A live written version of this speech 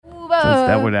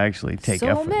that would actually take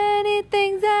effort. So many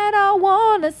things that I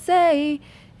want to say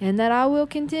and that I will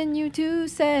continue to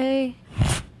say.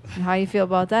 How you feel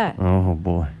about that? Oh,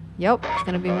 boy. Yep, it's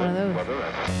going to be one of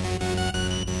those.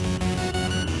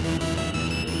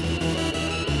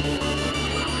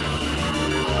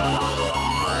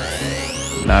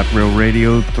 Not Real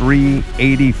Radio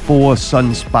 384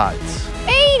 Sunspots.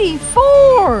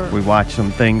 84! We watched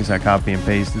some things. I copy and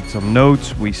pasted some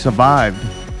notes. We survived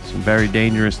some very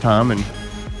dangerous time, and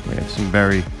we have some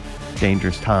very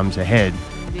dangerous times ahead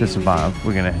to survive.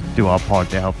 We're going to do our part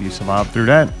to help you survive through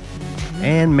that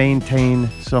and maintain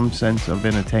some sense of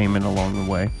entertainment along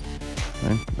the way.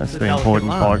 Right? That's the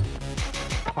important part.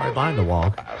 Hard line to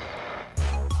walk.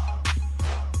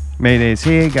 Mayday's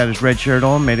here, got his red shirt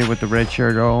on, made it with the red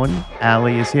shirt on.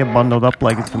 Allie is here, bundled up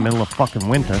like it's the middle of fucking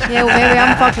winter. Yeah, well, maybe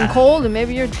I'm fucking cold and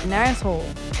maybe you're an asshole.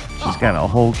 She's got a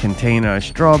whole container of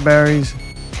strawberries.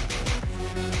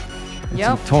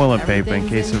 Yep. Some toilet paper in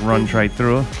case it runs right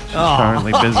through her. She's Oh.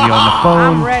 currently busy on the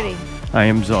phone. I'm ready. I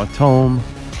am Zartome.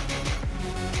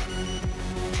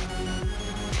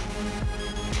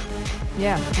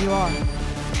 Yeah, you are.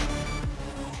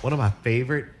 One of my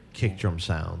favorite kick drum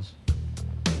sounds.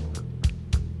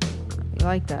 You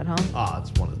like that, huh? Oh,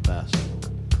 it's one of the best.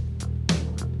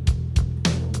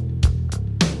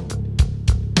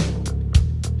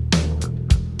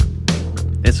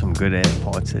 There's some good ass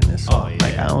parts in this song. Oh, yeah.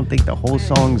 Like, I don't think the whole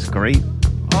song's great.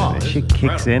 Oh, When the this shit is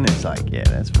kicks incredible. in, it's like, yeah,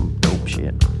 that's some dope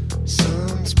shit.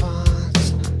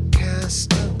 Sunspots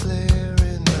cast a glare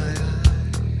in my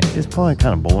eye. At this point,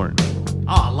 kind of boring.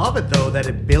 Oh, I love it though that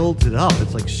it builds it up.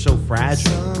 It's like so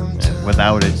fragile. And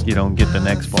without it, you don't get the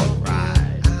next part. Right.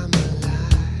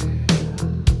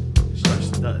 Starts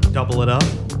to double it up. I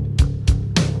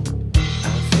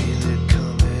feel it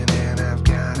coming and I've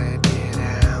gotta get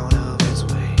out of its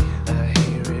way. I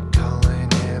hear it calling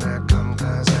and I come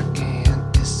 'cause I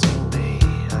can't disobey.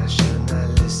 I should not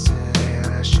listen and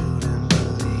I shouldn't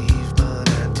believe, but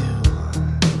I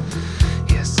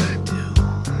do. Yes, I do.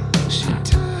 She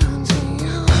turns me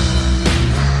on.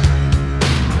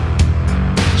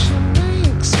 She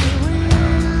makes it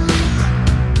real.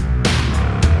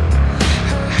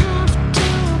 I have to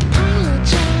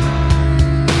apologize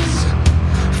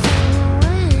for the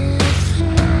way I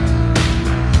feel.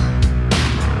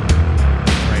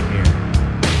 Right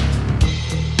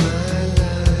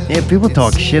here. Yeah, people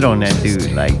talk shit on that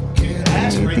dude. Like,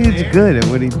 dude's good at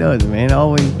what he does, man.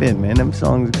 Always been, man. Them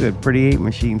songs good. Pretty 8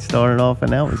 Machine started off,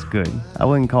 and that was good. I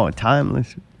wouldn't call it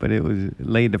timeless, but it was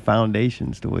laid the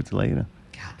foundations to what's later.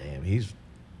 God damn, he's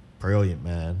brilliant,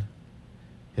 man.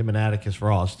 Him and Atticus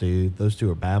Ross, dude. Those two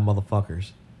are bad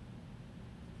motherfuckers.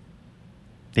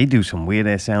 They do some weird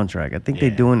ass soundtrack. I think they're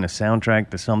Yeah. doing the soundtrack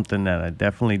to something that I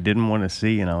definitely didn't want to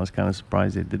see, and I was kind of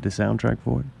surprised they did the soundtrack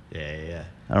for it. Yeah.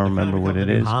 I don't remember what it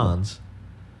is. Hans.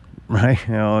 Right?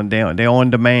 You know, they're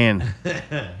on demand.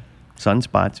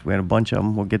 Sunspots. We had a bunch of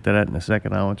them. We'll get to that in a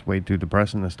second. Now it's way too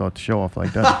depressing to start the show off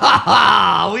like that.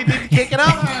 Ah, we need to kick it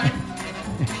up.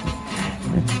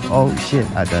 Oh shit!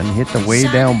 I done hit the way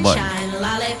down button. Sunshine,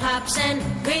 lollipops, and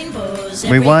rainbows,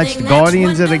 We watched everything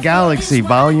Guardians that's of the wonderful Galaxy is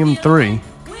Volume what 3.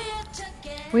 we're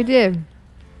together. We did.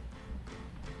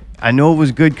 I know it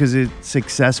was good because it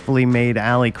successfully made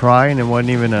Allie cry, and it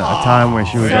wasn't even a time where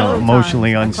she was Several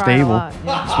emotionally times. I cried a unstable. lot,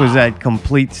 yeah. This was that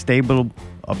complete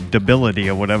stability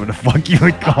or whatever the fuck you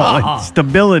would call it.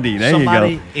 Stability. There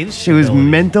Somebody you go. in She was stability.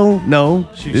 mental. No,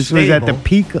 She this was was at the stable.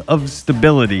 peak of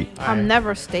stability. I'm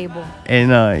never stable. And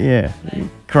yeah,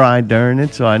 cried during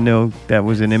it, so I know that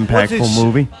was an Was impactful it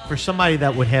movie. For somebody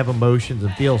that would have emotions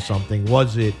and feel something,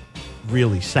 was it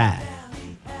really sad?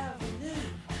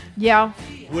 Yeah.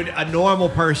 Would a normal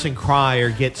person cry or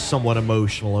get somewhat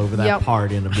emotional over that Yep.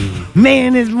 part in a movie?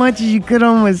 Man, as much as you could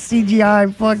on with CGI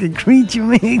fucking creature,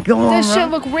 man. Come on, This bro.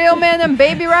 shit look real, man. Them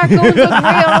baby raccoons look real.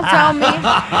 Don't tell me.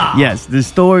 Yes, the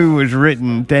story was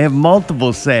written to have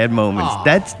multiple sad moments. Aw.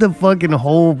 That's the fucking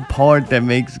whole part that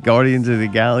makes Guardians of the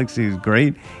Galaxy is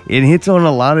great. It hits on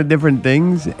a lot of different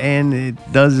things, and it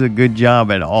does a good job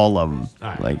at all of them. All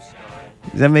right. Like,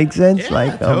 does that make sense? Yeah,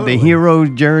 Like, of totally. the hero's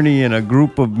journey and a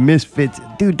group of misfits.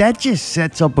 Dude, that just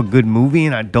sets up a good movie,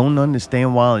 and I don't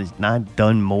understand why it's not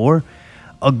done more.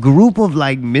 A group of,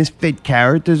 like, misfit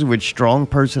characters with strong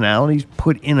personalities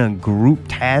put in a group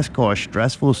task or a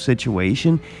stressful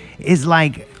situation is,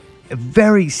 like,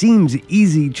 seems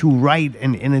easy to write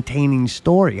an entertaining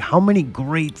story. How many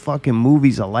great fucking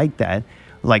movies are like that?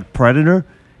 Like Predator?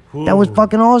 That was Ooh.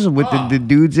 fucking awesome with the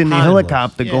dudes in the Timeless.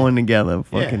 helicopter Yeah. going together.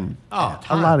 Fucking Oh,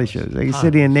 a lot of timeless. shows. I can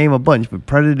sit here and name a bunch, but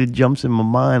Predator jumps in my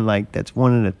mind. Like, that's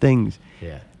one of the things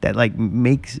Yeah. that, like,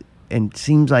 makes and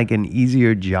seems like an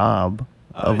easier job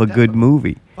of a good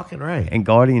movie. Fucking right. And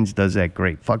Guardians does that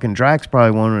great. Fucking Drax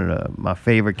probably one of my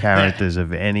favorite characters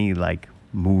of any like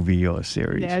movie or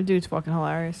series. Yeah, that dude's fucking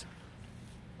hilarious.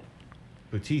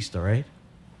 Bautista, right?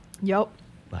 Yep.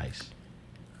 Nice.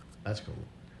 That's cool.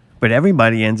 But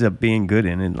everybody ends up being good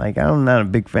in it. Like, I'm not a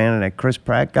big fan of that Chris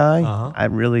Pratt guy. Uh-huh. I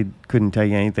really couldn't tell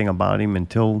you anything about him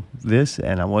until this,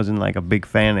 and I wasn't like a big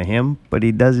fan of him. But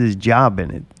he does his job in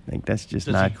it. Like, that's just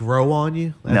Does not. he grow on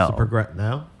you? That's No. the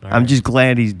no? All I'm right. just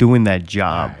glad he's doing that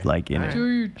job. Alright. Like, in it. Do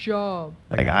your job.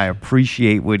 Like, I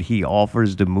appreciate what he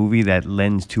offers the movie that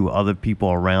lends to other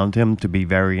people around him to be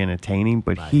very entertaining.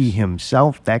 But he Nice.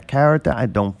 himself, that character, I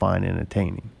don't find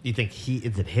entertaining. You think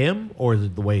is it him or is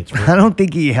it the way it's I written? don't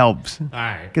think he helps. All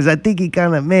right. Because I think he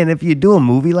kind of, man, if you do a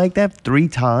movie like that 3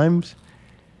 times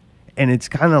and it's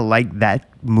kind of like that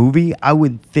movie, I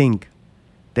would think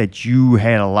that you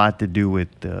had a lot to do with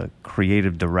the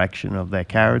creative direction of that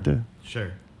character.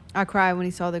 Sure. I cried when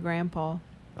he saw the grandpa.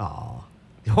 Oh,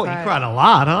 you Cried. cried a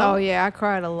lot, huh? Oh, yeah, I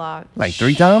cried a lot. Like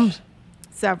 3 times?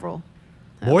 Several.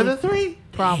 More than 3?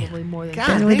 Probably more than God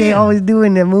That's that. what they damn. always do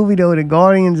in that movie, though. The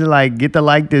Guardians are like, get to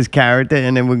like this character,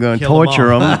 and then we're going to Kill 'em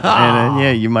torture all. them. And then,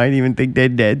 yeah, you might even think they're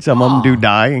dead. Some of them do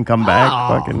die and come back.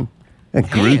 Oh. Fucking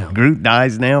Damn. Groot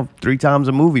dies now 3 times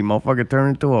a movie. Motherfucker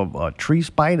turned into a tree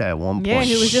spider at one point. Yeah,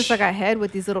 he was just like a head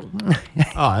with these little.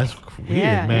 Oh, that's weird,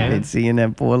 Yeah, man. Been seeing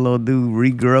that poor little dude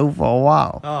regrow for a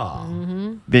while.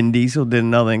 Oh, Vin Diesel did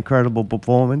another incredible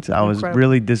performance. I was Incredible.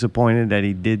 really disappointed that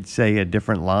he did say a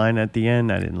different line at the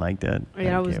end. I didn't like that. Yeah,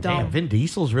 that was dumb. dumb. damn. Vin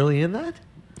Diesel's really in that?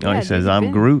 No, Yeah, he says, he's I'm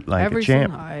been Groot, like a every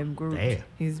champ. single- I'm Groot. Damn.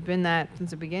 He's been that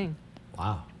since the beginning.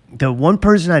 Wow. The one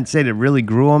person I'd say that really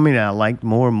grew on me that I liked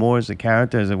more and more as a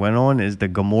character as it went on is the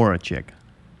Gamora chick.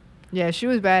 Yeah, she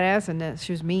was badass in this.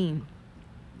 She was mean.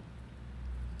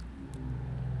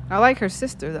 I like her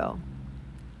sister though.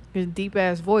 Her deep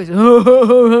ass voice. Hey,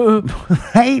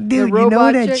 dude, you know who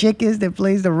robot that chick? chick is that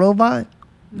plays the robot?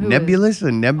 Who Nebulous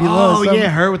or Nebula Oh, or something? yeah,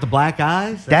 her with the black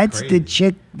eyes? That's the crazy.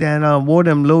 chick that wore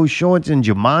them low shorts in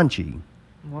Jumanji.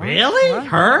 What? Really? What?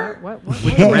 Her? What? With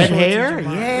Yeah. the red Shorts hair? and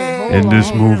Jumanji. Yeah. Hold In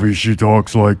this on. movie, she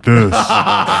talks like this.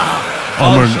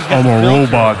 I'm a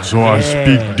robot, so I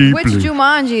speak Which deeply.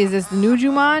 Jumanji is this? The new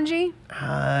Jumanji?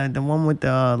 The one with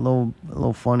the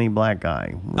little funny black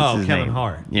guy. What's Oh, his Kevin name?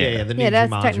 Hart. Yeah. the new Yeah,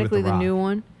 that's Jumanji with technically the Rock. new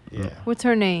one. Yeah. What's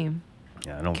her name?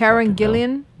 Yeah, I don't Karen fucking know.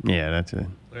 Gillian? Yeah, that's it.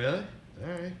 Really? All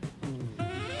right.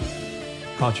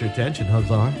 Caught your attention,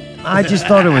 Hazar. I just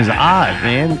thought it was odd,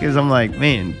 man, because I'm like,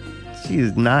 man, she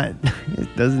is not.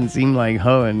 It doesn't seem like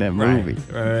her in that movie.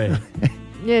 Right.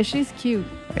 Yeah, she's cute.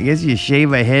 I guess you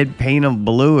shave her head, paint her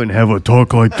blue, and have Have a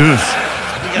talk like this.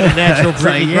 You got a natural It's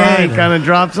like, pretty yeah, it grind. kind of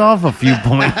drops off a few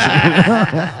points.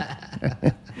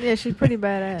 Yeah, she's pretty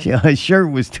badass. Her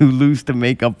shirt was too loose to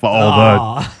make up for all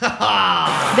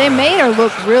Aw. They made her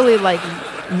look really like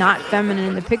not feminine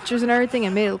in the pictures and everything,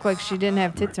 and made it look like she didn't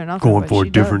have tits or nothing. Going but for a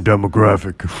she does. different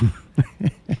demographic.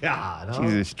 God, that.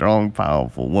 She's a strong,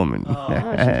 powerful woman. she's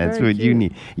That's very what you cute.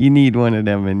 need. You need one of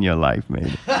them in your life,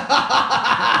 man.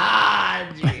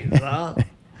 Jeez,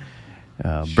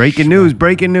 huh? Breaking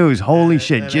news. Holy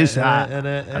shit. Just, I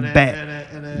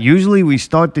bet. Usually we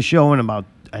start the show in about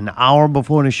an hour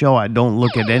before the show. I don't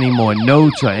look at any more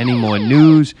notes or any more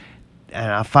news. And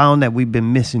I found that we've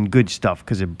been missing good stuff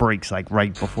because it breaks like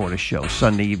right before the show.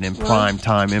 Sunday evening prime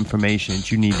time information that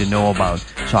you need to know about.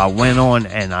 So I went on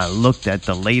and I looked at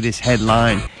the latest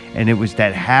headline, and it was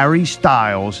that Harry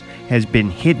Styles has been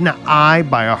hit in the eye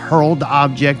by a hurled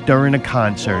object during a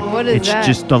concert. What is it's that?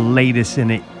 just the latest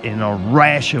in a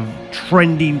rash of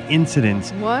trending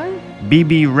incidents. What?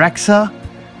 BB Rexa,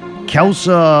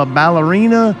 Kelsa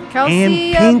Ballerina, and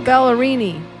Kelsey Pink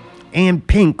Ballerini. and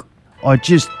Pink are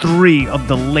just 3 of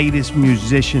the latest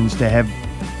musicians to have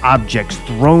objects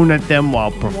thrown at them while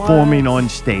performing on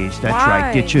stage. That's right.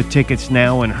 Why? Get your tickets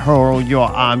now and hurl your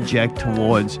object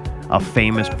towards a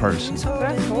famous person.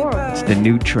 That's horrible. It's the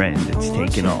new trend. It's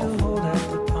taking off.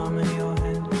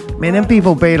 Man, them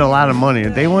people paid a lot of money.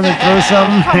 If they want to throw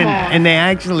something and they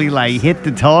actually like hit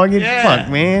the target, Yeah. fuck,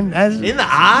 man. That's In the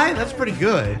eye? That's pretty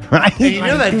good. right. And you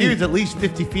know that Like, dude's at least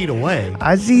 50 feet away.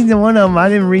 I seen the one of them. I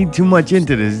didn't read too much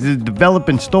into this. It's a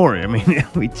developing story. I mean,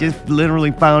 we just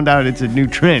literally found out it's a new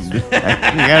trend. You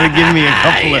gotta give me a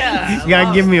couple of. You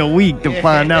gotta give me a week to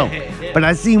find out. But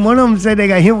I seen one of them say they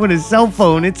got hit with a cell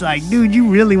phone. It's like, dude, you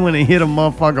really want to hit a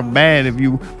motherfucker bad if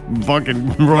you fucking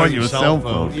run your cell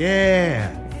phone.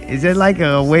 Yeah. Is it like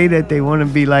a way that they want to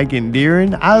be like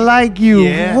endearing? I like you.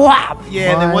 Yeah. Whop.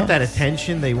 Yeah, they Boy. want that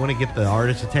attention. They want to get the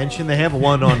artist's attention. They have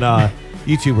one on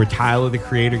YouTube where Tyler, the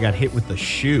creator, got hit with the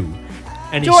shoe.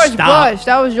 And he George stopped. Bush.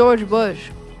 That was George Bush.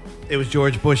 It was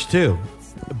George Bush, too.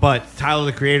 But Tyler,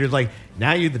 the creator's like,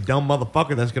 now you're the dumb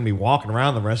motherfucker that's going to be walking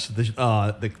around the rest of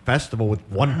the festival with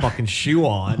one fucking shoe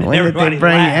on. And When did everybody they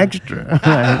bring laughed. extra?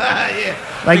 Yeah.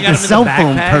 Like We got the him in cell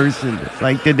phone backpack. person.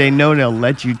 Like, did they know they'll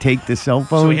let you take the cell So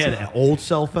phone? he had an old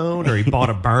cell phone, or he bought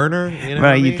a burner. You know what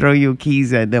I Right, you mean? throw your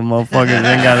keys at them motherfuckers,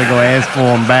 then gotta go ask for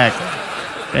them back.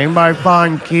 Anybody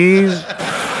find keys?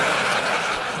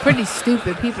 Pretty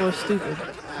stupid. People are stupid.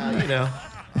 You know.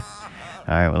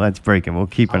 All right, well, let's break it. We'll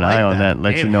keep an I like eye on that. that and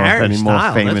let you Man, know if Harry any more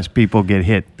Styles, famous that's- people get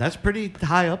hit. That's pretty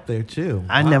high up there, too.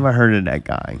 I Wow. never heard of that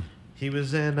guy. He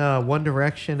was in One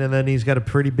Direction, and then he's got a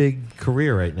pretty big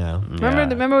career right now.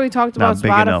 Remember we talked Not about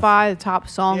big enough. Spotify, the top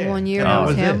song one year, that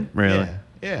was him. it. Really?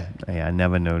 Yeah. Yeah, I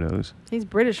never know those. He's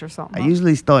British or something. I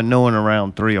usually start knowing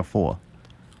around 3 or 4.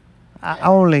 I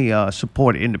only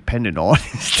support independent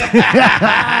artists.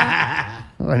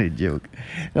 What a joke.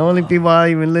 The only people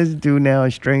I even listen to now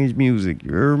is Strange Music.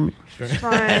 You heard me?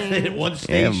 Strange. One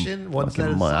station, one set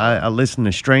Fucking of mon- songs. I listen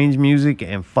to Strange Music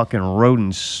and fucking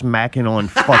rodents smacking on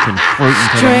fucking fruit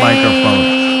into the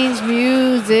microphone. Strange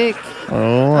music.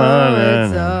 Oh,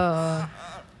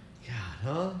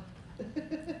 Oh,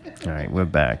 it's all right, we're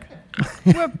back.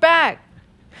 We're back.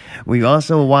 We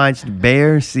also watched The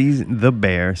Bear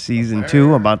season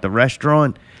 2 about the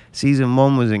restaurant. Season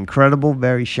 1 was incredible,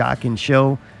 very shocking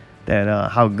show.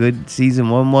 That how good season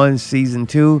 1 was. Season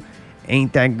 2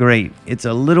 ain't that great. It's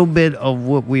a little bit of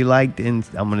what we liked, and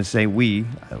I'm gonna say a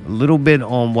little bit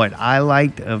on what I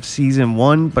liked of season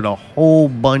 1, but a whole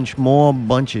bunch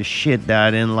of shit that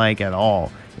I didn't like at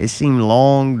all. It seemed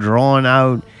long, drawn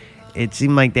out. It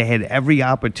seemed like they had every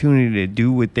opportunity to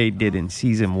do what they did in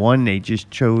season 1. They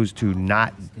just chose to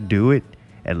not do it,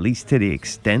 at least to the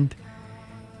extent.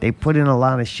 They put in a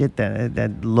lot of shit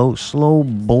that low, slow,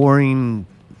 boring,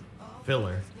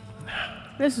 Filler.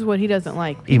 This is what he doesn't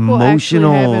like. People actually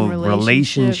emotional having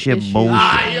relationship issues.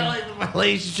 bullshit. You like the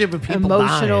relationship with people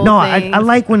Emotional. dying. No, I things,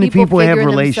 like when the people have figuring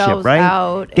relationship, themselves right?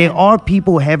 out There and are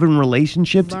people having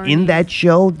relationships in learning. that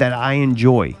show that I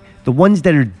enjoy. The ones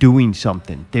that are doing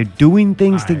something. They're doing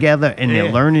things All right. together and they're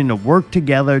Yeah. learning to work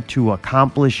together to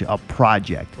accomplish a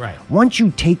project. Right. Once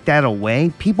you take that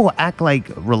away, people act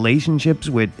like relationships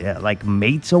with like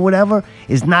mates or whatever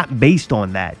is not based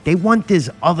on that. They want this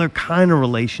other kind of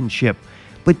relationship.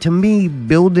 But to me,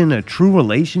 building a true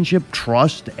relationship,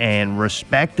 trust and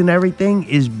respect and everything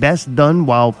is best done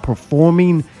while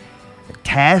performing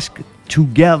tasks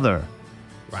together.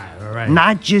 Right.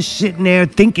 Not just sitting there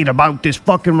thinking about this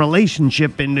fucking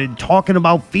relationship and talking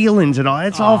about feelings and all.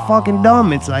 That's all fucking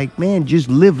dumb. It's like, man, just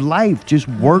live life. Just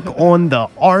work on the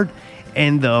art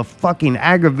and the fucking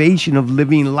aggravation of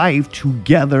living life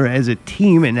together as a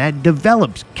team, and that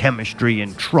develops chemistry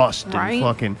and trust Right. and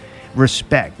fucking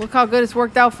respect. Look how good it's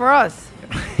worked out for us.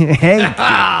 Hey,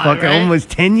 fucking almost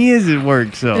 10 years it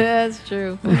worked, so. That's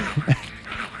true.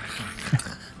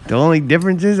 The only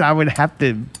difference is I would have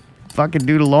to fucking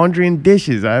do the laundry and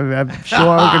dishes. I'm sure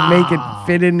I could make it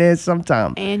fit in there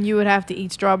sometime. And you would have to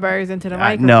eat strawberries into the No,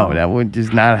 microphone. that would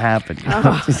just not happen.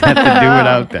 Just have to do it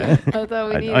out there. I thought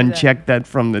we I'd needed uncheck that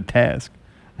from the task.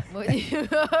 I'm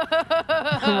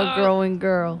a growing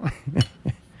girl.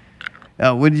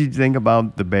 What did you think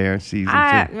about The Bear season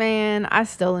 2? Man, I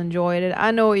still enjoyed it.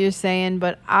 I know what you're saying,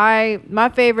 but my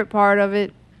favorite part of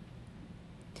it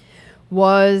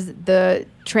was the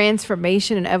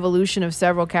transformation and evolution of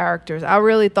several characters. I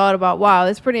really thought about, wow,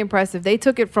 that's pretty impressive. They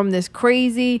took it from this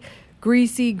crazy,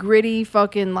 greasy, gritty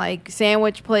fucking like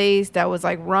sandwich place that was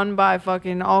like run by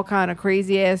fucking all kind of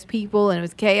crazy ass people, and it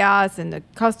was chaos and the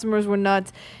customers were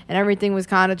nuts and everything was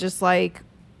kind of just like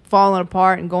falling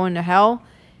apart and going to hell.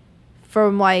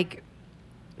 From like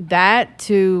that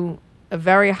to a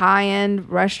very high-end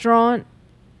restaurant,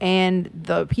 and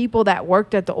the people that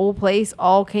worked at the old place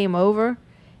all came over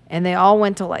and they all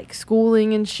went to like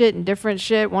schooling and shit and different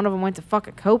shit. One of them went to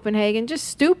fucking Copenhagen, just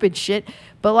stupid shit.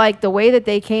 But like the way that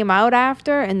they came out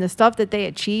after and the stuff that they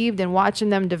achieved, and watching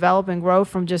them develop and grow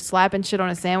from just slapping shit on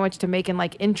a sandwich to making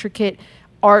like intricate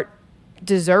art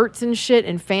desserts and shit,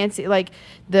 and fancy, like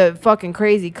the fucking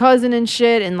crazy cousin and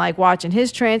shit, and like watching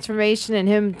his transformation and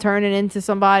him turning into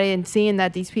somebody, and seeing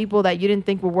that these people that you didn't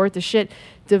think were worth a shit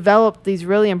developed these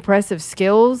really impressive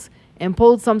skills and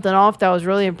pulled something off that was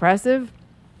really impressive.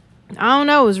 I don't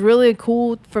know, it was really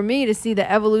cool for me to see the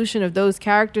evolution of those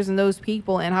characters and those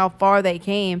people and how far they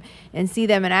came, and see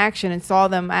them in action and saw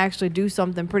them actually do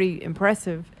something pretty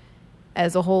impressive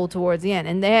as a whole towards the end.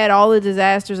 And they had all the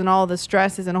disasters and all the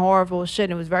stresses and horrible shit,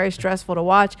 and it was very stressful to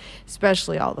watch,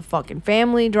 especially all the fucking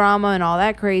family drama and all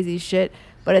that crazy shit.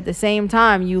 But at the same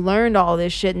time, you learned all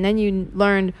this shit, and then you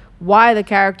learned why the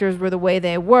characters were the way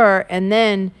they were, and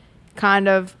then kind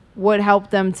of what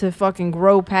helped them to fucking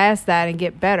grow past that and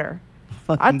get better.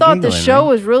 I Fucking thought the giggling, show man.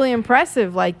 was really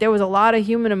impressive. Like, there was a lot of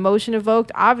human emotion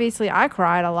evoked. Obviously, I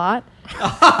cried a lot.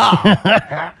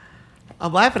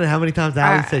 I'm laughing at how many times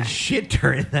Allie said shit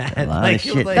during that. A lot of it was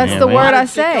shit, That's Yeah, the man. word I Shit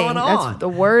say. going That's on. the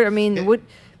word. I mean, what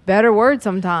better word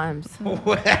sometimes.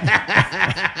 What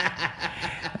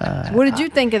did you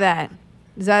think of that?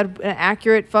 Is that an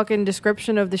accurate fucking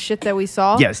description of the shit that we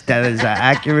saw? Yes, that is an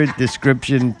accurate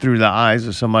description through the eyes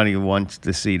of somebody who wants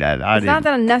to see that. It's not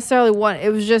that I necessarily want. It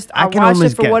was just I I can watched it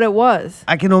almost for get- what it was.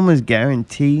 I can almost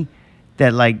guarantee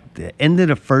that, like, the end of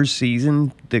the first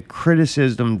season, the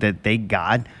criticism that they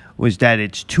got was that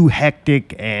it's too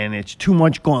hectic and it's too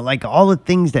much going, like all the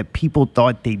things that people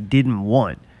thought they didn't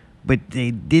want, but they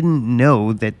didn't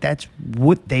know that that's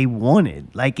what they wanted.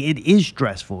 Like, it is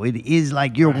stressful. It is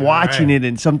like you're watching it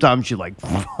and sometimes you're like,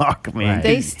 fuck, man.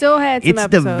 They still had some It's the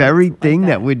episodes very like thing that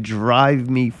that would drive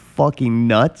me fucking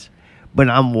nuts. But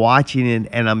I'm watching it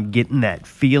and I'm getting that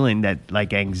feeling, that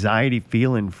like anxiety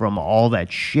feeling from all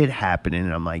that shit happening.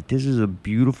 And I'm like, this is a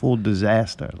beautiful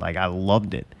disaster. Like, I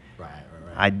loved it.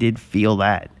 I did feel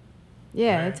that.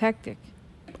 Yeah, it's hectic.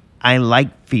 I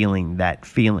like feeling that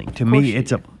feeling. To course me, you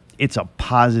it's a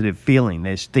positive feeling.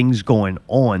 There's things going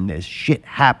on. There's shit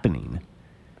happening.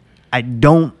 I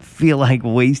don't feel like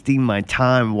wasting my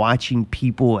time watching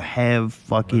people have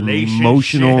fucking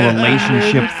emotional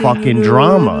relationship fucking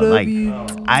drama. Like,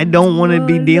 I don't want to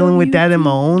be dealing with that in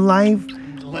my own life,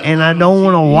 and I don't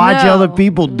want to watch No. other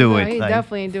people do No, it. He Like,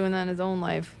 definitely ain't doing that in his own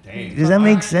life. does that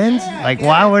make sense? Like,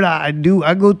 why would I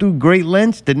go through great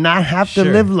lengths to not have to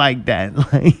Sure. live like that?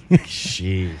 Like,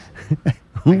 Jeez.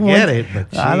 who I get wants- it,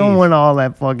 but I don't jeez. want all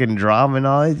that fucking drama and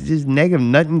all. It's just negative.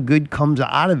 Nothing good comes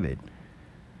out of it.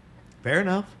 Fair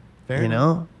enough. Fair You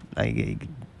enough. know, like,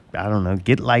 I don't know.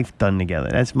 Get life done together.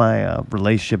 That's my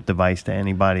relationship advice to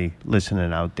anybody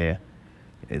listening out there.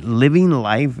 Living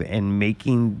life and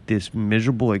making this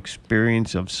miserable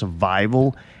experience of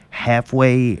survival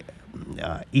halfway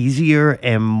easier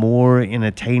and more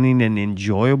entertaining and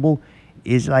enjoyable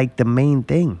is like the main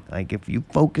thing. Like, if you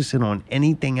focusing on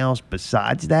anything else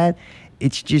besides that,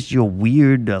 it's just your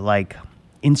weird like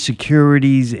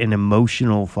insecurities and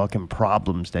emotional fucking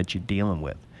problems that you're dealing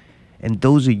with, and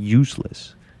those are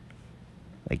useless.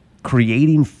 Like,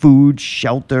 creating food,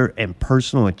 shelter, and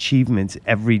personal achievements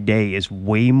every day is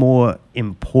way more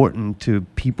important to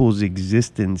people's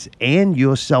existence and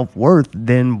your self-worth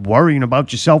than worrying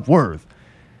about your self-worth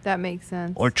That makes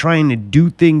sense. or trying to do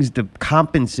things to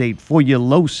compensate for your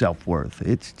low self-worth.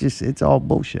 It's all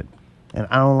bullshit. And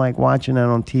I don't like watching that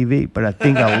on TV, but I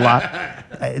think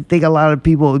a lot of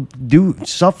people do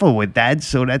suffer with that,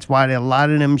 so that's why a lot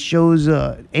of them shows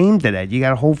aimed at that. You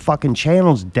got whole fucking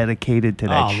channels dedicated to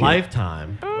that shit.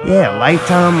 Lifetime. Yeah,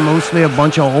 Lifetime, mostly a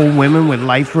bunch of old women with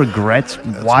life regrets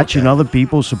watching other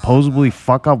people supposedly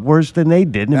fuck up worse than they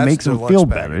did, and it That's makes their them feel lunch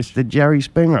better. baggage. It's the Jerry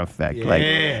Springer effect. Like,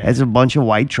 Yeah. it's a bunch of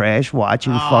white trash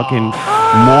watching fucking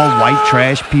more white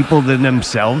trash people than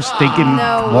themselves, thinking,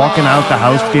 No walking out the way,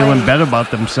 house no feeling way. better about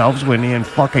themselves when they're in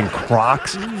fucking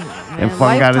Crocs and man,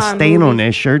 fucking got a Lifetime stain on movies-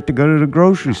 their shirt to go to the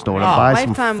grocery store to buy some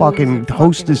Lifetime fucking movies are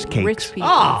Hostess fucking cakes. Rich people,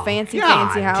 Oh, fancy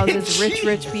God. houses,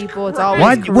 rich people. It's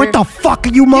always What the fuck are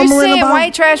you You're mumbling saying about?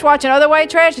 white trash watching other white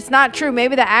trash? It's not true.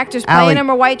 Maybe the actors playing Allie. them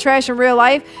are white trash in real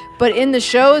life, but in the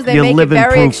shows they You're make it living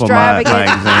very proof of my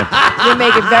extravagant. example. They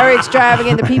make it very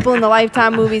extravagant. The people in the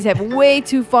Lifetime movies have way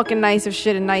too fucking nice of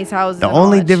shit in nice houses. The and all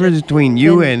only that difference shit. between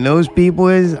you Then- and those people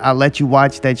is I let you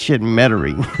watch that shit in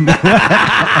Metairie.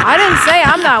 I didn't say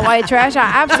I'm not white trash. I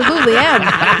absolutely am.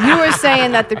 You were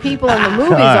saying that the people in the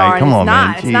movies All right, are, and come it's on, man.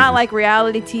 not. It's not Jesus. like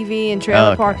reality TV and trailer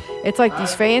Okay. park. It's like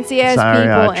these fancy ass Sorry, I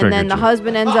people, and then triggered the you.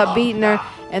 husband ends up beating her.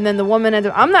 And then the woman ends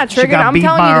up. I'm not triggered. got I'm beat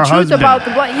telling by you the her truth husband. about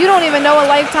the blood. You don't even know what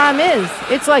Lifetime is.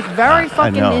 It's like very I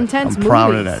fucking know. intense I'm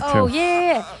proud of movies. that. Oh too.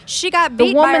 yeah, she got The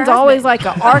beat by her woman's always husband.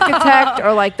 like an architect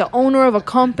or like the owner of a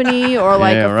company or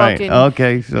like Yeah, a right. fucking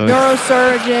Okay, so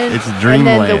neurosurgeon. it's And then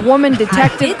dreamland. the woman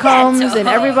detective comes and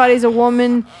everybody's a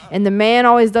woman and the man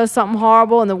always does something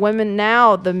horrible and the women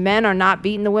now the men are not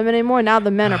beating the women anymore. Now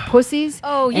the men are pussies.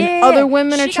 Oh, and yeah. other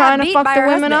women are She got trying to beat fuck by the her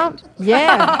women husband. up.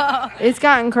 Yeah. It's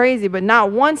gotten crazy, but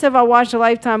not once have I watched a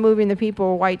Lifetime movie and the people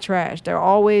are white trash. They're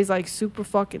always like super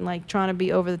fucking like trying to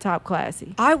be over the top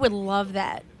classy. I would love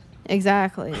that.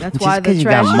 Exactly. That's just why the because you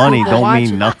trashy got money people don't watch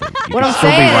mean it. nothing. You What can I'm still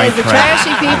be saying white is the trash.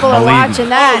 trashy people are Believe me. watching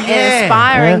that and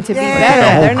aspiring to be The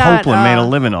better. whole They're not. Copeland made a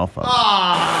living off of.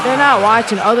 They're not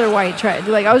watching other white trash.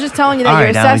 Like I was just telling you that All your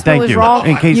right, Allie, assessment thank was you. wrong.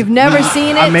 In case You've never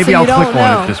seen it, maybe so I'll you don't click know.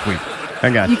 on it this week. I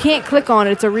got You you. can't click on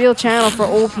it. It's a real channel for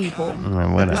old people.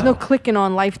 Whatever. There's no clicking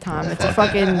on Lifetime. It's a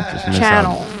fucking miss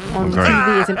channel. out. on Great.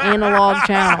 TV. It's an analog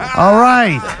channel. All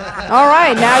right. All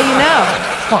right, now you know.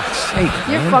 Fuck's sake,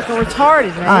 You're man. fucking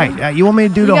retarded, man. All right, you want me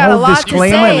to do You the got a whole lot to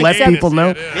disclaimer say, and let except- people know?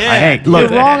 Yeah. Hey, You're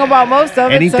look. wrong about most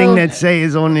of it. Anything so that say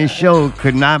is on this show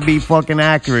could not be fucking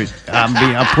accurate.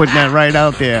 I'm putting that right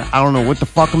out there. I don't know what the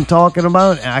fuck I'm talking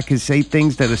about, and I could say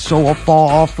things that are so far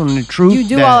off from the truth. you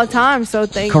do that- all the time, so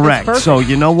think Correct. That's So perfect.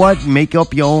 you know what? Make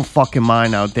up your own fucking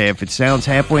mind out there. If it sounds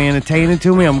halfway entertaining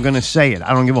to me, I'm gonna say it.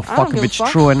 I don't give a I don't fuck give if a it's fuck.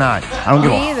 true or not. I don't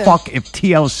give Me a either. fuck if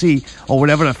TLC or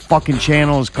whatever the fucking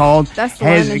channel is called That's the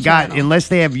has London got. channel. Unless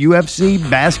they have UFC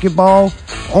basketball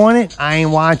on it, I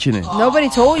ain't watching it. Nobody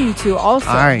told you to. Also,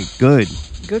 All right, good.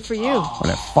 good for you. Or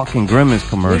that fucking Grimace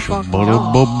commercial. fucking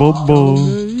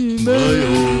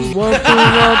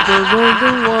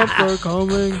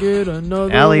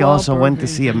Allie also went to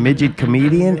see a midget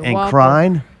comedian and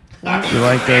cried. You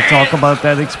like to talk about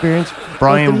that experience?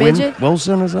 Brian midget?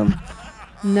 Wilson or something?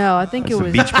 No, I think That's it the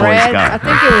was Beach Boys Brad. guy. I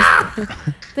think it was.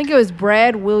 I think it was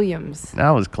Brad Williams. That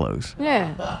was close.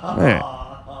 Yeah. Yeah.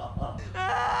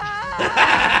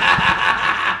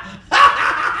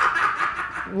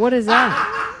 What is that?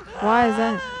 Why is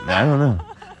that? I don't know.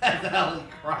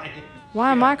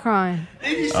 Why am I crying?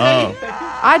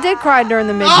 Oh. I did cry during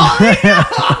the midget.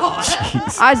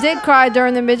 I did cry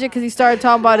during the midget because he started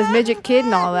talking about his midget kid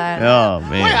and all that. Oh, Wait,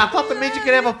 man. I thought the midget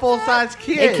could have a full-size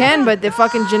kid. It can, but the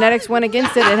fucking genetics went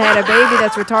against it. It had a baby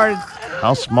that's retarded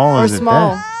How small or is it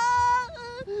small. then?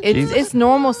 It's Jesus.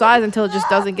 normal size until it just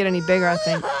doesn't get any bigger, I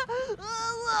think.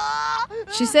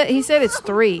 He said it's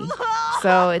 3,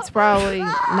 so it's probably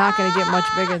not going to get much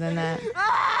bigger than that, if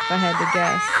I had to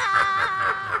guess.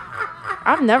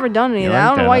 I've never done any You of that. like I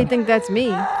don't know that, why huh? you think that's me.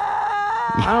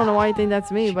 I don't know why you think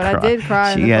that's me, but I did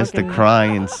cry. in She the has to fucking- cry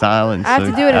in silence. I have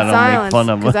so to do it I in don't silence make fun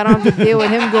of because her. I don't have to deal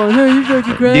with him going, "Hey, you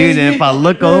fucking crying." Dude, if I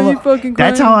look Hey, over, you fucking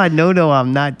that's crying. how I know though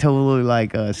I'm not totally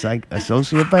like a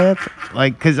sociopath.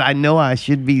 Like, cause I know I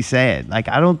should be sad. Like,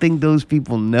 I don't think those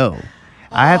people know.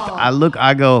 I have to. I look.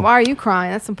 I go. Why are you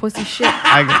crying? That's some pussy shit.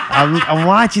 I'm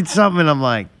watching something and I'm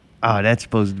like, oh, that's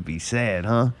supposed to be sad,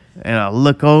 huh? And I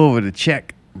look over to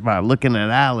check by looking at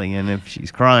Allie, and if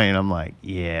she's crying, I'm like,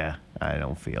 yeah, I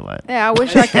don't feel that. Yeah, I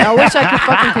wish I could. I wish I could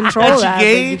fucking control That's that. But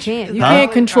you gauge? can't. You Huh?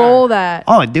 can't control that.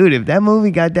 Oh, dude, if that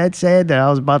movie got that sad that I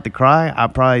was about to cry,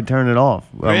 I'd probably turn it off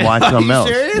and watch Are something you else.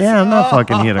 serious? Yeah, I'm not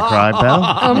fucking here to cry, pal.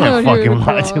 I'm yeah, not here fucking to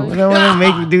watch cry. it. I don't want to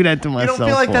make me do that to You myself. don't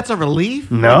feel like for. that's a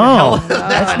relief? No,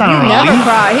 that's not You a never relief.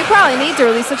 cry. He probably needs to, or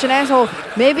at least such an asshole.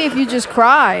 Maybe if you just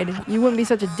cried, you wouldn't be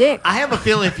such a dick. I have a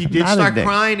feeling if you did Not a start dick.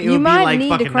 crying, it You would be might like need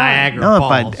to fucking cry. Niagara No,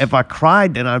 Falls. if I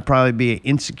cried, then I'd probably be an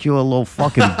insecure little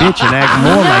fucking bitch and act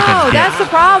more like a No, dick. that's the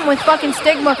problem with fucking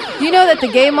stigma. You know that the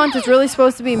gay month is really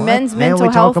supposed to be What? men's Now mental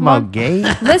we health talk about month. gay.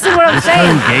 Listen what I'm Turn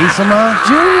saying. gay somehow.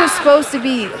 June was supposed to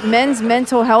be men's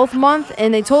mental health month,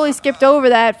 and they totally skipped over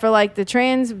that for like the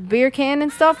trans beer can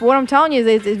and stuff. What I'm telling you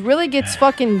is it really gets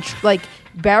fucking like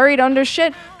buried under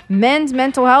shit. Men's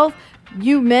mental health.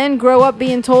 You men grow up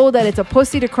being told that it's a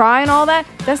pussy to cry and all that.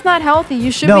 That's not healthy. You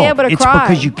should be able to it's cry.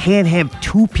 because you can't have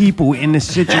two people in this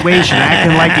situation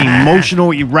acting like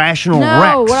emotional, irrational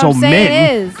No, wrecks. what So I'm saying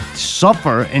men is-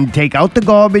 suffer and take out the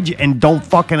garbage and don't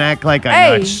fucking act like a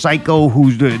Hey. psycho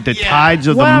who's the tides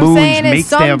of what the I'm moons saying is makes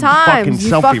them fucking sometimes you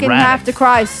fucking self-erratic. have to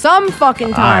cry some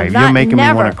fucking times. you're not making me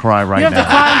never. wanna cry right You have now. to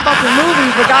cry in fucking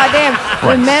movies, but goddamn, when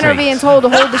Christ's men are sakes. being told to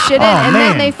hold the shit in, Oh, and man.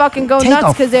 then they fucking go Take nuts a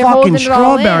because they're fucking holding it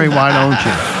all strawberry, in. why don't you?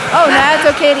 Oh, now it's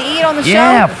okay to eat on the Yeah,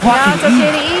 show? Now it's fucking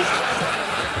okay to eat?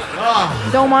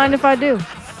 Don't mind if I do.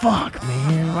 Fuck,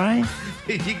 man, right?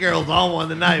 You girls on one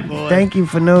tonight, boy. Thank you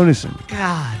for noticing.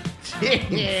 God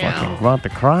damn. Fucking about to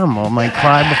cry more. I might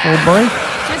cry before break.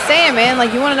 Just saying, man.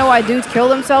 Like, you want to know why dudes kill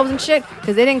themselves and shit?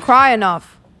 Because they didn't cry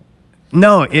enough.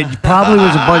 No, it probably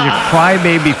was a bunch of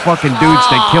crybaby fucking dudes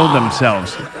that killed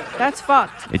themselves. That's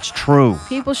fucked. It's true.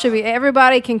 People should be.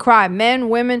 Everybody can cry. Men,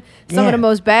 women. Some Yeah. of the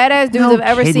most badass dudes No I've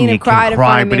ever kidding, seen you have can cried in cry,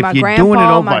 front of me. but My if you're grandpa, doing it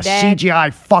over my a dad. CGI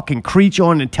fucking creature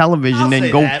on the television, I'll then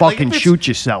say go that. Like, fucking if it's- shoot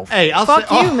yourself. Hey, I'll Fuck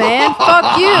say, you, man.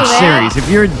 Fuck you, I'm man. serious. If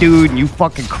you're a dude and you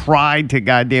fucking cried to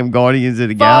goddamn Guardians of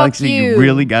the Galaxy, you you.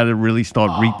 really got to really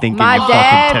start rethinking My your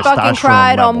dad fucking testosterone fucking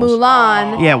cried on levels.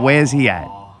 Mulan. Yeah, where's he at?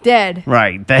 Dead.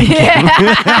 Right, thank you.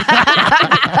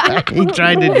 He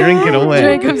tried to drink it away.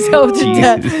 Drink himself to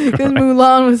death Jesus because Christ.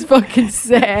 Mulan was fucking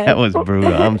sad. That was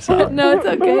brutal. I'm sorry. No, it's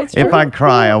okay. It's If true. I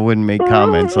cry, I wouldn't make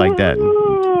comments like that.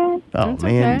 Oh That's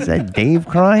man, okay. is that Dave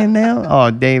crying now?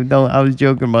 Oh, Dave, don't. I was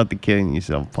joking about the killing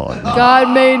yourself part.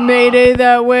 God made Mayday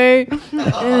that way,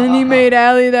 and he made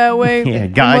Allie that way. Yeah,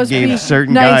 It God must gave be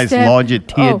certain nice guys to have- larger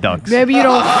tear ducts. Maybe you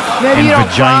don't. Maybe And you don't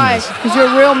cry vaginas. because you're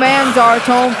a real man,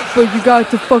 Zartone. But you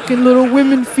got the fucking little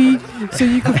women feet. so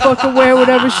you can fucking wear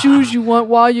whatever shoes you want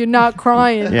while you're not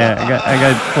crying. Yeah, I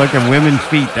got fucking women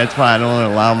feet. That's why I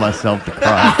don't allow myself to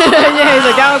cry. Yeah, he's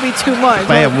like, that would be too much. If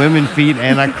I had women feet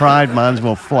and I cried, might as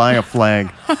well fly a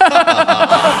flag.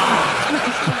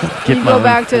 Get You my go own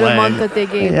back to the flag. month that they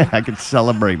gave Yeah, I could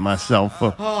celebrate myself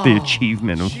for the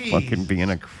achievement of jeez fucking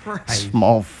being a Christ.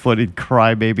 small-footed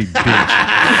crybaby bitch.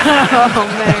 Oh,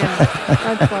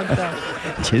 man. That's fucked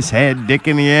up. Just had dick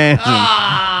in the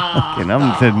ass. And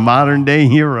I'm the modern-day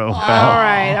hero, pal. All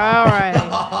right.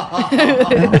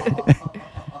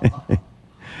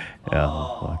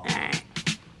 Oh,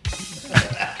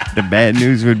 fuck. The bad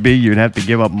news would be you'd have to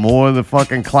give up more of the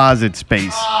fucking closet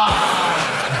space.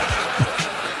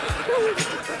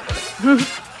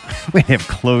 We have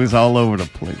clothes all over the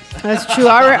place. That's true.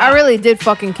 I really did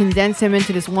fucking condense him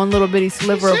into this one little bitty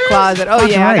sliver of closet. Oh,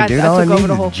 Fucking yeah. right, I dude. All I took need over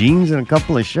the is whole. jeans and a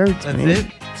couple of shirts, That's man. it?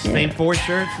 Same 4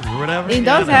 shirts or whatever? He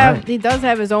does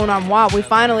have his own armoire. We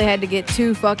finally had to get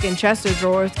 2 fucking Chester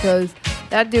drawers because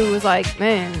that dude was like,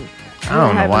 man. I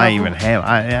don't know why I even have.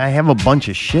 I have a bunch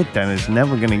of shit that is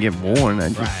never gonna get worn. I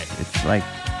just, Right. it's like,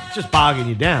 It's just bogging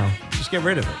you down. Just get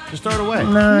rid of it. Just throw it away.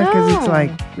 nah, because it's No.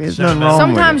 like there's Sentimental. nothing wrong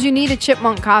Sometimes with it. you need a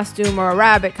chipmunk costume or a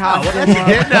rabbit Oh, well, costume.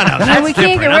 that's, no, I that's mean, we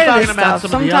can't get different. rid I'm of this talking about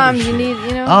stuff. some of the other Sometimes you shit. need,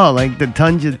 you know. Oh, like the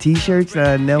tons of t-shirts that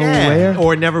I never wear.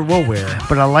 Or never will wear.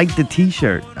 But I like the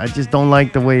t-shirt. I just don't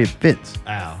like the way it fits.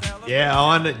 Ow.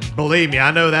 Yeah, believe me,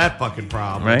 I know that fucking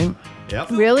problem. Right?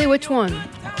 Yep. Really? Which one?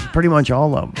 Pretty much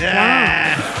all of them.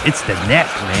 Yeah. It's the neck,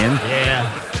 man.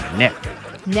 Yeah. Neck.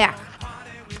 Neck.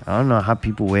 I don't know how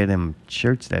people wear them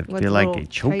shirts that With feel like little they're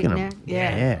choking tight them. neck?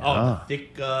 Yeah. Yeah. Oh,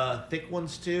 the thick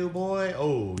ones too, boy.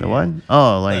 Oh, The yeah. what?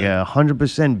 Oh, like a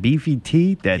 100% beefy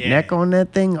teeth. That Yeah. neck on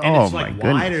that thing. And oh it's my like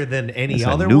goodness. wider than any It's a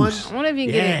other noose. one. I wonder if you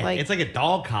can Yeah, get it like. it's like a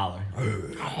dog collar.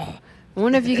 I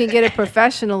wonder if you can get it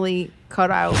professionally cut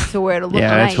out to where it'll look Yeah,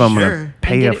 nice. that's why I'm Sure. gonna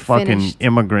pay And a get it fucking finished.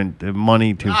 immigrant the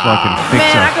money to fucking fix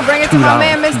Man, I could bring it to my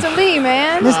man, $2 Mr. Lee,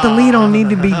 man. Mr. Lee don't need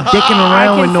to be dicking I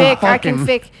around with can no fix. fucking. I can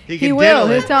fix. He He can will. diddle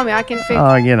He'll it. tell me I can fix.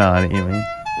 Oh, get on it, you man.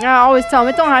 I always tell him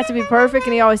it don't have to be perfect,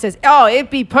 and he always says, "Oh, it'd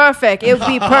be perfect. It'd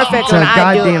be perfect It's a when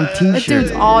I do goddamn it." t-shirt. That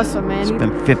dude's awesome, man.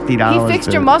 Spent He $50.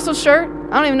 fixed your muscle shirt.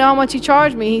 I don't even know how much he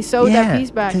charged me. He sewed Yeah, that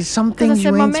piece back. there's some 'Cause I things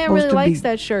said, you my ain't man supposed really to likes be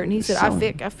that shirt, and he said,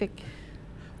 sewing. I fix.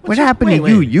 What happened to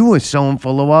you? You were sewing for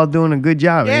a little while, doing a good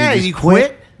job. and Yeah, just you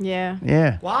quit? Yeah.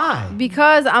 Yeah. Why?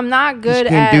 Because I'm not You good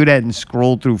just at. can't do that and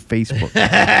scroll through Facebook.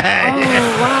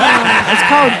 Oh wow! It's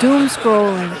called doom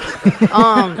scrolling.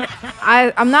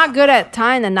 I'm not good at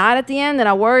tying the knot at the end, and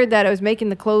I worried that it was making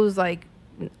the clothes like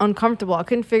uncomfortable. I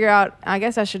couldn't figure out. I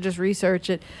guess I should just research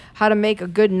it, how to make a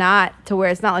good knot to where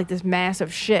it's not like this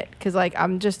massive shit. Because like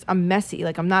I'm messy.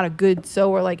 Like I'm not a good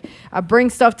sewer. Like I bring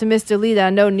stuff to Mr. Lee that I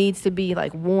know needs to be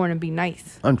like worn and be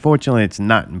nice. Unfortunately, it's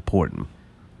not important.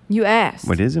 You asked.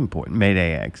 What is important?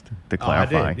 Mayday asked to Oh, I did,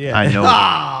 clarify. yeah. I know.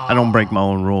 I don't break my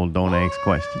own rule. Don't ask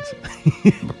questions.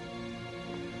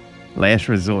 Last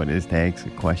resort is to ask a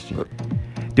question.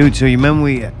 Dude, so you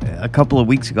remember a couple of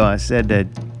weeks ago I said that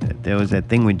there was that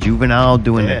thing with Juvenile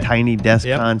doing Yeah. the Tiny Desk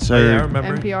Yep. concert. Oh, yeah, I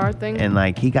remember. NPR thing. And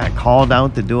like he got called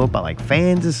out to do it by like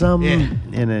fans or something.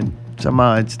 Yeah. And then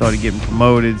somehow it started getting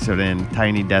promoted. So then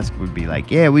Tiny Desk would be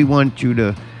like, yeah, we want you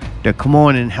to come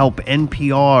on and help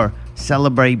NPR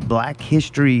celebrate Black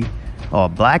History or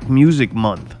Black Music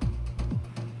Month.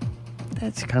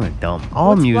 That's kind of dumb. All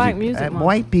What's music. Black Music Month?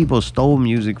 White people stole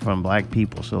music from black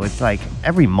people. So it's like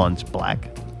every month's Black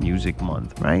Music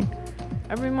Month, right?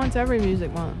 Every month's every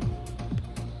music month.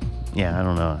 Yeah, I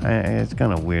don't know. It's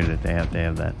kind of weird that they have to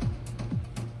have that.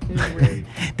 It's weird.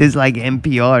 Does like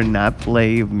NPR not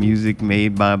play music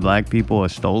made by black people or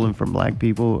stolen from black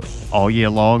people all year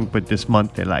long? But this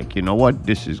month they're like, you know what?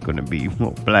 This is going to be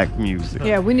more black music.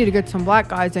 Yeah, we need to get some black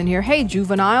guys in here. Hey,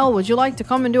 Juvenile, would you like to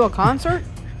come and do a concert?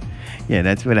 Yeah,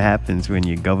 that's what happens when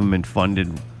you government funded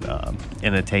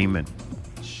entertainment.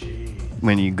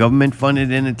 When you government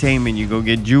funded entertainment, you go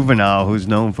get Juvenile, who's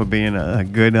known for being a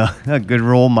good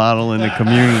role model in the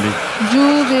community.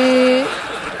 Juvie.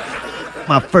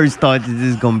 My first thought is this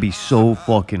is going to be so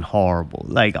fucking horrible.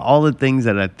 Like, all the things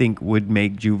that I think would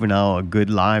make Juvenile a good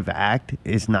live act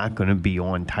is not going to be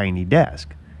on Tiny Desk.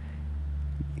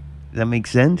 Does that make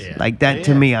sense? Yeah. Like, that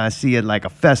to Yeah. me, I see it like a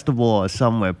festival or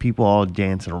somewhere. People all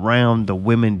dancing around. The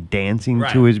women dancing to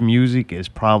Right. his music is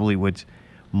probably what's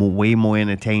way more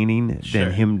entertaining Sure.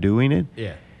 than him doing it.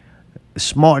 Yeah.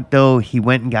 Smart, though, he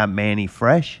went and got Manny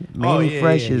Fresh. Manny yeah,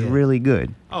 Fresh yeah, is yeah. really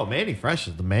good. Oh, Manny Fresh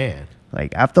is the man.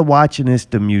 Like, after watching this,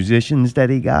 the musicians that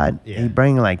he got, Yeah. he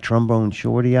bring like Trombone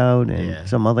Shorty out and Yeah.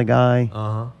 some other guy.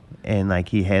 Uh huh. and like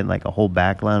he had like a whole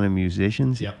backline of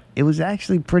musicians. Yep. It was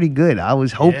actually pretty good. I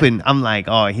was hoping. I'm like,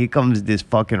 oh, here comes this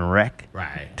fucking wreck.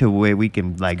 Right. To where we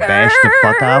can like bash the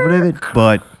fuck out of it,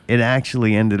 but it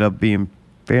actually ended up being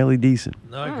fairly decent.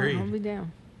 No, I agree. I'll be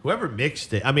down. Whoever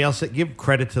mixed it, I mean, I'll say, give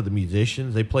credit to the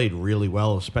musicians. They played really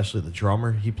well, especially the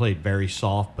drummer. He played very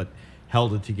soft, but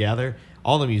held it together.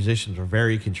 All the musicians were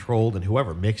very controlled, and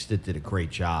whoever mixed it did a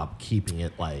great job keeping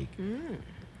it like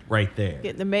right there.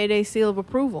 Getting the Mayday seal of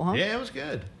approval, huh? Yeah, it was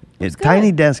good. It,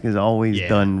 Tiny Desk has always Yeah.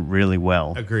 done really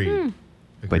well, Agreed.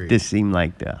 but Agreed. this seemed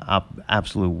like the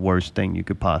absolute worst thing you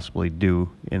could possibly do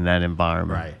in that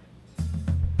environment. Right.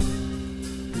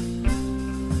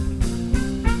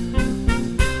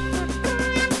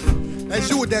 That's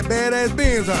you with that badass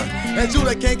Benz on. That's you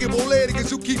that can't get more lady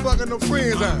because you keep fucking them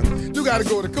friends on. You gotta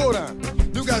go to court on.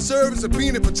 You got served a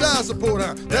subpoena for child support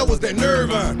on. That was that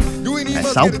nerve on. You ain't even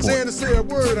That's must get a Southport. chance to say a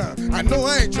word on. I know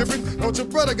I ain't tripping. Don't your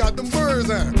brother got them birds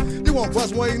on. You won't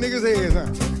bust one of these niggas' heads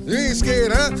on. You ain't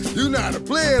scared, huh? You not a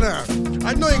player, huh?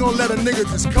 I know you gonna let a nigga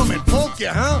just come and punk you,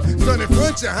 huh? Run in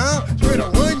front you, huh? Try to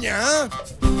run you, huh?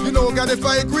 You know, got that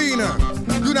fire green, huh?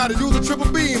 You know how to use a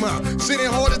triple beam, huh? Shit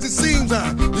ain't hard as it seems,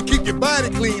 huh? You keep your body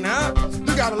clean, huh?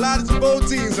 You got a lot of your both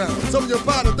teams, huh? Some of your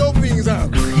partner dope fiends, huh?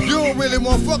 You don't really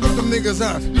want to fuck with them niggas,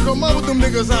 huh? You come up with them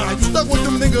niggas, huh? You stuck with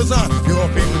them niggas, huh? You're a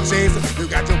paper chaser. You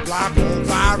got your block on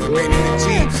fire, remaining in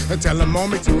G. Until the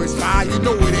moment you expire, you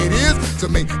know what it is. To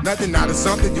make nothing out of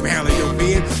something, you handle your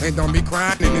bid. And don't be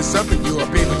crying, and it's something. You're a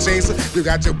paper chaser. You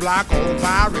got your block on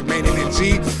fire, remaining in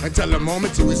G. Until the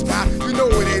moment you expire, you know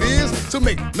what it is. To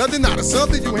make nothing out of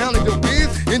something, you handle your bid.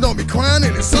 And don't be crying,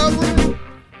 and it's something.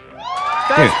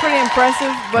 That's pretty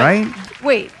impressive. But Right?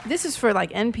 wait, this is for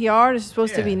like NPR. This is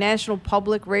supposed to be Yeah. National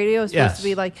Public Radio. It's supposed Yes. to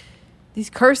be like these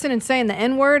cursing and saying the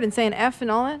N word and saying F and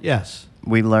all that. Yes.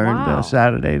 We learned Wow.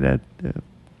 Saturday that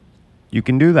you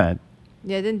can do that.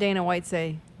 Yeah, didn't Dana White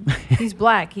say he's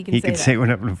black? He can He say can that. say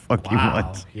whatever the fuck he Wow.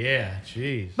 wants. Yeah.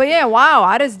 Jeez. But yeah, wow,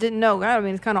 I just didn't know. God, I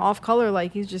mean, it's kind of off color.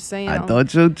 Like he's just saying. I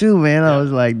thought so too, man. I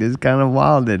was like, this is kind of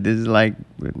wild that this is like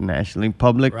nationally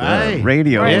public Right.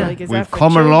 radio. Right, Yeah. like, is that We've for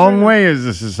come a long children? way as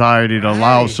a society to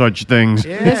allow Right. such things.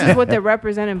 Yeah. This is what they're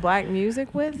representing black music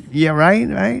with. Yeah, right.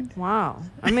 Wow.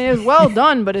 I mean, it was well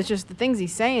done, but it's just the things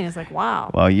he's saying. It's like,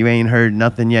 wow. Well, you ain't heard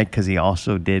nothing yet because he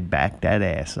also did back that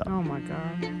ass up. Oh my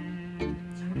god.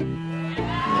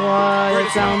 Wow,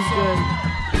 that sounds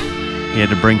good. He had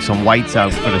to bring some whites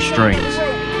out for the strings.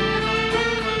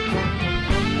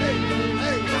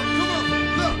 Hey, come on,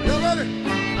 look, y'all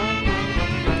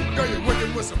ready? Girl, you're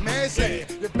working with some mad shit.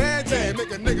 Your bad jazz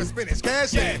make a nigga spend his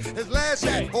cash at. His last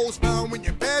shit, whole smile when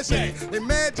you're bad shit. They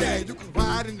mad jazz, you can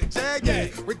ride in the jag, yeah.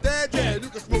 With that jazz, you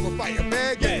can smoke a fire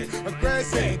bag, yeah. A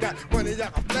grass yeah, got money, y'all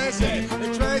can flash, yeah.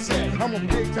 And trash, yeah. I'm a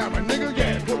big time a nigga,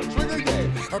 yeah. Pull the trigger,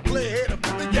 yeah. I play ahead of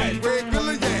 50, yeah. Red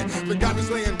filler, yeah. But got me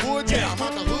slaying wood, yeah. I'm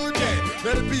out the hood, yeah.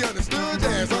 Let it be understood,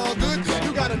 yeah. It's all good, yeah.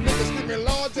 You got a nigga screaming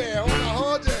large, yeah. On the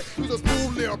hard, yeah. Who's a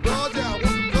smooth little broad, yeah. Want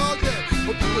some broad, yeah.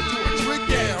 But people do a trick,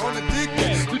 yeah. On the dick,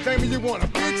 yeah. You claim you want a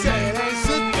bitch, yeah. It ain't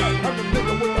shit, yeah. I'm the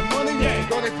nigga with the money, yeah.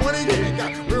 Got it funny, yeah.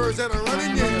 Got birds that are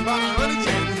running, yeah. About 100,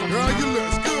 yeah. Girl, you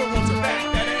look good, want to back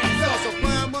that ass up. So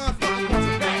fine, motherfucker, want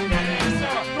to back that ass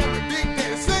up. From the big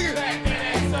daddy, sing it. Back that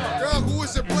ass up. Girl, who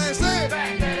is your plan, say it.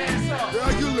 Back that ass up.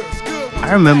 Girl, you look good.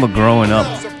 I remember growing up,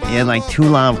 he had like Two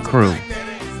Live Crew.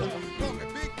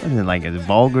 Wasn't it like as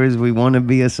vulgar as we want to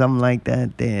be or something like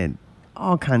that? They had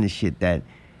all kind of shit that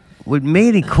what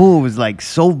made it cool was like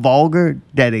so vulgar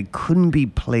that it couldn't be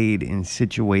played in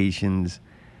situations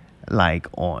like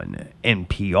on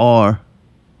NPR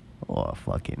or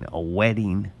fucking a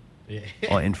wedding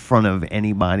or in front of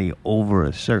anybody over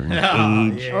a certain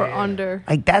age. Or under.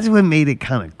 Like that's what made it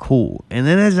kind of cool. And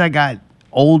then as I got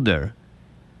older,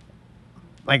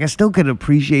 like I still could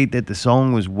appreciate that the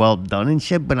song was well done and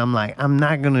shit, but I'm like, I'm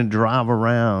not gonna drive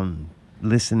around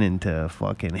listening to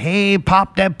fucking hey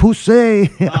pop that pussy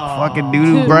fucking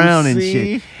Doodoo Brown and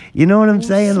shit. You know what I'm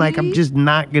saying? Like I'm just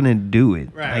not gonna do it.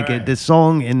 Right, like right. the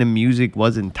song and the music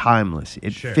wasn't timeless.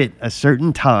 It Sure. fit a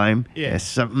certain time, Yeah.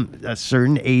 a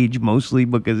certain age, mostly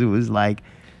because it was like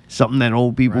something that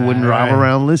old people wouldn't Right, drive right.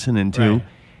 around listening to. Right.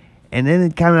 And then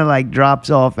it kind of like drops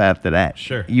off after that.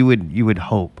 Sure. You would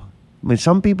hope. But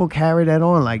some people carry that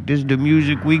on like this is the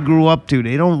music we grew up to.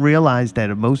 They don't realize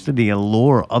that most of the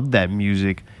allure of that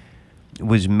music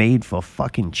was made for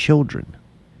fucking children.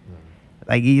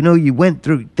 Like, you know, you went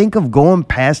through, think of going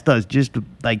past us, just to,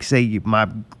 like say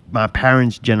my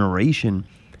parents' generation.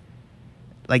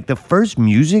 Like the first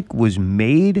music was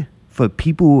made for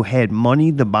people who had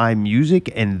money to buy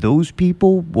music, and those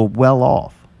people were well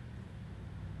off.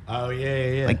 Oh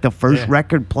yeah. Like the first Yeah.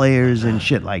 record players and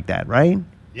shit like that, right?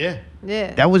 Yeah.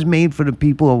 Yeah. That was made for the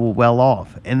people who were well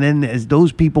off. And then as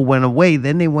those people went away,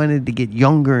 then they wanted to get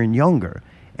younger and younger.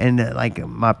 And like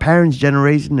my parents'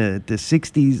 generation, the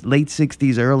 60s, late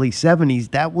 60s, early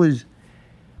 70s, that was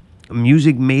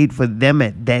music made for them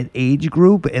at that age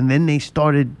group. And then they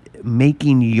started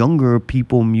making younger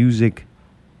people music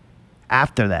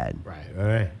after that.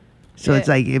 Right. So it's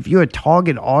Yeah. like if your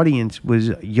target audience was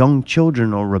young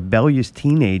children or rebellious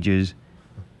teenagers,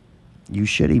 you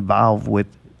should evolve with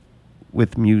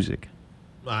music.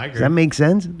 I agree. Does that make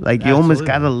sense? Like you almost Absolutely.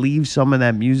 got to leave some of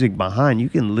that music behind. You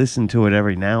can listen to it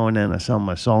every now and then, or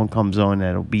a song comes on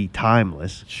that'll be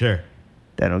timeless. Sure.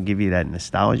 That'll give you that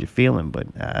nostalgia feeling. But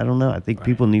I don't know. I think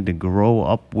people need to grow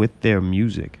up with their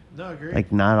music. No, I agree.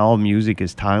 Like not all music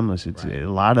is timeless. It's a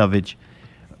lot of it's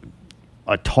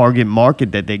a target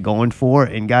market that they're going for.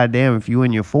 And goddamn, if you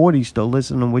in your 40s still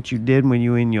listening to what you did when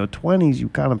you were in your 20s, you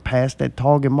kind of passed that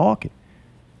target market.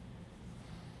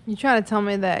 You trying to tell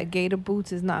me that Gator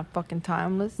Boots is not fucking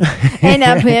timeless? And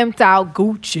I pimped out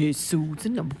Gucci suits,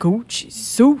 and them Gucci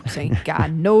suits ain't got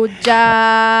no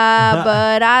job,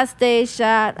 but I stay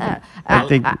shot.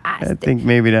 I think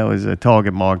maybe that was a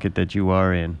target market that you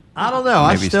are in. I don't know.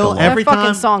 I Maybe still still every that fucking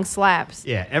time. song slaps.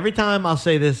 Yeah, every time I'll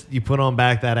say this, you put on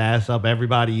Back That Ass Up,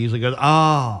 everybody usually goes,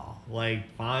 "Oh, like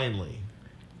finally."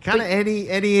 Kind of any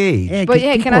age. Yeah, But 'cause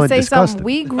yeah, can people I are say disgusting. something?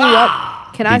 We grew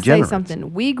up. Can I say Degenerates.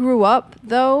 something? We grew up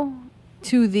though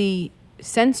to the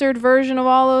censored version of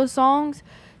all those songs.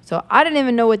 So I didn't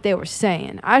even know what they were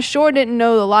saying. I sure didn't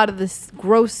know a lot of this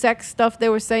gross sex stuff they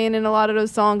were saying in a lot of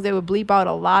those songs. They would bleep out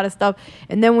a lot of stuff.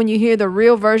 And then when you hear the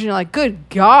real version, you're like, good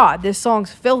God, this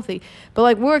song's filthy. But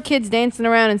like we were kids dancing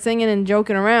around and singing and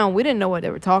joking around. We didn't know what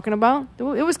they were talking about. It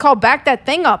was called Back That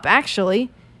Thing Up, actually.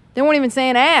 They weren't even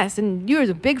saying ass. And you was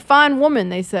a big fine woman,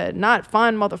 they said, not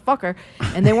fine motherfucker.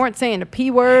 And they weren't saying the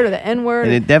P word or the N word.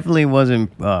 And it definitely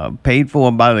wasn't paid for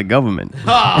by the government. It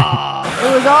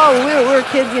was all we were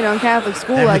kids, in Catholic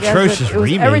school. That I guess atrocious but it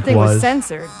was, remake everything was was-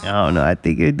 censored. I don't know. I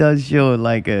think it does show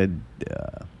like a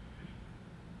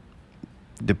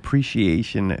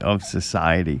depreciation of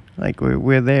society. Like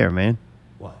we're there, man.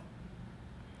 What?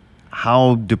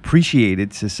 How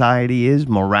depreciated society is,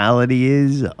 morality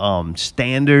is,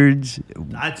 standards.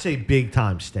 I'd say big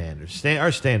time standards.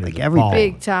 Our standards. Like are everything. falling.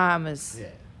 Big time is. Yeah.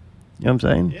 You know what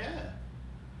I'm saying? Yeah.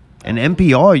 And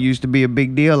NPR used to be a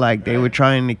big deal. Like they were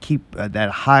trying to keep that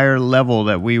higher level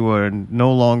that we were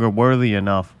no longer worthy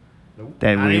enough.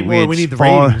 That Not we anymore. had We need the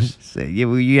far- ratings. So, yeah,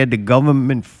 you had the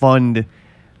government fund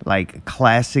like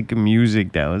classic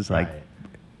music that was like Right.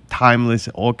 timeless,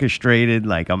 orchestrated,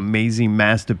 like amazing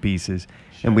masterpieces,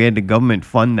 and we had the government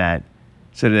fund that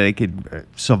so that they could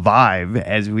survive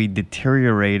as we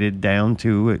deteriorated down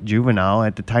to Juvenile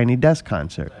at the Tiny Desk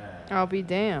concert. I'll be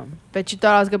damned. Bet you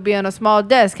thought I was gonna be on a small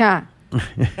desk, huh?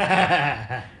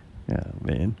 Yeah,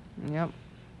 man. Yep.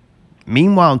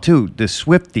 Meanwhile, too, the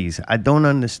Swifties, I don't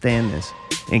understand this.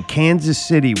 In Kansas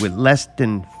City, with less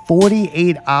than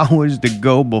 48 hours to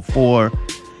go before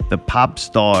the pop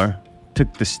star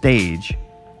took the stage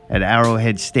at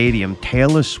Arrowhead Stadium,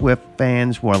 Taylor Swift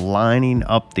fans were lining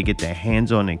up to get their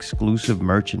hands on exclusive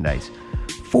merchandise.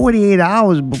 48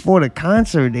 hours before the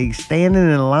concert, they standing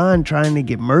in line trying to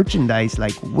get merchandise.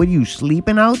 Like, what are you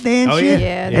sleeping out there and Oh, shit?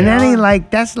 yeah. And that ain't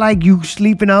like, that's like you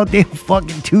sleeping out there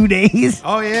fucking 2 days.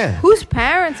 Oh yeah. Whose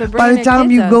parents are By bringing the their time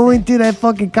kids you out go there? into that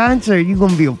fucking concert, you're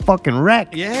gonna be a fucking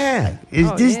wreck. Yeah.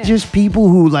 Is Oh, this yeah. just people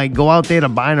who like go out there to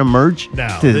buy the merch No,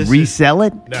 to this is- resell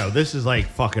it? No, this is like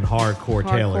fucking hardcore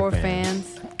Taylor Hardcore fans.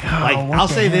 fans. Like God, what I'll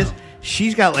the say hell? this,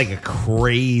 she's got like a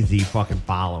crazy fucking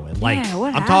following. Like Yeah,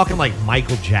 what I'm talking like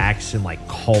Michael Jackson, like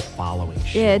cult following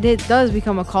shit. Yeah, it does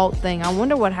become a cult thing. I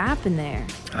wonder what happened there.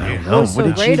 I don't What know. was What so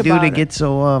did she great do about to it? get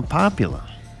so popular?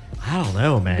 I don't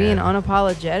know, man. Being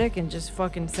unapologetic and just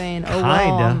fucking saying, "Oh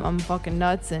well, Kinda. I'm fucking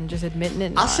nuts," and just admitting it.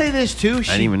 and I'll not- say this too. I didn't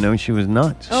She, even know she was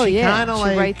nuts. Oh she yeah, kinda she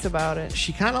like- writes about it.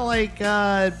 she kind of like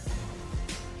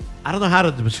I don't know how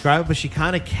to describe it, but she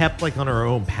kind of kept like on her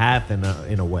own path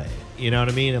in a way. You know what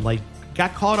I mean? And like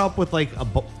got caught up with like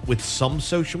with some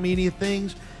social media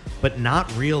things, but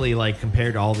not really like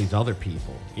compared to all these other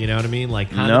people. You know what I mean? Like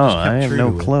kind No, of just kept I have true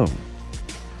no to it. clue.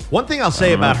 One thing I'll say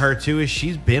don't about know. her too is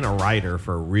she's been a writer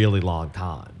for a really long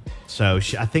time. So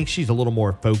I think she's a little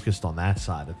more focused on that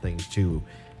side of things too,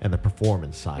 and the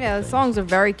performance side. Yeah, of the things. songs are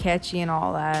very catchy and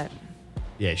all that.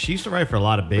 Yeah, she used to write for a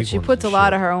lot of big But she ones puts a and lot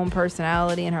shit. of her own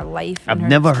personality and her life. I've and her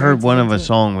never heard one of her experiences into it.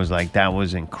 songs was like, that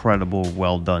was incredible,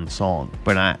 well done song.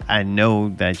 But I know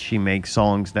that she makes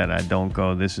songs that I don't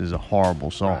go, this is a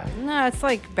horrible song. No, it's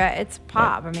like it's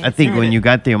pop. I mean, I it's think not- when you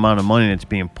got the amount of money that's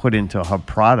being put into her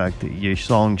product, your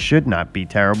songs should not be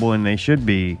terrible and they should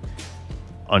be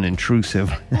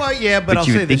unintrusive. Well, yeah, but I'll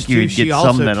you say would this think you too. would She get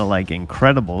also, some that are like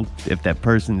incredible if that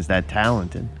person's that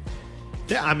talented.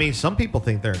 yeah, I mean, some people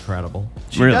think they're incredible.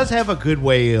 She Really? does have a good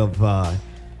way of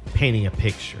painting a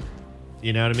picture.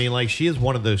 You know what I mean? Like, she is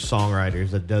one of those songwriters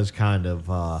that does kind of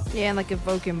yeah, and like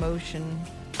evoke emotion.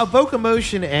 evoke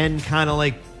emotion and kind of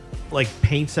like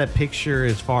paints that picture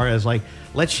as far as like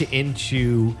lets you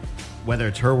into whether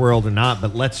it's her world or not,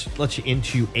 but lets you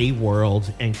into a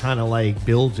world and kind of like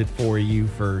builds it for you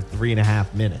for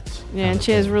 3.5 minutes. Yeah, and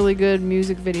she has really good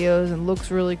music videos and looks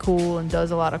really cool and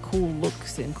does a lot of cool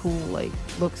looks and cool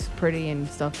looks pretty and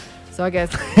stuff. So I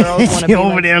guess girls want to She be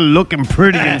over like, there looking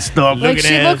pretty and stuff. like looking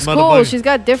she at looks us, cool. motherfucker. She's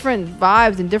got different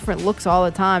vibes and different looks all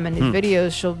the time. And these Hmm.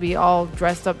 videos, she'll be all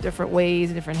dressed up different ways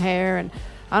and different hair. And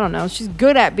I don't know. She's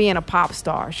good at being a pop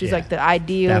star. She's Yeah, like the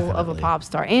ideal of a definitely. pop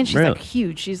star. And she's Really? like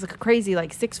huge. She's like a crazy,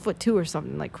 like 6'2" or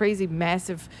something, like crazy,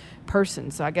 massive person.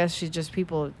 So I guess she's just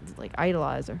people like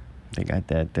idolize her. They got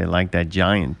that. They like that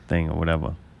giant thing or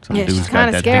whatever. Some Yeah, dude's she's got kind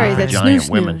of that scary. thing for That giant snoo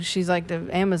women. snoo. She's like the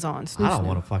Amazon snoo I don't snoo.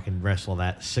 want to fucking wrestle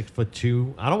that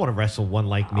 6'2". I don't want to wrestle one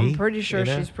like me. I'm pretty sure you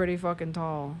know? she's pretty fucking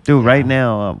tall. Dude, right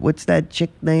now, what's that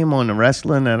chick name on the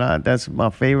wrestling? That's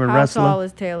my favorite How wrestler. tall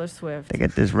is Taylor Swift? They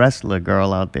got this wrestler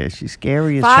girl out there. She's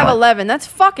scary as fuck. 5'11". That's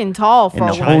fucking tall for And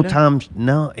a the woman. whole time,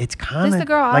 no, it's kind the of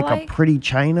girl I like like? a pretty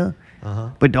China. Uh-huh.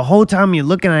 But the whole time you're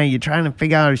looking at her, you're trying to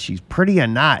figure out if she's pretty or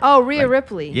not. Oh, Rhea Like,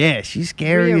 Ripley. Yeah, she's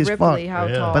scary Rhea as Ripley, fuck. how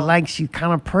Yeah. tall? But like, she's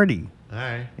kind of pretty. All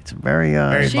right. It's very,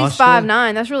 Very she's muscular.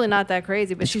 5'9". That's really not that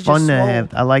crazy, but it's she's fun just to swole.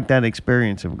 have. I like that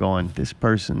experience of going, this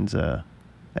person's an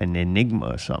enigma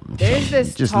or something. There's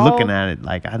this just tall- looking at it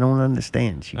like, I don't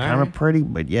understand. She's All kind of right. pretty,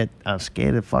 but yet I'm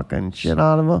scared of fucking shit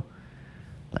out of her.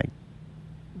 Like,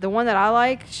 The one that I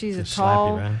like, she's Just a slap you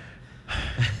tall. around.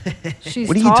 She's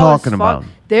What are you tall as talking fuck. about?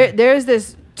 There's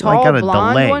this like tall got a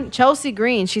blonde delay. one, Chelsea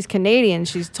Green. She's Canadian.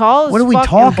 She's tall as What are we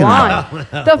fuck and talking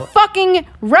blonde. The fucking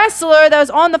wrestler that was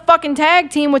on the fucking tag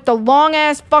team with the long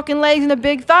ass fucking legs and the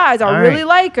big thighs. I All really right.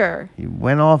 like her. you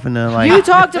went off in the like. You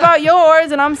talked about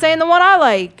yours, and I'm saying the one I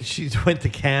like. She went to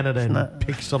Canada and not-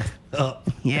 picked something up.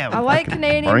 Yeah, I like fucking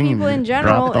Canadian brain people in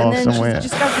general, dropped and off then she's somewhere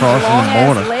just got these crossing long the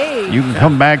ass border. legs. You can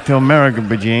come back to America,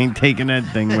 but you ain't taking that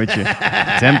thing with you.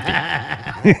 It's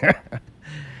empty.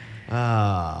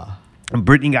 Ah. And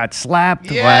Brittany got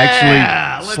slapped, or Yeah,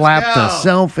 actually let's slapped go.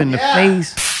 herself in the Yeah.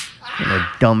 face. And a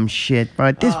dumb shit,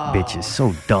 bro. This bitch is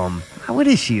so dumb. What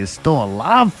is she still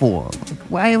alive for?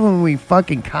 Why haven't we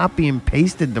fucking copy and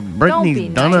pasted the Don't Brittany's be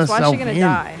done nice. Why is herself she gonna in?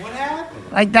 die?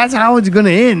 Like, that's how it's gonna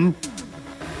end.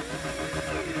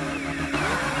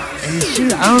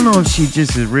 And I don't know if she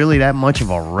just is really that much of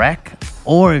a wreck,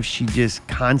 or if she just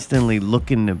constantly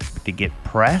looking to get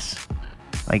press.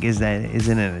 Like, is it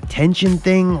an attention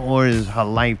thing, or is her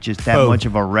life just that Both. much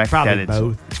of a wreck Probably that it's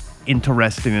both.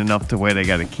 interesting enough to where they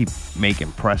got to keep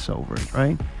making press over it,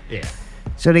 right? Yeah.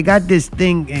 So they got this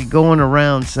thing going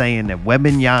around saying that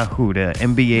Wembanyama, the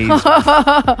NBA's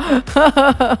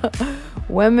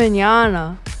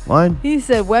Wemanyana. what? He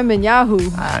said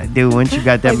Wemanyahoo. Dude, once you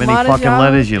got that Like many Manager fucking Yahoo?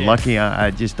 letters, you're lucky.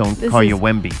 I just don't This call you is-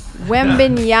 Wemby.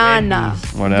 Wembenyana.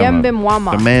 Whatever.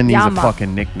 Yembimwama. The man needs Yama. a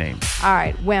fucking nickname. All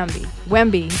right, Wemby.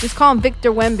 Wemby. Just call him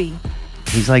Victor Wemby.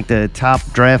 He's like the top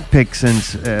draft pick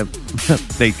since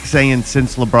they saying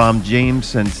since LeBron James,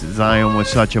 since Zion was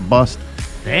such a bust.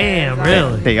 Damn,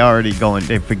 really? They already going.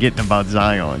 They're forgetting about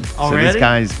Zion. So Already? this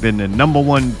guy's been the number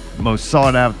one most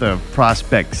sought after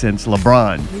prospect since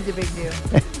LeBron, He's a big deal.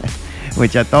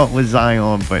 which I thought was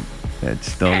Zion, but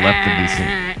that's still left to be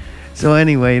seen. So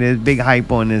anyway, there's big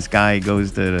hype on this guy. He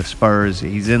goes to the Spurs.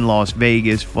 He's in Las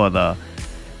Vegas for the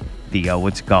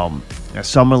what's it called,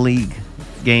 Summer League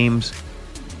games.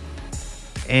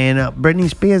 And Britney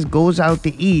Spears goes out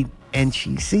to eat, and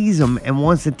she sees him and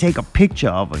wants to take a picture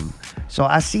of him. So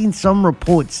I seen some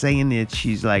reports saying that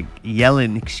she's like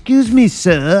yelling, "Excuse me,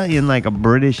 sir," in like a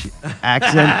British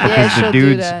accent because she'll the do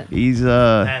dude's that. he's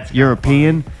That's kinda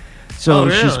European. So Oh,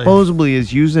 she really? supposedly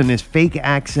is using this fake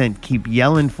accent, keep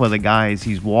yelling for the guy as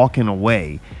he's walking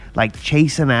away, like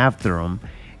chasing after him.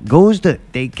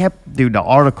 The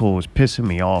article was pissing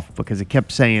me off because it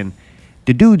kept saying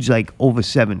the dude's like over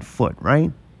 7 foot,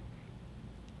 right?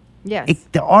 Yes.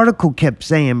 The article kept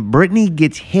saying Brittany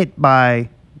gets hit by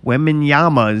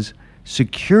Wembanyama's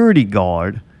security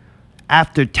guard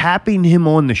after tapping him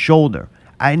on the shoulder.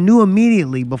 I knew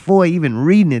immediately before even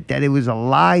reading it that it was a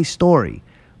lie story.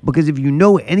 Because if you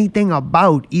know anything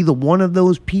about either one of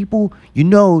those people, you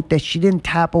know that she didn't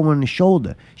tap him on the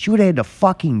shoulder. She would have had to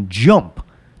fucking jump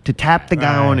to tap the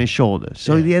guy on his shoulder.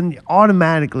 So then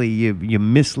automatically you're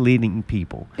misleading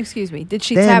people. Excuse me. Did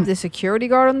she Then- tap the security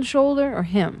guard on the shoulder or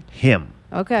him? Him.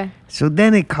 Okay. So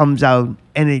then it comes out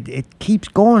and it keeps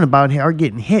going about her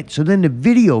getting hit. So then the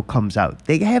video comes out.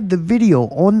 They have the video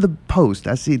on the post.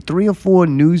 I see 3 or 4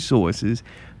 news sources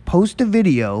post a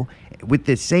video with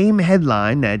the same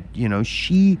headline that, you know,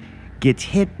 she gets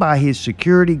hit by his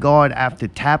security guard after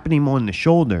tapping him on the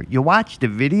shoulder. You watch the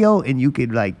video and you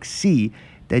could like see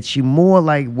that she more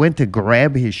like went to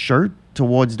grab his shirt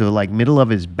towards the like middle of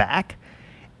his back,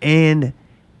 and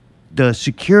the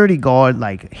security guard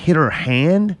like hit her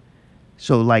hand,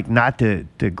 so like not to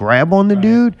grab on the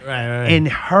dude, Right. and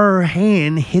her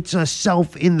hand hits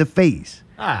herself in the face.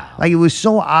 Ah. Like it was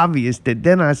so obvious that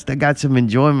then I got some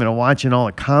enjoyment of watching all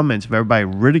the comments of everybody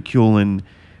ridiculing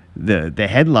the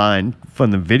headline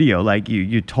from the video. Like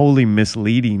you're totally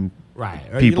misleading Right.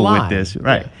 Or people you're with lying. this.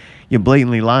 Right. Yeah. You're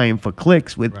blatantly lying for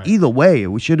clicks. With Right. either way,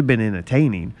 it should have been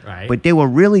entertaining. Right. But they were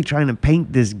really trying to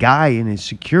paint this guy and his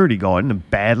security guard in a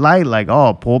bad light. Like,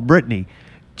 oh, poor Brittany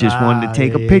just wanted to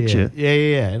take a picture.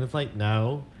 Yeah. And it's like,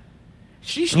 no.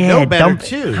 She should know better,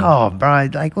 too. Oh, bro,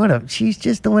 like what a she's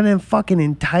just the one that fucking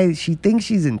entitled. She thinks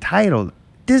she's entitled.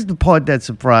 This is the part that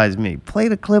surprised me. Play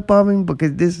the clip of him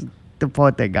because this is the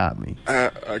part that got me.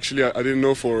 Actually, I didn't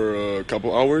know for a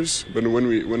couple hours, but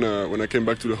when I came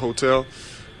back to the hotel,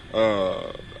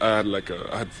 I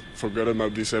had forgotten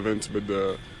about this event. But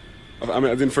I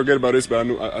didn't forget about this, but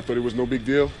I thought it was no big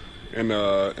deal. And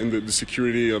the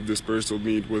security of this person told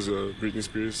me it was Britney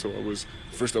Spears. So I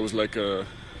was like,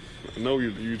 no,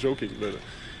 you're joking, but.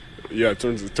 Yeah, it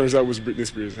turns out it was Britney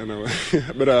Spears,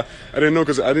 but I didn't know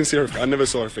because I didn't see her. I never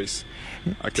saw her face.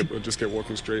 I just kept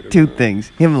walking straight. Two things.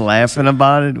 Him laughing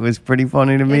about it was pretty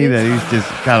funny to me. That he's just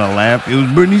kind of laughing. It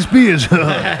was Britney Spears.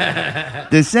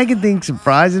 The second thing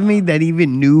surprises me that he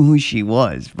even knew who she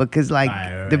was, because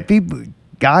like the people,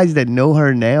 guys that know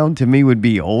her now, to me would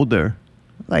be older.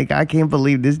 Like I can't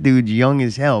believe this dude's young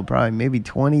as hell, probably maybe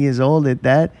 20 years old at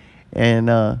that,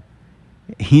 and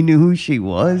he knew who she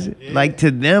was. Yeah. Like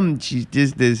to them, she's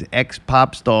just this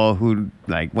ex-pop star who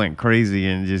like went crazy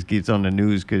and just gets on the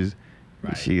news because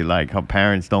she like her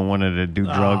parents don't want her to do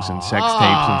drugs and sex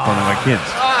tapes in front of her kids.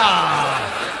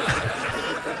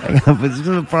 I was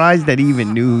surprised that he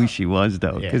even knew who she was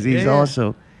though, because he's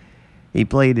also he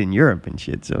played in Europe and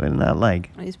shit, so it's not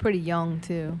like he's pretty young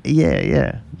too.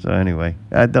 Yeah. So anyway,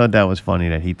 I thought that was funny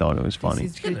that he thought it was funny.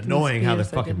 It's kind of annoying how they're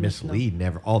fucking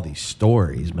misleading all these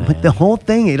stories, man. But the whole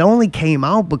thing, it only came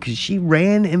out because she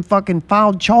ran and fucking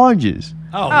filed charges.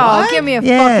 Oh, give me a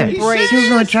fucking break. She was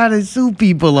gonna try to sue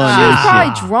people on She this was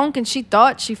probably shit. drunk and she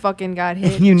thought she fucking got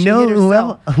hit. You and she know, hit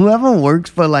herself. whoever works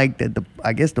for like the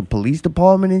I guess the police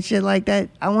department and shit like that,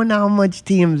 I wonder how much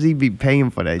TMZ be paying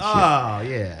for that shit. Oh,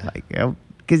 yeah. Like,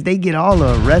 because they get all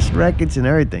the arrest records and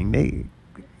everything.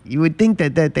 You would think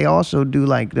that they also do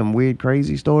like them weird,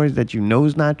 crazy stories that you know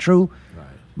is not true. Right.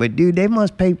 But dude, they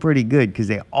must pay pretty good because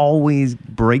they always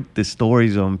break the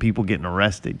stories on people getting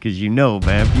arrested. Because you know,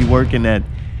 man, if you work in that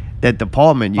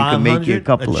department, you can make you a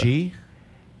couple of.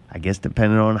 I guess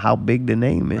depending on how big the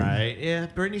name is. Right, yeah,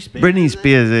 Britney Spears. Britney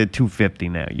Spears is at $250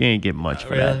 now. You ain't getting much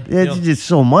for that. It's just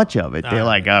so much of it. They're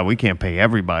like, we can't pay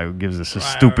everybody who gives us a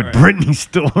stupid Britney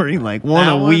story. Like one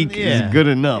a week is good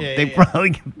enough. They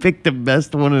probably can pick the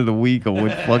best one of the week or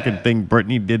what fucking thing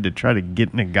Britney did to try to get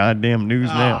in the goddamn news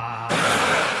now.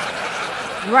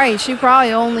 Right, she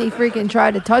probably only freaking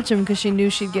tried to touch him because she knew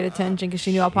she'd get attention because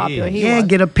she knew how popular he was. Yeah,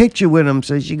 get a picture with him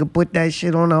so she could put that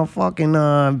shit on her fucking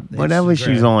whatever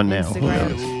she's on now.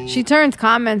 Instagram. She turns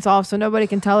comments off so nobody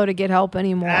can tell her to get help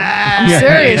anymore. I'm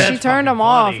serious. She turned them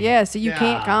off. Yeah, so you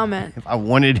can't comment. If I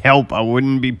wanted help, I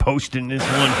wouldn't be posting this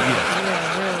one here.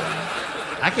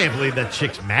 I can't believe that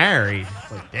chick's married.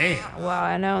 It's like, damn. Wow,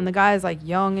 I know. And the guy's like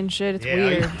young and shit. It's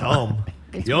weird. You're dumb.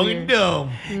 It's young weird. and dumb.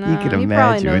 No, You can he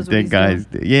imagine what that guy's.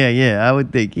 Yeah, I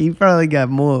would think he probably got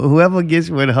more. Whoever gets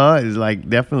with her is like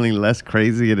definitely less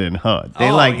crazy than her. They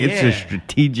it's a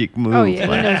strategic move. Oh yeah,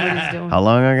 like, he knows what he's doing. How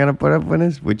long I gotta put up with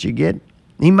this? What you get?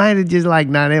 He might have just like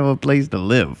not have a place to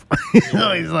live.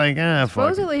 So he's like, fuck it.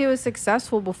 Supposedly he was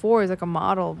successful before. He's like a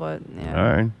model, but yeah. All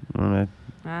right. Well,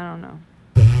 I don't know.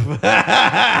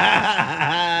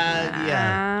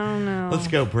 Yeah. I don't know. Let's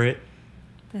go, Britt.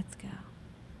 Let's go.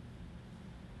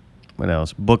 what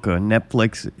else? Booker,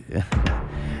 Netflix.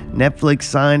 Netflix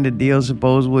signed a deal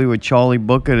supposedly with Charlie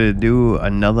Booker to do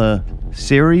another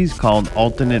series called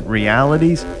Alternate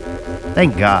Realities.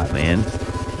 Thank God, man.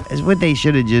 That's what they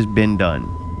should have just been done.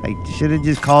 Like, should have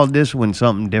just called this one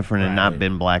something different and not Right.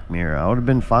 been Black Mirror. I would have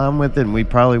been fine with it, and we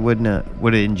probably would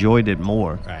have enjoyed it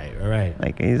more. Right.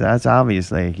 Like, that's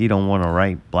obviously he don't want to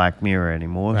write Black Mirror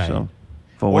anymore. Right. So,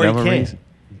 for Or he whatever can't. reason.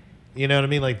 You know what I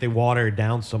mean? Like they water it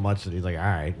down so much that he's like, all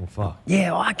right, well, fuck.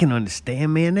 Yeah, well, I can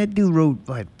understand, man. That dude wrote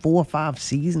like 4 or 5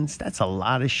 seasons. That's a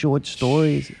lot of short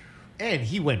stories. And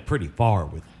he went pretty far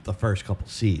with the first couple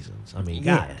seasons. I mean,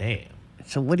 Yeah. goddamn.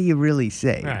 So what do you really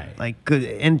say? Right. Like,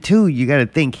 and two, you got to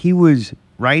think he was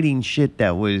writing shit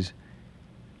that was.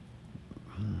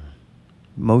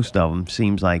 Most of them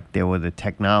seems like they were the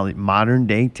technology, modern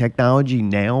day technology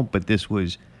now, but this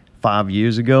was 5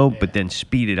 years ago. But then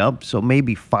speed it up, so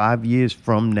maybe 5 years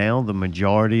from now, the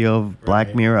majority of Black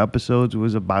Right. Mirror episodes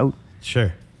was about.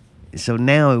 Sure. So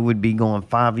now it would be going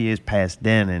 5 years past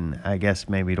then, and I guess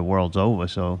maybe the world's over.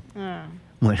 So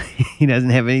when he doesn't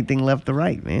have anything left to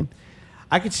write, man.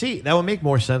 I could see that would make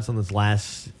more sense on this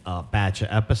last batch of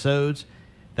episodes.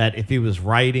 That if he was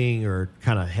writing or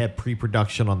kind of had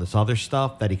pre-production on this other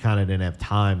stuff, that he kind of didn't have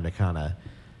time to kind of,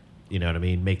 you know what I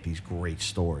mean, make these great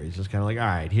stories. It's kind of like, all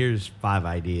right, here's 5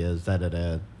 ideas that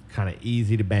are kind of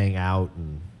easy to bang out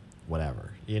and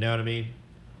whatever. You know what I mean?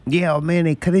 Yeah, oh, man,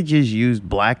 they could have just used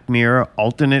Black Mirror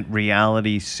alternate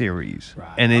reality series, Right.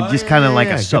 and it Oh, just yeah, kind of yeah, like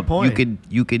yeah, a good sub. point.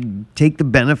 You could take the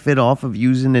benefit off of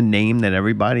using a name that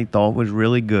everybody thought was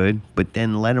really good, but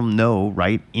then let them know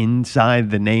right inside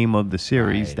the name of the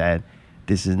series Right. that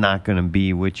this is not going to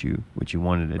be what you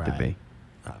wanted it to Right. be.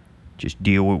 Just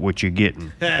deal with what you're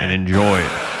getting and enjoy it.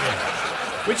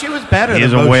 Which it was better Here's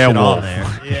than a most shit werewolf. on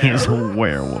there. Yeah. Here's a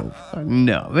werewolf.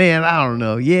 No, man, I don't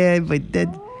know. Yeah, but that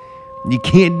you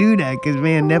can't do that because,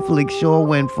 man, Netflix sure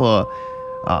went for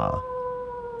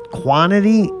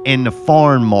quantity in the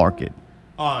foreign market.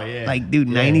 Oh, yeah. Like, dude,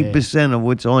 Yeah, 90% of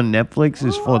what's on Netflix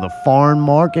is for the foreign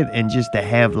market and just to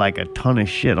have, like, a ton of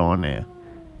shit on there.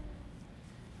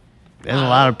 There's a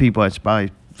lot of people that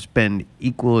probably spend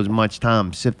equal as much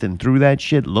time sifting through that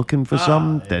shit looking for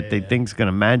something that they think's going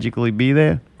to magically be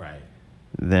there Right.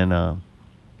 than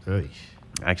Oof.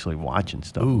 actually watching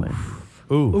stuff, man.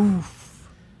 Oof.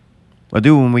 Well,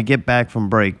 dude, when we get back from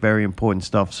break, very important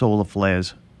stuff, solar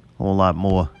flares, a whole lot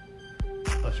more. I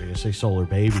thought you were going to say solar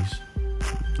babies.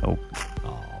 Oh,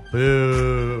 Oh,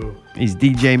 boo. he's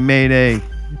DJ Mayday.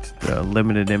 It's the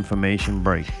limited information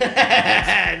break.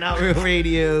 Not Real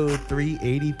Radio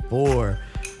 384.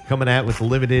 Coming out with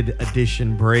limited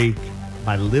edition break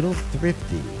by Little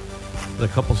Thrifty. With a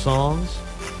couple songs.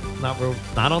 Not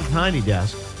on Tiny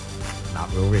Desk.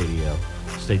 Not Real Radio.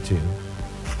 Stay tuned.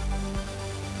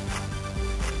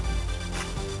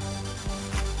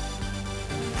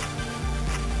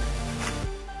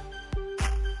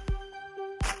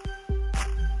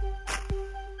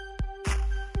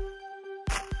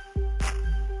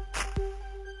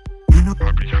 You know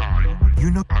I be high.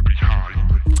 You know I be high.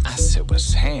 I said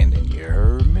what's happening, you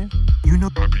heard me? You know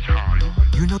I be high.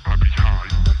 You know I be high.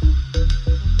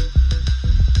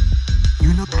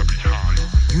 You know I be high.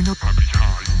 You know I be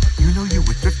high. You know you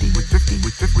with 50, with 50,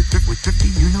 with 50, with 50.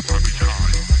 You know I be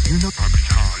high. You know I be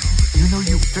high. You know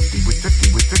you with 50, with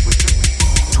 50, with 50, with 50.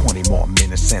 20 more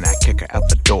minutes and I kick her out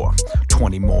the door.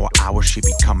 20 more hours, she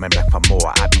be coming back for more.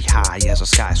 I be high as a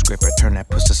skyscraper, turn that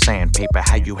puss to sandpaper.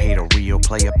 How you hate a real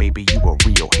player, baby, you a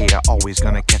real hater. Always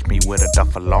gonna catch me with a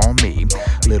duffel on me.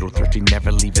 Little Thrifty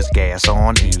never leave his gas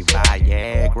on E.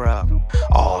 Viagra,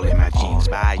 all in my jeans,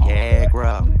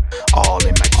 Viagra, all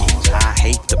in my jeans. I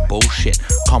hate the bullshit.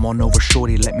 Come on over,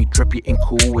 shorty, let me trip you in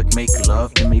cool with. Make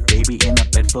love to me, baby, in a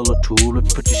bed full of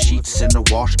tulips. Put your sheets in the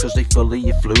wash, cause they full of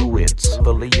your fluids.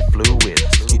 Full of your fluids.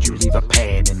 Did you leave a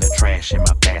pad in the trash in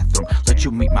my bathroom? Let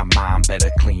you meet my mom, better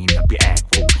clean up your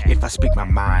act, fool. If I speak my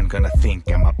mind, gonna think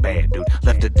I'm a bad dude.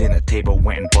 Left the dinner table,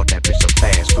 went and bought that bitch some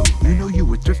fast food. You know you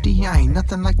were thrifty, I ain't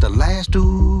nothing like the last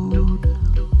dude.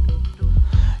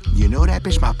 You know that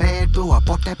bitch my bad boo, I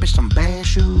bought that bitch some bad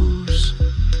shoes.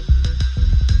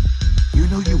 You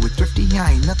know you were thrifty,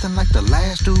 I ain't nothing like the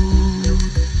last dude.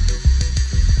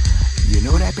 You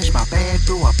know that bitch my bad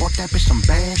boo, I bought that bitch some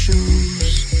bad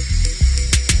shoes.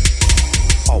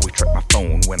 Always check my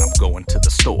phone when I'm going to the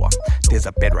store. There's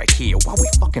a bed right here while we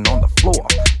fucking on the floor.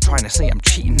 Trying to say I'm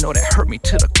cheating, no, that hurt me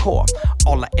to the core.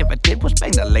 All I ever did was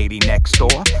bang the lady next door.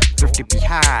 Thrifty be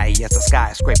high as a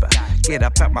skyscraper. Get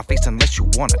up out my face unless you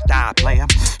wanna die, player.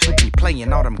 Should be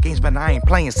playing all them games, but I ain't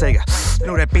playing Sega.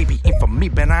 Know that baby ain't for me,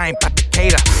 but I ain't about to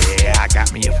Hater, yeah, I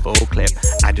got me a full clip.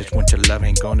 I just want your love,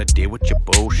 ain't gonna deal with your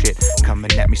bullshit.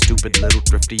 Coming at me, stupid little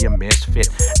thrifty, a misfit.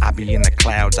 I be in the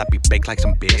clouds, I be baked like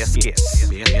some biscuits.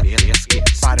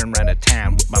 Riding around the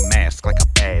town with my mask like a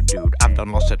bad dude. I've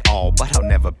done lost it all, but I'll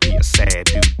never be a sad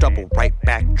dude. Double right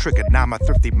back, trigger, now I'm a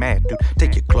thrifty mad dude.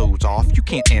 Take your clothes off, you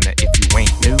can't enter if you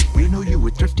ain't new. We know you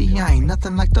were thrifty, I ain't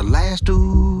nothing like the last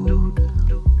dude.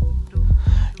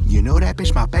 You know that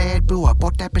bitch my bad boo, I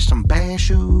bought that bitch some bad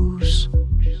shoes.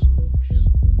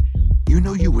 You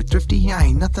know you were thrifty, I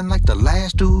ain't nothing like the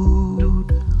last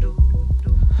dude.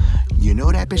 You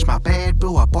know that bitch my bad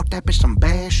boo, I bought that bitch some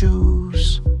bad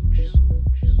shoes.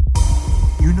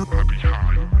 You know I be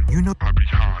high, you know I be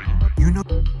high.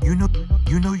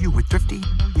 You know you were thrifty.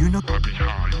 You know I be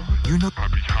high, you know I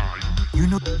be high. You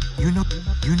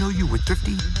know you were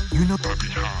thrifty. You know I be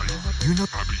high, you know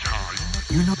I be high.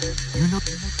 You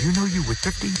know you were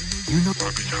thrifty. You know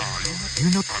I be high, you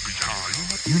know I be high.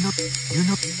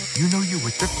 You know you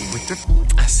were thrifty.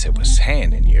 I said what's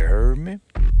happening, you heard me?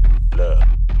 Love.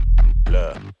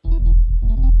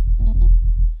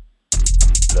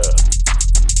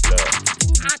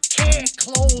 I can't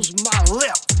close my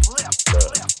lip.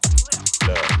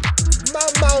 My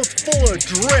mouth full of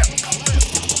drip.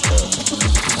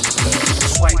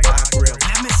 Swipe my grill.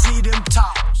 Let me see them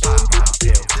tops.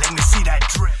 Let me see that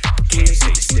drip. Can't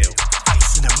stay still.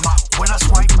 Ice in the mouth. When I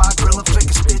swipe my grill, I flick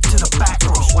a spit to the back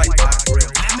row. Swipe my grill.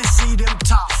 Let me see them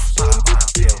tops.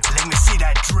 Let me see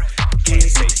that drip. Can't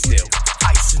stay still.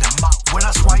 Ice in the mouth. When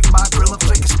I swipe my grill, I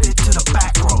flick a spit to the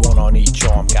back row. One on each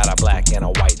arm, got a black and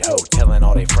a white hoe. Telling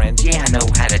all they friends, yeah, I know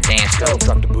how to dance. Go.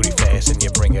 Drop the booty fast and you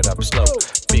bring it up slow.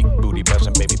 Big booty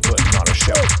buzzing, baby, putting on a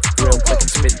show. Real quick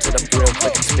and spit to the real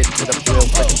quick and spit to the real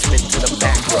quick and spit to the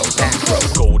back row.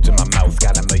 Gold's in my mouth,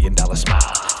 got $1 million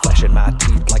smile. Flashing my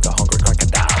teeth like a hungry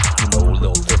crocodile. You know, a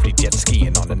little thrifty jet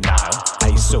skiing on the Nile.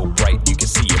 Ice so bright you can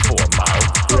see it for a mile.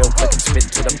 Real quick and spit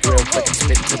to the real quick and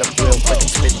spit to the real quick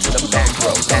and spit to the back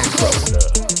row.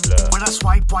 When I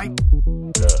swipe wipe.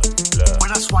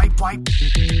 When I swipe wipe.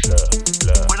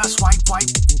 When I swipe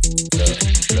wipe.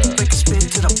 Flick a spin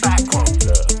to the back row.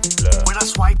 When I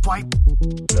swipe wipe.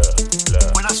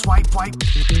 When I swipe wipe.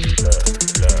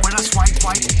 When I swipe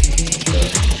wipe.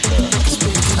 Flick a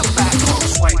spin to the back row.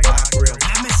 Swipe my grill.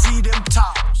 Let me see them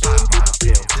tops.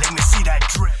 Let me see that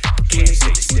drip. Can't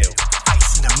stay still.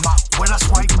 Ice in the mouth. When I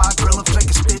swipe my grill, I flick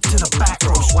a spit to the back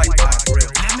row. Swipe my grill.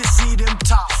 Let me see them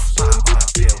tops.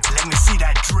 Let me see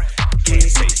that drip. Can't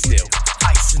stay still.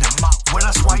 Ice in the mouth. When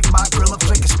I swipe my grill, I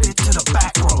flick a spit to the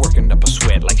back row. Working up a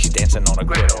sweat like she's dancing on a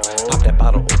grill. Pop that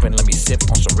bottle open, let me sip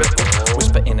on some ripple.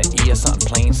 Whisper in her ear, something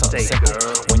plain, something simple.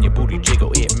 When your booty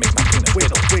jiggle, it makes my peanut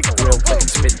wiggle. Real quick and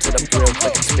spit to the real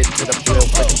quick and spit to the real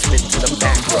quick and spit to the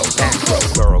back row.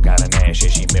 Girl got an ass,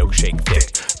 yeah, she milkshake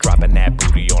thick. Dropping that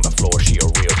booty on the floor, she a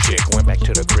real chick. Went back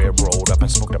to the crib, rolled up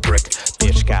and smoked a brick.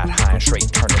 Bitch got high and straight,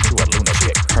 turned into a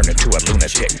lunatic. Turned into a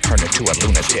lunatic, turned into a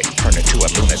lunatic. Turned into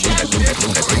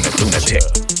a lunatic.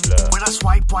 When I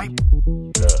swipe wipe.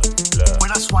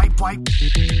 When I swipe wipe.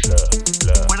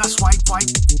 When I swipe wipe.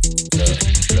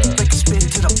 Flick a spin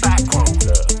to the back row.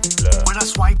 When I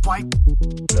swipe wipe.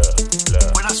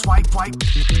 When I swipe wipe.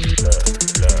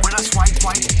 When I swipe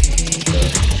wipe.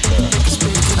 Flick a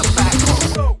spin to the back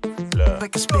row.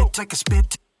 Flick a spit, take a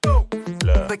spit.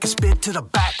 Flick a spit to the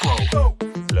back row.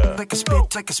 Flick a spit,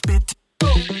 take a spit.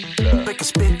 Flick a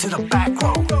spit to the back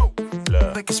row.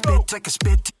 Flick a spit, take a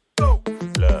spit.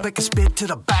 Flick a spit to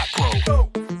the back row.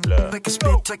 Flick a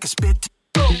spit, take a spit.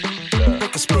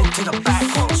 Flick a spit to the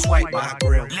back row. Swipe my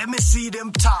grill. Let me see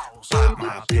them towels. Pop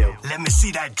my pill. Let me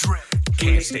see that drip.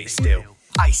 Can't stay still.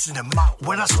 Ice in the mouth.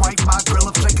 When I swipe my grill,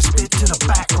 I flick a spit to the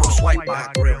back row. Swipe my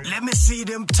grill. Let me see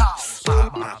them towels.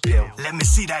 Pop my pill. Let me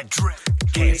see that drip.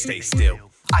 Can't stay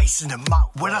still. Ice in the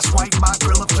mouth. When I swipe my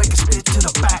grill, I flick a spit to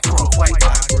the back row. Swipe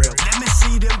my grill. Let me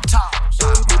see them towels.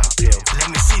 Pop my pill. Let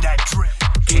me see that drip.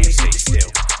 Can't stay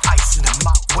still. Ice in the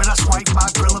mouth. When I swipe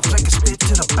my grill, I flick a spit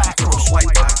to the back row.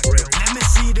 Swipe my grill. Let me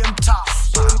see them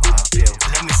towels. Pop my pill.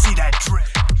 Let me see that drip.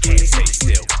 Can't stay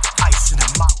still. Ice in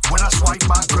the mouth. When I swipe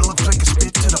my grill, I flick a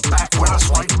spit to the back. When I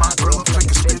swipe my grill, I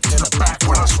flick a spit to the back.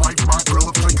 When I swipe my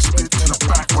grill, I flick a spit to the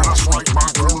back. When I swipe my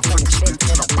grill, I flick a spit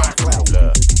to the back.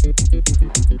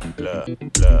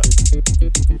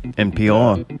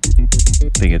 NPR. I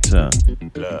think it's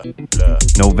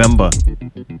November.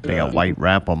 They got White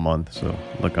Rapper Month, so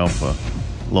look out for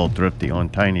Lil Thrifty on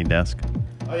Tiny Desk.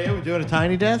 Oh yeah, we're doing a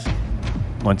Tiny Desk?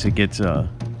 Once it gets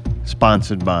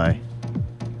sponsored by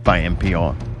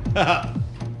NPR.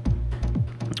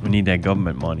 We need that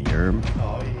government money, Herb.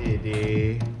 Oh yeah,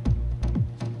 dude.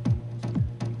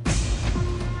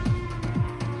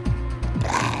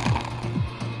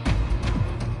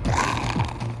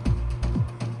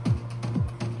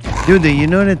 Dude, you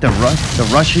know that the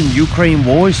Russian-Ukraine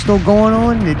war is still going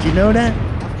on? Did you know that?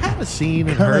 I've seen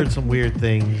and heard some weird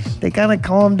things. They kind of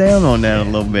calm down on that a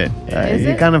little bit. Is You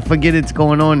it? kind of forget it's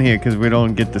going on here because we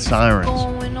don't get the sirens.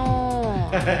 Going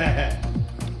on.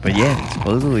 But yeah, it's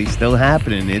supposedly still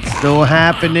happening. It's still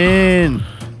happening.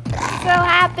 So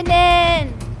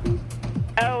happening.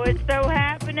 Oh, it's so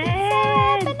happening.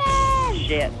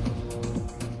 Shit.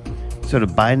 So the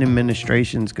Biden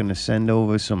administration's going to send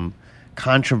over some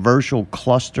controversial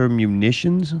cluster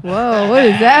munitions. Whoa, what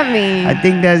does that mean? I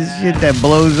think that's shit that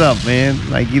blows up, man.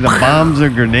 Like either bombs or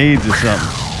grenades or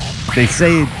something. They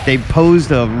say they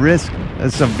posed a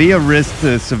severe risk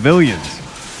to civilians.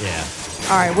 Yeah.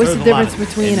 All right, what's the difference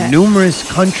between And it? numerous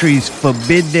countries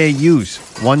forbid their use.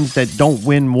 Ones that don't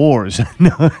win wars.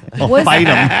 Or fight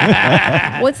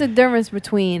them. What's the difference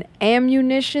between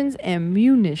ammunitions and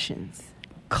munitions?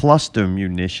 Cluster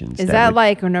munitions. Is that would-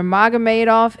 like when they're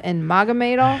Magomadoff and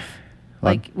Magomadoff?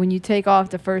 Like when you take off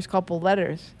the first couple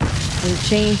letters, does it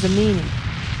change the meaning?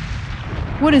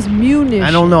 What is munition?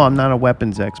 I don't know. I'm not a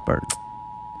weapons expert.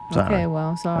 Sorry. Okay,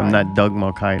 well, sorry. I'm not Doug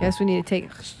Mulcahy. Guess we need to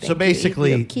take. So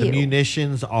basically, the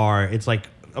munitions are, it's like,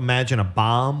 imagine a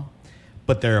bomb,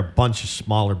 but there are a bunch of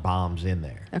smaller bombs in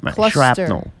there. A cluster.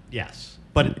 Shrapnel. Yes.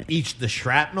 But the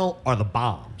shrapnel are the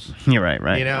bombs. You're right.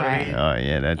 You know what I mean? Oh,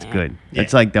 yeah, that's good. Yeah.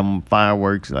 It's like them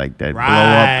fireworks like that blow up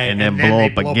Right, and then and then blow they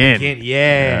up blow up again. again.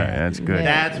 Yeah. That's good.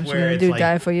 That's What you where gonna it's do, like,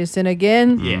 die for your sin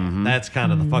again? yeah, that's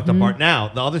kind of the fucked up part. Now,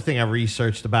 the other thing I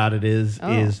researched about it is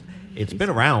it's been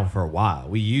around for a while.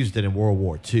 We used it in World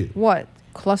War II. What?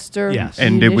 Cluster. Yes.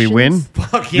 And did we win?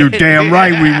 Fuck You yeah. damn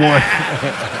right we won.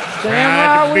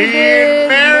 Damn right we did,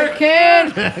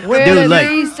 American. We're Dude, the like,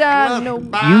 least I know.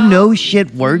 You know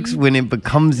shit works when it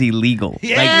becomes illegal. Like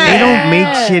they don't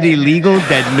make shit illegal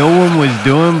that no one was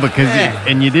doing because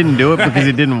and you didn't do it because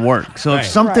it didn't work. So if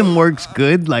something works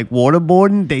good, like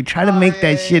waterboarding, they try to make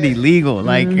that shit illegal.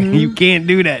 Like you can't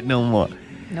do that no more.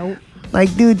 Nope.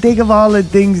 Like, dude, think of all the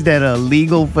things that are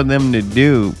legal for them to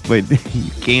do, but you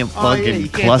can't fucking you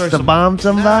can't cluster throw some- bomb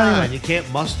somebody. Nah, and you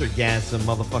can't mustard gas them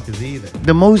motherfuckers either.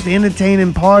 The most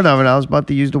entertaining part of it, I was about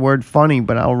to use the word funny,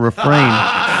 but I'll refrain.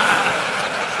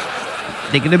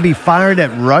 They're going to be fired at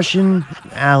Russian.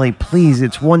 Allie, please,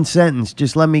 it's one sentence.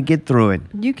 Just let me get through it.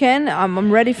 You can.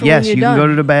 I'm ready for Yes, when you're you done. can go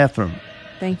to the bathroom.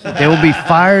 Thank you. They will be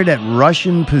fired at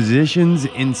Russian positions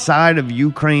inside of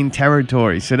Ukraine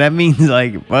territory. So that means,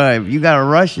 like, well, if you got a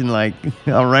Russian, like,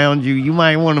 around you, you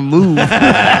might want to move. Like,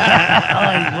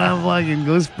 motherfucking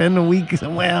go spend a week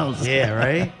somewhere else. Yeah,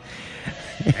 right?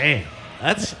 Damn.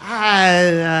 That's...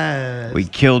 We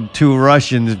killed 2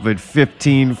 Russians, but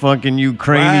 15 fucking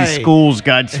Ukrainian Right. schools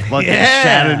got fucking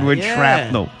shattered with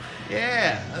shrapnel.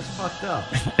 Yeah, that's fucked up.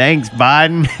 Thanks,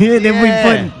 Biden. Then we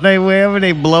put wherever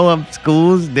they blow up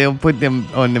schools, they'll put them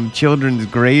on them children's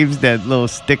graves. That little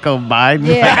stick of Biden.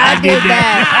 Yeah, I did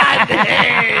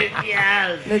that.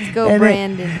 Yes. Let's go, And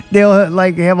Brandon. They'll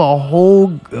like have a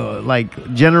whole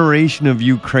like generation of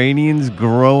Ukrainians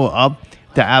grow up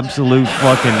to absolute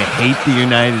fucking hate the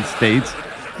United States.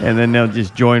 And then they'll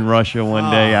just join Russia one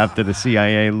day after the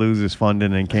CIA loses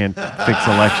funding and can't fix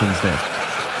elections there.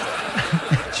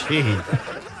 Jeez.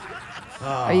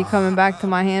 Are you coming back to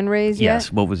my hand raise yet?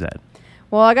 Yes, what was that?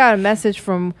 Well, I got a message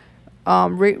from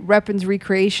weapons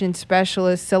recreation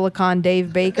specialist Silicon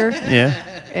Dave Baker. Yeah.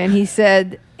 And he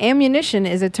said, ammunition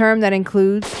is a term that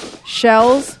includes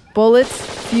shells, bullets,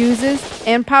 fuses,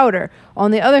 and powder.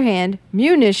 On the other hand,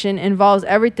 munition involves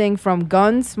everything from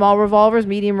guns, small revolvers,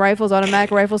 medium rifles,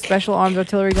 automatic rifles, special arms,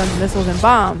 artillery guns, missiles, and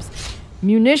bombs.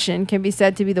 Munition can be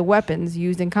said to be the weapons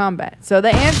used in combat. So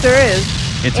the answer is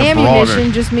It's a ammunition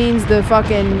broader- just means the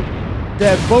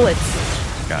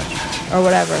bullets Gotcha. or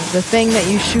whatever. The thing that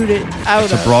you shoot it out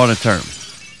It's of. a broader term.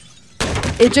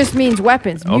 It just means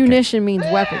weapons. Okay. Munition means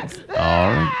weapons. All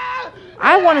right.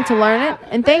 I wanted to learn it,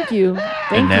 and thank you.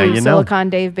 Thank now you, you know. Silicon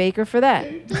Dave Baker, for that.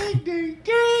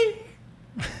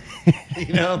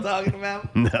 You know what I'm talking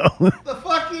about? No. The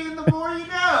fucking the more you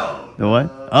know. The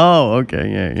what? Oh, okay.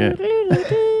 Yeah, yeah.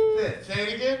 Say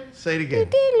it again. Say it again.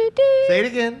 Say it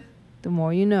again. The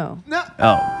more you know. No.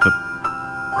 Oh.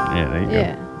 Yeah, there you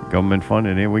Yeah. go. Government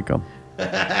funded. Here we come.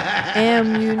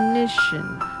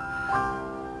 Ammunition.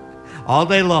 All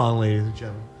day long, ladies and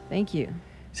gentlemen. Thank you.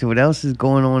 See what else is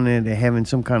going on there? They're having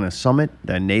some kind of summit,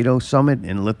 the NATO summit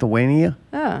in Lithuania.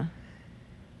 Ah.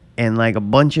 And like a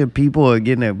bunch of people are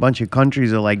getting, a bunch of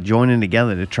countries are like joining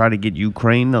together to try to get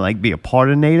Ukraine to like be a part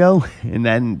of NATO. And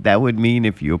then that would mean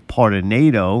if you're part of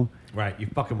NATO, Right, you're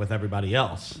fucking with everybody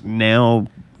else. now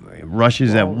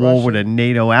Russia's at war Russia. with a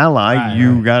NATO ally. Right,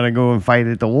 you right. got to go and fight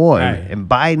at the war. Right. And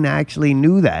Biden actually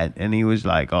knew that. And he was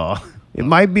like, oh, It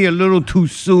might be a little too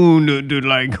soon to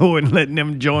like go and let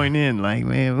them join in. Like,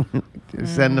 man,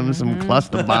 just send them some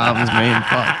cluster bombs, man.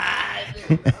 Fuck.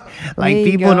 Like, There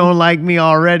you people go. don't like me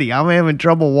already. I'm having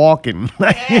trouble walking.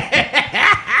 Walking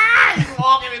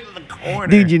into the corner.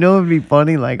 Dude, you know it'd be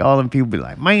funny? Like, all them people be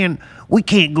like, man, we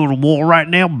can't go to war right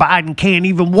now. Biden can't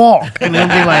even walk. And they'll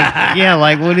be like, yeah,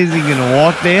 like, what is he going to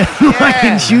walk there? Like,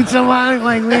 and shoot somebody?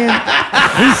 Like, man,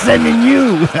 he's sending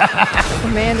you.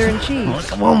 Commander-in-Chief. Well,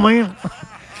 come on, man.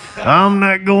 I'm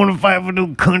not going to fight for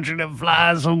no country that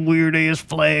flies some weird-ass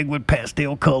flag with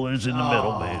pastel colors in the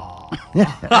middle, man.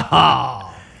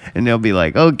 And they'll be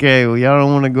like, okay, well, y'all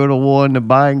don't want to go to war in the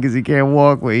Biden because he can't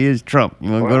walk. Well, here's Trump.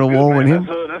 You want to go to war with him?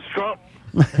 That's Trump.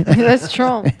 That's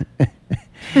Trump.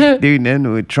 Dude,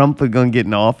 then with Trump are going to get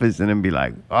in office and then be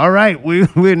like, all right,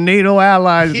 we're NATO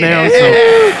allies now,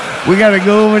 so we got to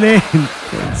go over there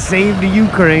and save the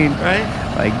Ukraine. Right?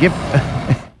 Like,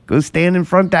 go stand in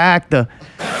front of ACTA.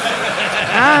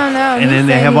 I don't know. And He then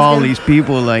they said have he's all gonna- these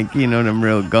people like, you know, them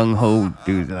real gung-ho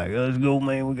dudes like, let's go,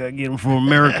 man. We got to get them for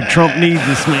America. Trump needs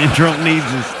us, man. Trump needs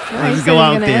us. he Let's said go he's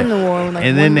out gonna there. end the war in, like,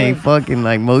 and then one they day. fucking,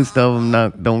 like, most of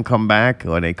them don't come back,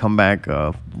 or they come back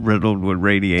riddled with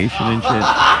radiation and shit.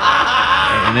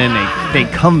 And then they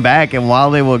come back, and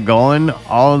while they were gone,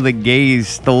 all the gays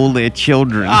stole their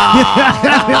children. They just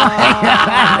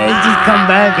come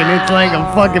back, and it's like a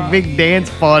fucking big dance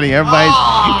party. Everybody's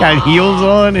got heels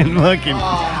on and fucking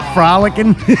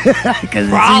frolicking. Because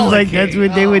it seems like that's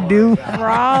what they would do.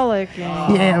 Frolicking.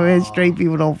 Yeah, man, straight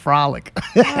people don't frolic.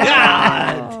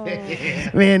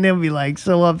 Man, they'll be like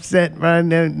so upset, right?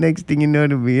 Next thing you know,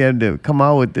 they'll be able to come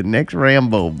out with the next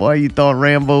Rambo. Boy, you thought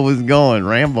Rambo was going.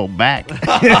 Rambo back.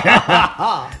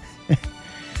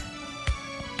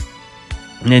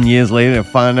 And then years later, they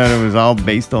find out it was all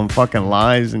based on fucking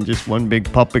lies and just one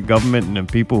big puppet government, and the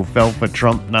people who fell for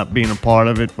Trump not being a part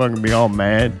of it fucking be all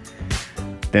mad.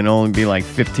 Then only be like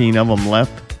 15 of them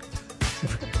left.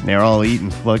 They're all eating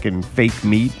fucking fake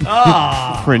meat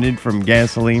printed from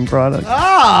gasoline products.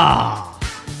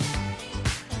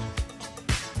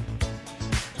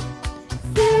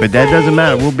 But that doesn't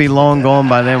matter. We'll be long gone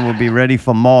by then. We'll be ready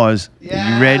for Mars. Are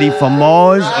you ready for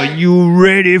Mars? Are you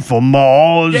ready for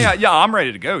Mars? Yeah, I'm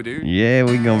ready to go, dude. Yeah,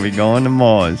 we're going to be going to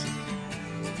Mars.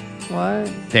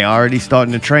 What? They're already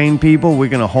starting to train people. We're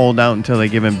going to hold out until they're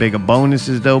giving bigger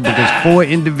bonuses, though, because 4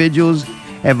 individuals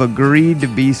have agreed to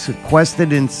be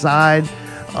sequestered inside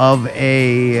of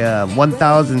a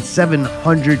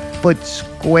 1,700-foot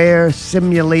square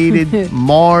simulated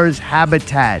Mars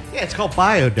habitat. Yeah, it's called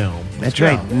Biodome. That's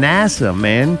right. NASA,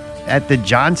 man, at the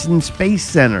Johnson Space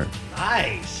Center.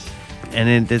 Nice.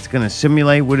 And it's going to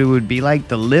simulate what it would be like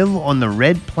to live on the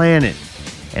red planet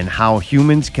and how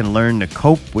humans can learn to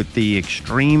cope with the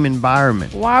extreme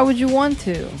environment. Why would you want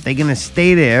to? They're going to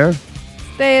stay there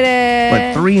Stay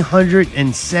there. for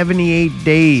 378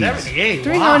 days. 78?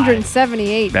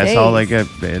 378 days. That's all they got.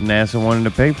 NASA wanted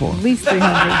to pay for. At least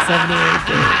 378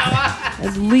 days.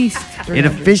 At least. It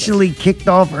officially kicked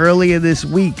off earlier this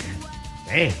week.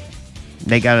 Damn.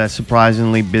 They got a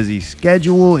surprisingly busy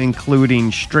schedule,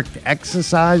 including strict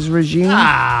exercise regime,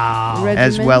 as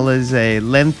Regimen? well as a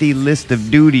lengthy list of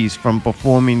duties from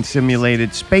performing simulated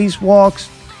spacewalks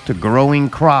to growing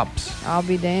crops. I'll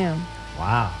be damned.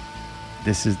 Wow.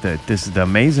 This is the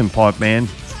amazing part, man.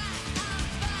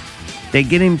 They're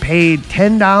getting paid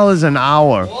 $10 an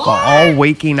hour for all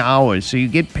waking hours. So you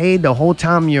get paid the whole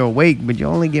time you're awake, but you're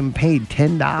only getting paid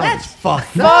 $10. That's fucked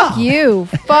Fuck you.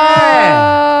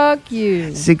 Fuck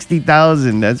you.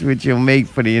 60,000. That's what you'll make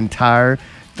for the entire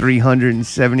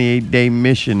 378-day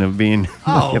mission of being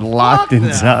fucking locked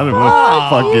inside of a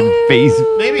fucking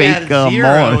Maybe I had fake a zero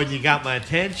Mars. when you got my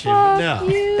attention, but no.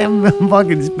 Them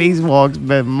fucking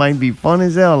spacewalks might be fun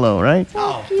as hell, though, right?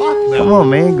 Oh, fuck no. Come on,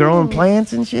 man. Growing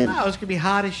plants and shit. No, it's going to be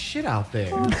hot as shit out there.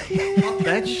 Fuck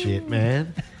that shit,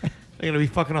 man. They're going to be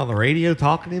fucking on the radio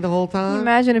talking to you the whole Can you time?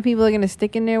 imagine if people are going to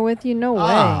stick in there with you? No way.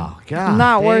 Oh, God.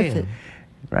 Not worth damn. it.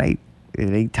 Right. It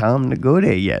ain't time to go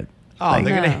there yet. Oh, Like,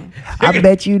 they're going to... I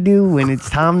bet you do when it's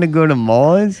time to go to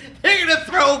Mars. They're going to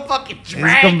throw fucking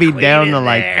drag It's gonna be queen down in to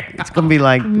like. there. It's gonna be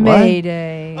like what?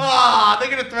 Mayday. Oh, they're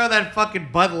going to throw that fucking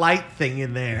Bud Light thing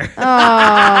in there.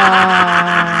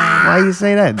 Why you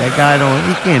say that? That guy don't.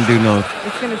 He can't do no.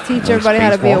 It's going to teach everybody how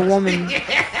to be a spacewalks. woman.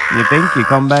 You think you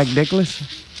come back dickless?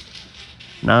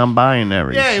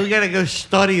 Non-binary. Yeah, we got to go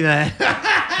study that.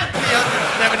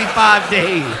 375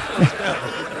 days.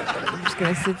 I'm just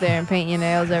going to sit there and paint your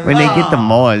nails every When they day. get to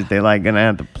Mars, they're like gonna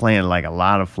have to plant like a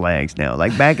lot of flags now.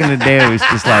 Like back in the day, it was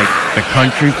just like the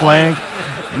country flag.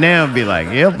 Now it'd be like,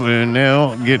 yep,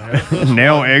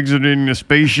 now exiting the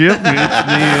spaceship. It's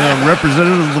the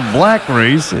representatives of the black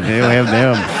race, and they'll have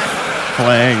their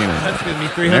flag. That's going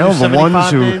to be Now the ones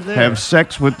 375 who days there. have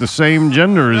sex with the same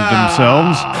gender as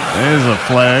themselves. There's a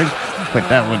flag. Put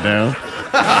that one down.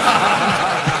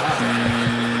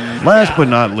 Last but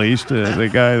not least, the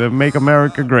guy that Make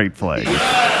America Great flag.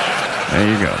 There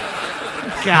you go.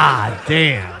 God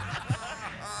damn.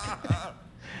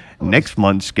 Next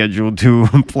month, scheduled to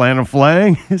plant a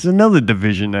flag is another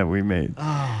division that we made.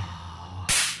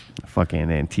 Fucking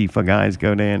Antifa guys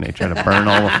go there and they try to burn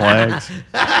all the flags.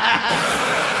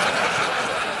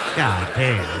 God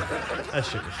damn. That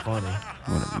shit was funny.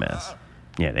 What a mess.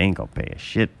 Yeah, they ain't gonna pay a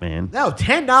shit, man. No,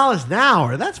 $10 an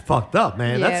hour. That's fucked up,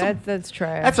 man. Yeah, that's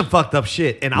trash. That's some fucked up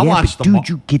shit. And I Yeah, watched but the dude,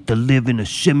 you get to live in a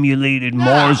simulated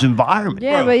Mars environment.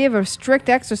 Yeah, but you have a strict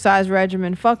exercise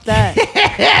regimen. Fuck that.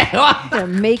 Yeah,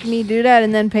 make me do that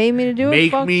and then pay me to do it.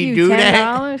 Make Fuck me you, do $10?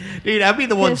 that. Dude, I'd be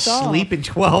the one Piss off. sleeping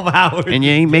 12 hours. And you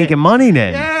ain't making money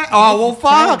then. Yeah. Oh, well,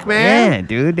 fuck, man. Yeah,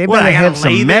 dude. They What, better I gotta have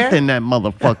some lay meth there? in that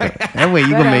motherfucker. That way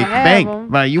you Better can make have bank. 'em.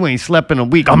 Right, you ain't slept in a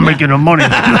week. I'm making the money.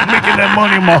 I'm making that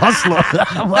money. I'm a hustler.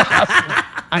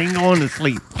 I ain't going to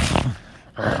sleep.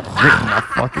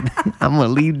 I'm gonna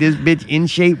leave this bitch in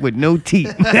shape with no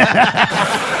teeth.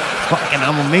 Fucking,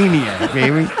 I'm a maniac,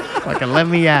 baby. Fucking let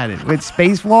me at it. With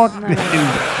spacewalk, dude,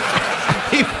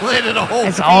 He planted a whole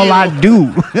that's all I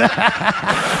do.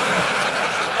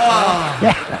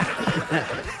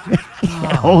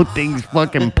 The whole thing's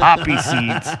fucking poppy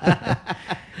seeds.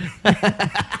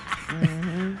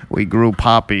 We grew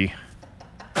poppy.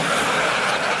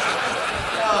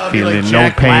 Be Feeling like no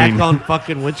Jack Black pain. on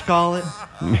fucking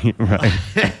whatchamacallit.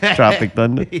 Right. Tropic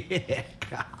Thunder. Yeah,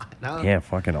 God. No. Yeah,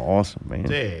 fucking awesome, man.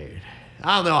 Dude.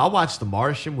 I don't know. I watched The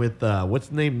Martian with, what's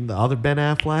the name, the other Ben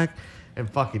Affleck. And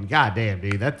fucking, goddamn,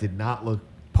 dude, that did not look,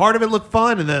 part of it looked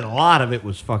fun, and then a lot of it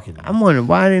was fucking, I'm wondering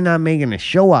why they're not making a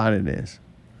show out of this.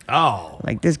 oh.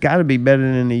 Like, this got to be better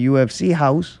than the UFC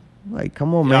house. Like,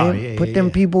 come on, man. yeah, Put yeah, them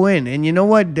yeah. people in. And you know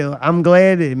what? I'm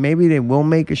glad that maybe they will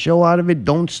make a show out of it.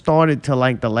 Don't start it till,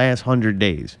 like, the last 100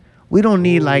 days. We don't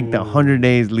need, like, the 100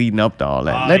 days leading up to all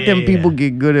that. Oh, Let yeah, them people yeah.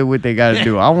 get good at what they got to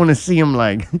do. I want to see them,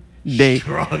 like, day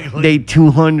Struggling.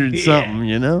 200 something,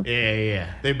 you know? Yeah,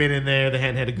 yeah. They've been in there. They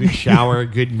hadn't had a good shower, a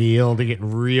good meal. They're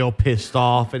getting real pissed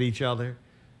off at each other.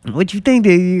 What you think?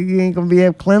 You ain't going to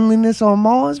have cleanliness on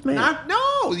Mars, man?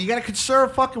 No, you got to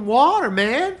conserve fucking water,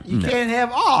 man. You can't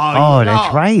have, Oh,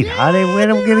 that's right. How where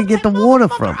they gonna get the water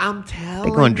from? I'm telling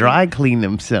They're gonna you. dry clean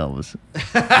themselves.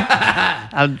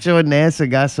 I'm sure NASA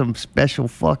got some special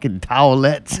fucking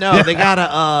towelettes. No, they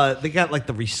got like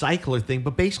the recycler thing,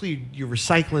 but basically you're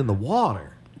recycling the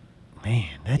water. Man,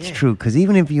 that's true. Because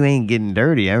even if you ain't getting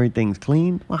dirty, everything's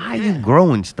clean. Well, how you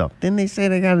growing stuff? Then they say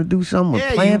they got to do something with Yeah,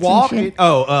 you plants walk and shit. it.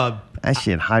 Oh, That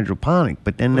shit hydroponic,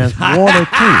 but then that's water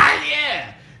too.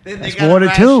 yeah. Then they That's gotta water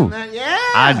ration too. that. Yeah.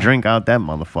 I drink out that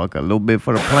motherfucker. A little bit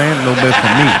for the plant, a little bit for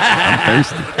me. I'm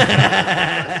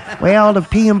thirsty. Where all the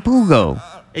pee and poo go?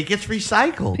 It gets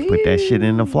recycled. Put that shit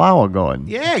in the flower garden.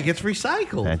 Yeah, it gets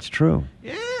recycled. That's true.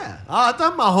 Yeah. I've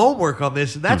done my homework on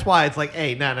this, and that's why it's like,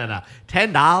 hey, no.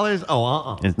 $10?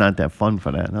 Oh, It's not that fun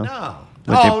for that, huh? No.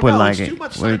 What Oh, they put no, like it's too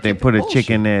much what if they scientific put a bullshit. chick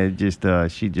in there? Just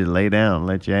she just lay down,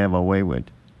 let you have her way with.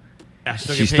 I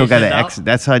still She get still paid got to $10?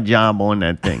 that's her job on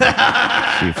that thing.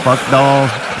 She fucked all,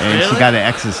 and she Really? got to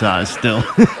exercise still.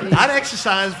 I'd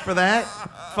exercise for that.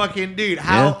 Fucking dude,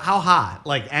 how hot?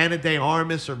 Like Anna De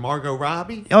Armas or Margot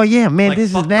Robbie? Oh yeah, man, Like this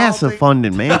is fuck NASA all thing?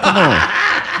 funded, man. Come on.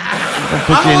 Don't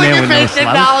put I'm you in only there getting with no paid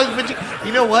slouch. $10, but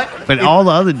you know what? But all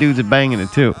the other dudes are banging it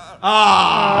too.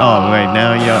 Oh, wait,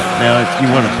 now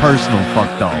you want a personal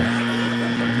fuck doll.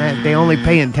 Man, they only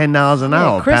paying $10 an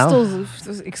hour, pal.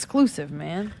 Crystal's exclusive,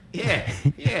 man. yeah.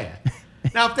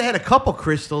 Now, if they had a couple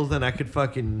crystals, then I could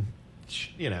fucking,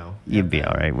 You'd be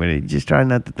all right with it. Just try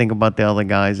not to think about the other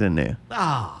guys in there.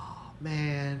 Oh,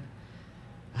 man.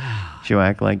 She'll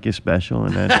act like you're special,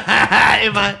 and then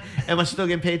Am I still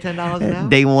getting paid $10 an hour?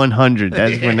 day 100,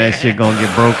 that's when that shit gonna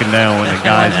get broken down. When the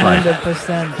guys like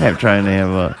 100%. trying to have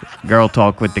a girl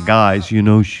talk with the guys. You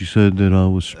know, she said that I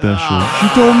was special. She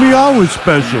told me I was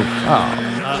special.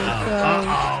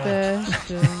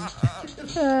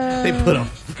 They put a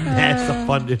NASA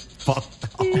funded fuck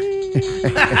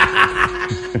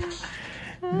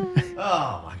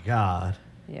Oh my God.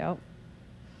 Yep.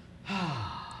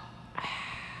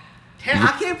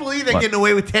 I can't believe they're What? getting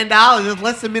away with $10. It's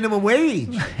less than minimum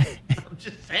wage. I'm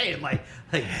just saying, like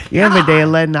Yeah, but they're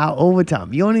letting out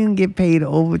overtime. You don't even get paid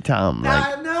overtime.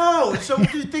 Like, no. So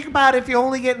you think about it, if you're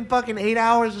only getting fucking 8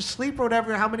 hours of sleep or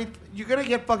whatever, how many you're gonna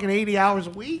get fucking 80 hours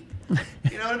a week?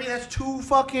 You know what I mean?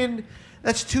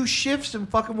 That's two shifts in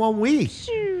fucking 1 week.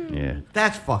 Yeah.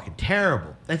 That's fucking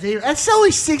terrible. That's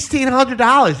only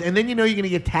 $1,600, and then you're gonna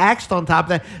get taxed on top of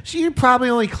that. So you're probably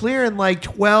only clearing like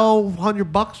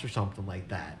 $1,200 or something like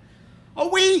that a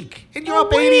week, and you're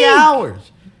up 80 hours.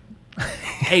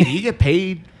 Hey, do you get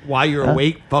paid while you're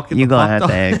awake? Fucking, you're gonna have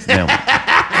to ask them.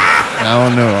 I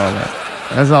don't know all that.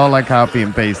 That's all I copy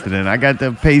and pasted in. I got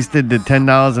pasted the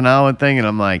 $10 an hour thing, and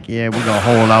I'm like, yeah, we're gonna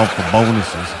hold out for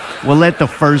bonuses. We'll let the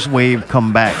first wave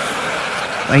come back.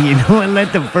 Like, and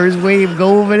let the first wave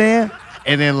go over there,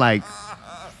 and then like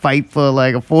fight for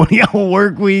like a 40-hour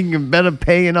work week and better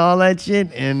pay and all that shit.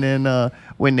 And then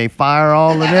when they fire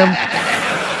all of them,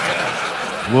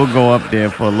 we'll go up there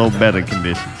for a little better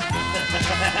conditions.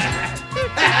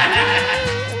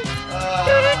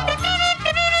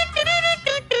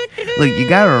 Look, you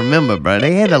gotta remember, bro,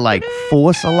 they had to like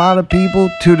force a lot of people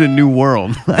to the new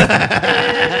world.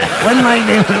 Wasn't like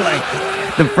they were like,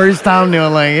 the first time they were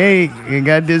like, hey, you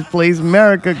got this place,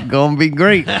 America, gonna be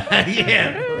great.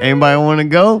 Yeah. Anybody want to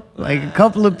go? Like, a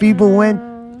couple of people went.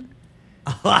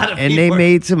 A lot of and people they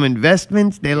made some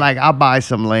investments. They're like, I'll buy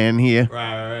some land here.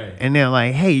 Right. And they're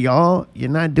like, hey, y'all, you're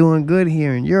not doing good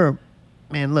here in Europe.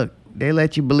 Man, look, they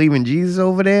let you believe in Jesus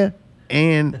over there.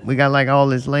 And we got like all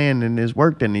this land and this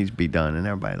work that needs to be done. And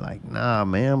everybody like, nah,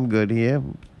 man, I'm good here.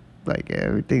 Like,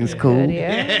 everything's cool.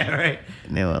 Yeah, right.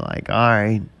 And they were like, all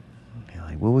right. They're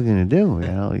like, what are we going to do? We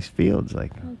got all these fields.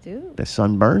 Like, the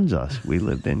sun burns us. We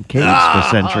lived in caves for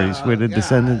centuries. We're the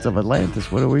descendants of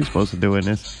Atlantis. What are we supposed to do in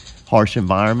this harsh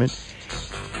environment?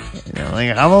 You know,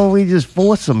 like, how about we just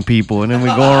force some people? And then we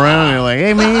go around and they're like,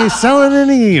 hey, man, you selling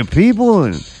any of your people?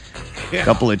 And a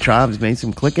couple of tribes made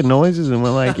some clicking noises, and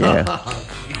we're like, yeah,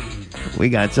 we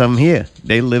got something here.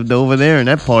 They lived over there in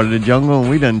that part of the jungle, and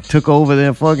we done took over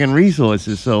their fucking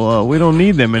resources, so we don't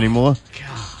need them anymore.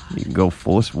 You can go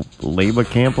force labor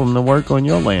camp them to work on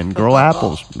your land, grow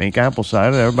apples, make apple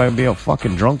cider, everybody be a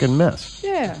fucking drunken mess.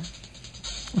 Yeah.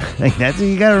 Like, that's what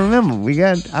you gotta remember.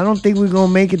 I don't think we're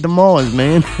gonna make it to Mars,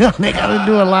 man. They gotta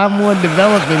do a lot more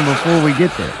developing before we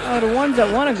get there. Oh, the ones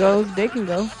that want to go, they can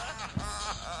go.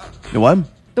 The what?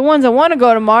 The ones that want to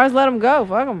go to Mars, let them go.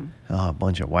 Fuck them. Oh, a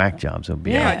bunch of whack jobs will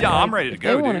be Yeah, out there. I'm ready to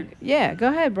go, dude. Yeah, go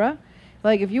ahead, bro.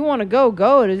 Like, if you want to go.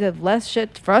 There's less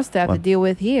shit for us to have to deal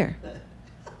with here.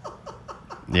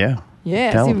 Yeah.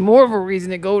 Yeah, Tell it's 'em. even more of a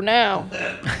reason to go now.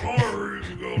 I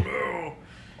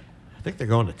think they're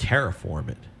going to terraform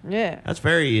it. Yeah. That's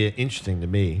very interesting to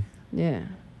me. Yeah.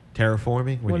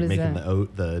 Terraforming, when What you're is making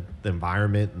that? the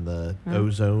environment and the Huh?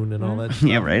 ozone and all that stuff.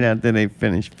 Yeah, right after they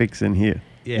finish fixing here.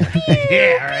 Yeah.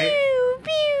 Yeah, right.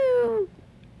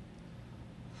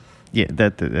 Yeah,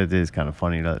 that is kind of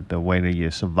funny. The way that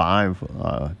you survive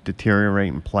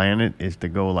deteriorating planet is to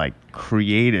go like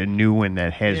create a new one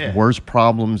that has Yeah. worse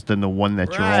problems than the one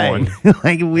that Right. you're on.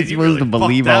 Like, we're supposed to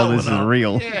believe all this is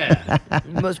real. Yeah.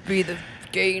 Must be the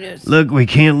gayness. Look, we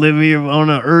can't live here on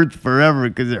the Earth forever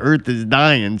because the Earth is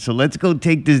dying. So let's go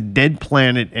take this dead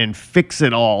planet and fix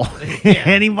it all.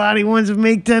 Anybody wants to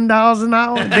make $10 an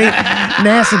hour?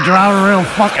 NASA driving around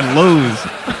fucking Lowe's.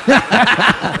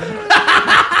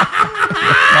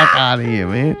 Fuck out of here,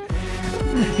 man.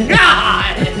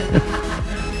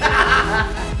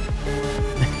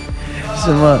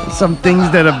 Some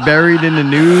things that are buried in the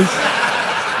news.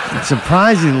 And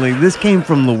surprisingly, this came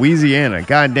from Louisiana.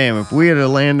 God damn, if we had a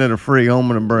land of the free, home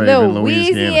of the brave in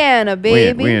Louisiana,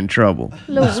 baby. we're in trouble.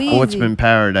 Louisiana. Sportsman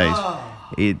paradise.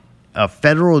 A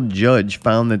federal judge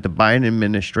found that the Biden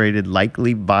administration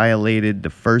likely violated the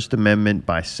First Amendment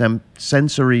by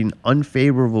censoring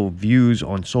unfavorable views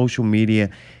on social media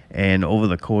and over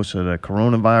the course of the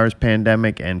coronavirus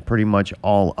pandemic and pretty much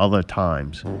all other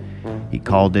times. He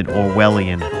called it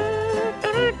Orwellian.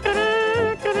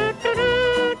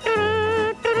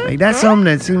 Like, that's something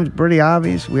that seems pretty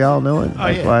obvious. We all know it.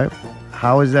 Like, why?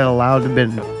 How is that allowed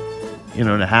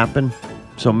to happen?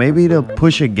 So maybe the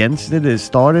push against it has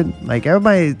started. Like,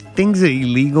 everybody, things are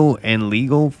illegal and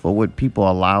legal for what people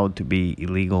are allowed to be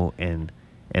illegal and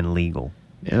legal.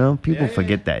 You know, people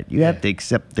forget that. You have to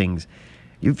accept things.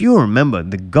 If you remember,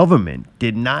 the government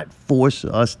did not force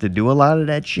us to do a lot of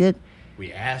that shit.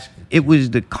 We asked. It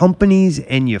was the companies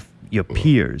and your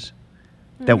peers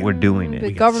that were doing it.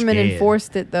 The government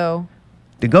enforced it, though.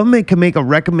 The government can make a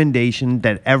recommendation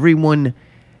that everyone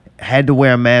had to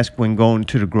wear a mask when going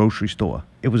to the grocery store.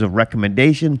 It was a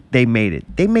recommendation. They made it.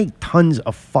 They make tons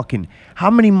of fucking...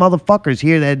 How many motherfuckers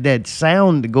hear that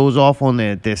sound that goes off on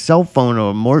their cell phone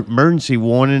or emergency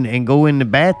warning and go in the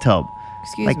bathtub?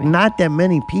 Excuse me. Not that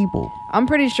many people. I'm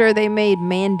pretty sure they made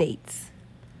mandates.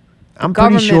 I'm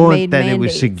pretty government sure made that it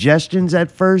was mandates. suggestions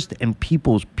at first, and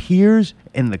people's peers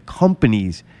and the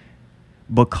companies,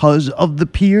 because of the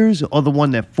peers, are the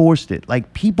one that forced it.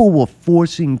 Like, people were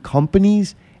forcing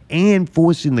companies and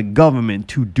forcing the government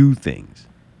to do things.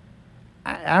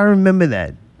 I remember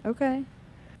that. Okay.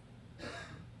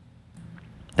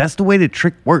 That's the way the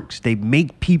trick works. They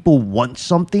make people want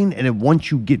something, and then once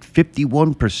you get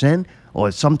 51%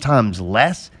 or sometimes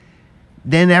less,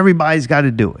 then everybody's got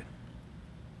to do it.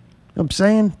 You know what I'm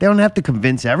saying? They don't have to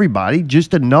convince everybody,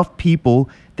 just enough people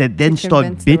that then start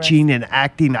convince the bitching and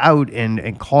acting out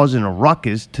and causing a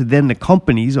ruckus to then the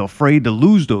companies are afraid to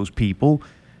lose those people,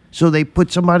 so they put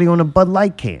somebody on a Bud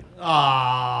Light can.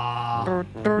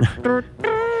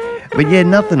 But yeah,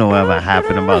 nothing will ever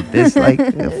happen about this. Like,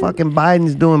 fucking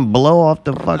Biden's doing blow off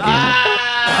the fucking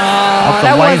off the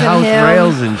that White wasn't House him.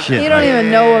 rails and shit. You don't like,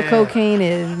 even know what cocaine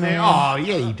is, man. Oh,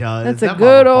 yeah, he does. That's a That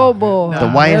good motherfucker. old boy.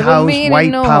 the White Never House mean to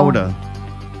white know. powder.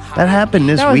 That happened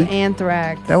this That was week.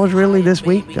 anthrax. That was really this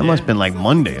week? That must have been like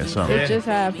Monday or something. It just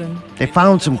happened. They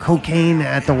found some cocaine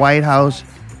at the White House.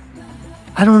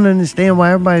 I don't understand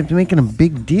why everybody's making a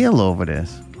big deal over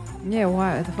this. Yeah,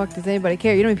 why the fuck does anybody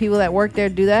care? You know how many people that work there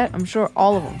do that? I'm sure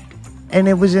all of them. And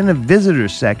it was in a visitor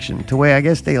section to where I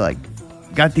guess they like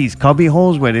got these cubby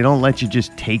holes where they don't let you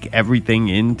just take everything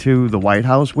into the White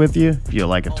House with you if you're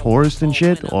like a tourist and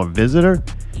shit or a visitor.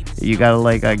 You gotta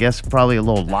like, I guess probably a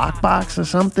little lockbox or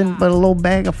something, but a little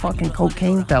bag of fucking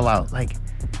cocaine fell out. Like,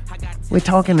 we're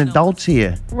talking adults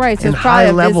here. Right, so and it's probably high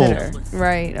a level. visitor.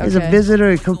 Right, okay. As a visitor,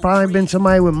 it could probably have been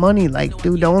somebody with money. Like,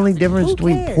 dude, the only difference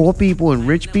between poor people and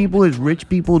rich people is rich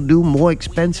people do more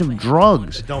expensive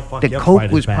drugs. Don't fuck The you up coke quite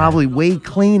as was bad. probably way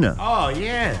cleaner. Oh,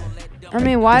 yeah. I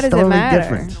mean, why That's does the it only matter?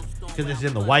 difference. Because it's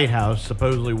in the White House,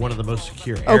 supposedly one of the most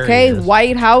secure Okay, areas.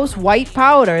 White House, white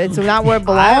powder. It's not where it I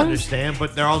belongs. understand,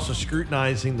 but they're also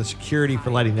scrutinizing the security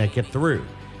for letting that get through.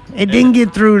 It didn't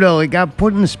get through, though. It got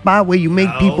put in a spot where you make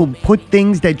people put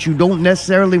things that you don't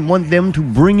necessarily want them to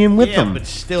bring in with Yeah, them. but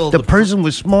still the the- person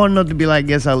was smart enough to be like,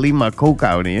 guess I'll leave my coke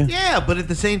out here. Yeah, but at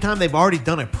the same time, they've already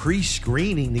done a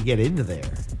pre-screening to get into there.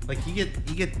 Like you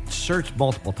get searched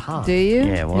multiple times. Do you?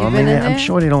 Yeah, well, You I been mean, in I'm there?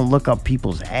 sure they don't look up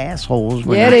people's assholes.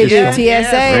 When Yeah, they do. just-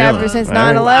 TSA ever since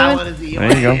Right. 9/11.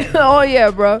 There you go. Oh yeah,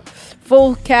 bro.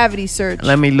 Full cavity search.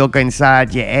 Let me look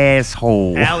inside your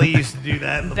asshole. Allie used to do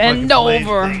that. In the Bend fucking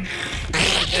over. plane.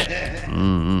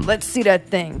 Let's see that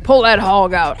thing. Pull that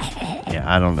hog out. Yeah,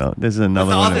 I don't know. This is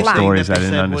another the one of other the thing stories that I they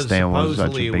didn't said was understand what was such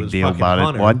supposedly a it big was deal fucking about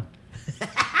Hunter. it. What?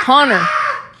 Hunter.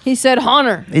 He said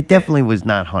Hunter. It definitely was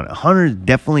not Hunter. Hunter's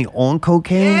definitely on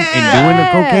cocaine and doing the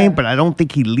cocaine, but I don't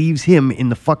think he leaves him in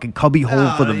the fucking cubby hole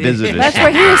for the visitors. That's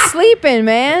where he was sleeping,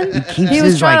 man. keeps He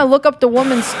was his, trying to like- look up the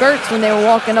woman's skirts when they were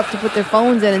walking up to put their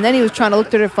phones in, and then he was trying to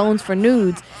look through their phones for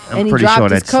nudes. I'm and he pretty dropped sure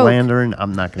his that's coke. slandering.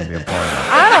 I'm not going to be a part of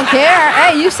that. I don't care.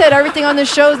 Hey, you said everything on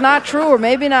this show is not true, or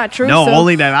maybe not true. No, so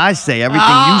only that I say. Everything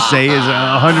you say is 100%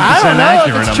 I don't know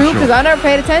accurate, if it's I'm true sure. because I never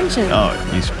paid attention.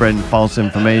 Oh, you spreading false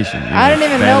information. I didn't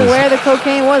even know where the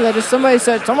cocaine was. I just somebody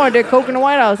said somebody did coke in the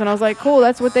White House, and I was like, cool,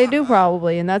 that's what they do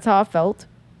probably, and that's how I felt.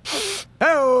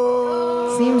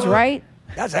 Seems right.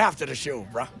 That's after the show,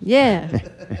 bro. Yeah.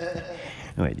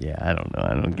 Wait, yeah, I don't know.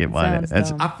 I don't get why. Sounds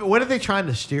That's dumb. What are they trying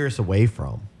to steer us away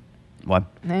from? what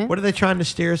What are they trying to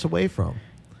steer us away from?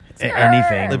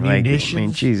 anything. The Like, I mean,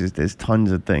 munitions? Jesus, there's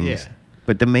tons of things. Yeah.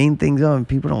 But the main things are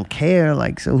people don't care.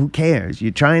 Like, so who cares?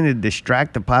 You're trying to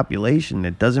distract the population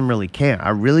that doesn't really care. I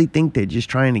really think they're just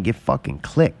trying to get fucking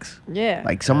clicks. Yeah.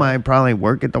 Like somebody probably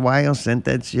worked at the White House, sent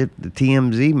that shit to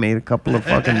TMZ, made a couple of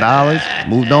fucking dollars,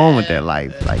 moved on with their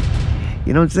life. Like,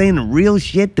 you know what I'm saying? The real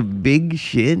shit, the big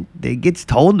shit, that gets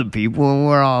told to people, and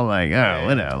we're all like, oh,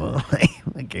 whatever.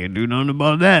 I can't do nothing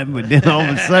about that. But then all of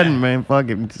a sudden, man,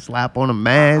 fucking slap on a I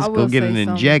mask, go will get say an something.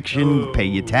 injection, pay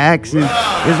your taxes.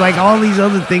 It's like all these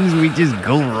other things we just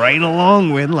go right along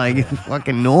with, like it's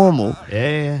fucking normal.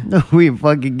 Yeah. We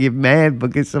fucking get mad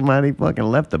because somebody fucking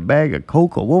left a bag of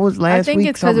cocoa. What was last think week?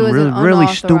 it's 'cause it Something was really, an really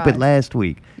stupid unauthorized. last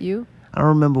week. You? I don't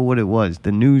remember what it was.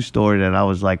 The news story that I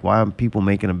was like, why are people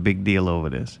making a big deal over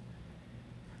this?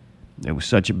 It was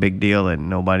such a big deal that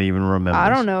nobody even remembers. I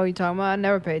don't know what you're talking about. I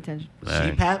never pay attention.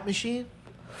 Right. CPAP machine?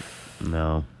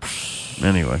 No.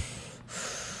 Anyway,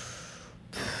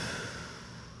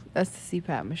 That's the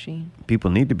CPAP machine.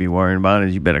 people need to be worrying about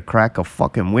is you better crack a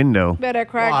fucking window Better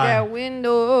crack Why? that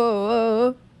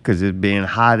window. because it's being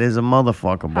hot as a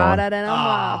motherfucker, bro. Hotter than a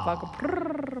motherfucker.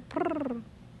 Prrr, prrr.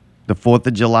 The 4th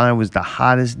of July was the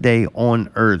hottest day on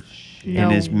Earth in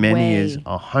No as many as way.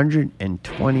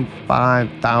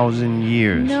 125,000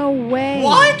 years. No way.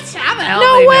 What? How the hell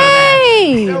No they know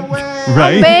way. that? No way.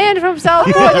 Right? I'm banned from South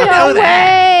Pole? No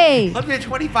way.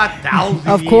 125,000.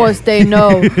 Of course they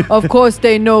know. Of course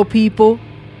they know, people.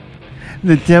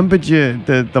 The temperature,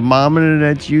 the thermometer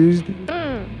that's used,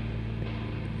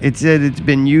 it said it's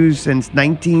been used since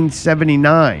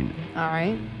 1979. All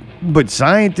right. But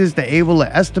scientists are able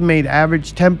to estimate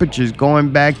average temperatures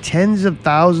going back tens of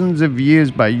thousands of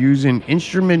years by using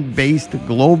instrument-based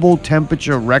global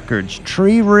temperature records,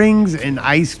 tree rings, and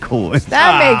ice cores.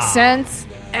 That makes sense.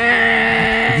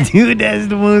 Dude, that's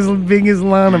the most biggest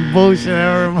line of bullshit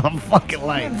I ever in my fucking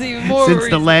life. Since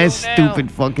the last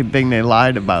stupid fucking thing they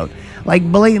lied about. Like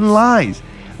blatant lies.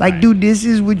 Like, dude, this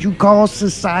is what you call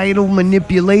societal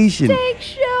manipulation.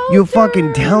 You're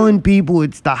fucking telling people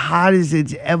it's the hottest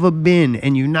it's ever been,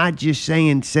 and you're not just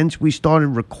saying since we started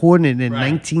recording it in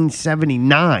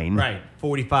 1979. Right,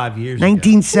 45 years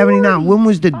 1979. ago. When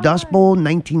was the Dust Bowl?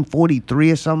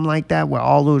 1943 or something like that, where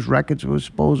all those records were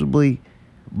supposedly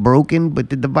broken.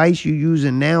 But the device you're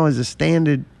using now as a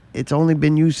standard, it's only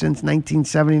been used since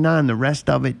 1979. The rest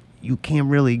of it, you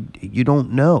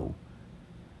don't know.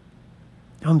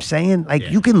 You know what I'm saying? Like,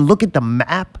 you can look at the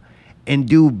map and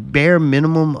do bare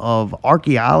minimum of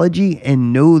archaeology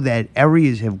and know that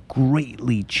areas have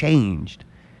greatly changed.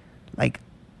 Like,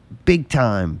 big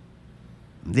time.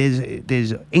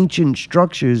 There's ancient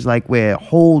structures like where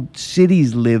whole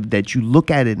cities live that you look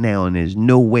at it now and there's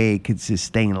no way it could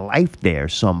sustain life there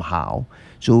somehow.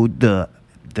 So the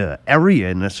area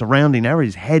and the surrounding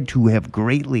areas had to have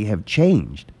greatly have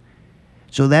changed.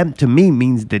 So that, to me,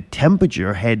 means the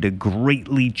temperature had to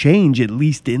greatly change, at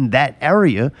least in that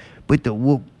area. But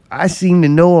what I seem to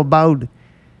know about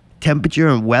temperature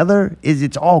and weather is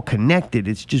it's all connected.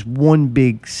 It's just one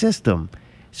big system.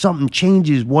 Something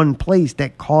changes one place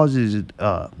that causes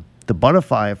the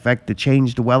butterfly effect to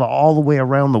change the weather all the way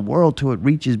around the world till it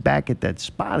reaches back at that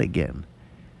spot again.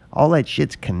 All that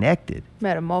shit's connected.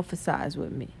 Metamorphosize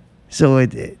with me. So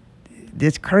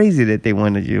it's crazy that they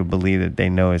wanted you to believe that they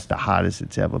know it's the hottest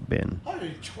it's ever been.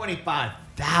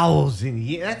 125,000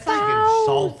 years. That's like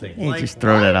insulting. Hey, Like, just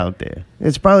throw that out there.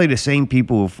 It's probably the same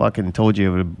people who fucking told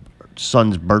you it was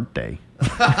son's birthday. They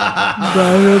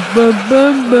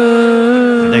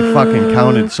fucking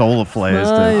counted solar flares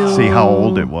to see how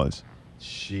old it was.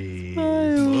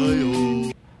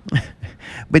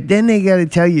 But then they got to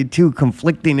tell you, too,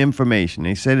 conflicting information.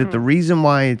 They said that the reason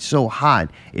why it's so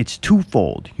hot, it's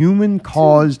twofold.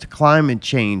 Human-caused climate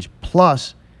change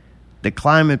plus the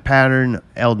climate pattern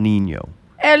El Nino.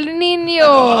 El Nino.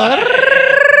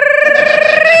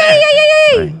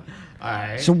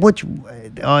 Right. So which?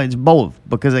 It's both,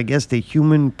 because I guess the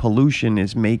human pollution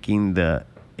is making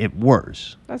it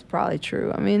worse. That's probably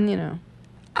true. I mean, you know.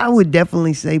 I would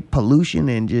definitely say pollution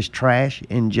and just trash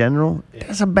in general,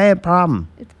 that's a bad problem.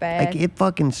 It's bad. Like, it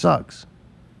fucking sucks.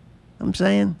 I'm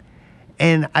saying?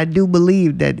 And I do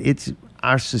believe that it's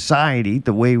our society,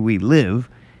 the way we live,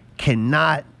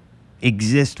 cannot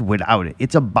exist without it.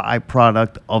 It's a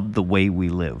byproduct of the way we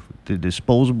live. The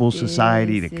disposable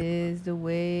society. This is the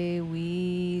way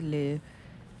we live.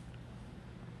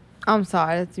 I'm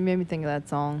sorry. You made me think of that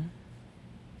song.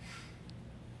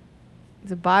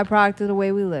 It's a byproduct of the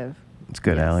way we live. It's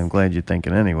good, Allie. I'm glad you're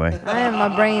thinking anyway. I am. My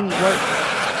brain works.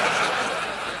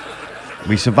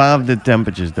 We survived the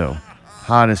temperatures, though.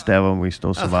 Hottest ever. We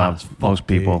still survived. Most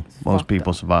people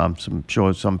survived. I'm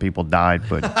sure some people died,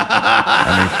 but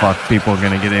I mean, fuck, people are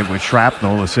gonna get hit with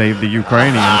shrapnel to save the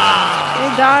Ukrainians.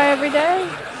 They die every day.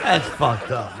 That's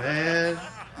fucked up, man.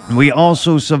 We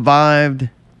also survived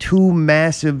 2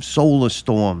 massive solar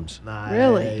storms. Nice.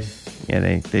 Really?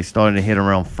 Yeah, they started to hit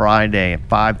around Friday at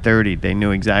 5:30. They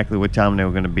knew exactly what time they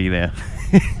were going to be there.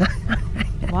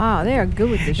 Wow, they are good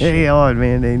with this shit. They are,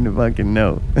 man. They fucking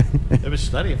know. They been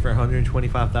studying for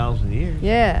 125,000 years.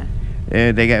 Yeah.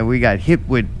 We got hit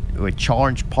with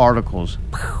charged particles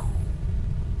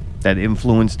that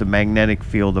influenced the magnetic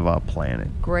field of our planet.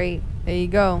 Great. There you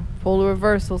go. Polar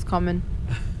reversal's coming.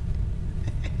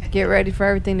 Get ready for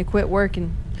everything to quit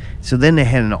working. So then they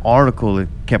had an article that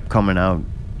kept coming out,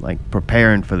 like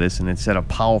preparing for this, and it said a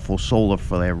powerful solar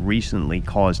flare recently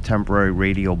caused temporary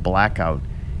radio blackout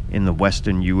in the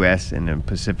western U.S. and the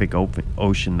Pacific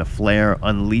Ocean. The flare,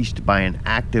 unleashed by an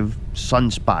active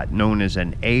sunspot known as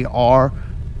an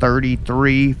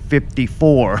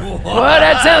AR-3354. Well,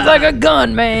 that sounds like a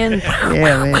gun, man.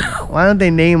 Yeah, man. Why don't they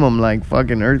name them like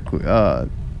fucking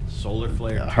Solar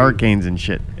flare. hurricanes and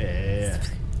shit? Yeah.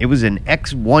 It was an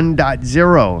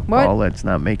X1.0. What? Well, that's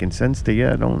not making sense to you.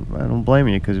 I don't blame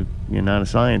you because you're not a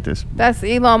scientist. That's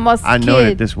Elon Musk's I know kid.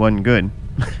 that this wasn't good.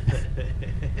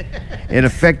 It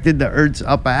affected the Earth's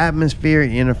upper atmosphere,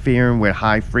 interfering with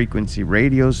high-frequency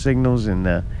radio signals in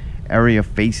the area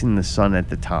facing the sun at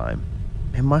the time.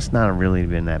 It must not have really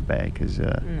been that bad because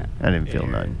I didn't feel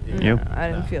nothing. You?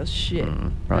 I didn't feel shit.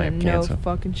 Probably I have had no cancer.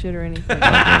 fucking shit or anything.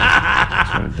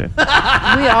 That's what it did.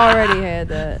 We already had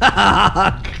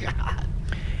that.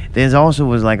 There's also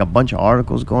was like a bunch of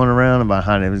articles going around about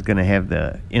how they was gonna have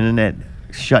the internet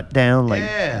shut down, like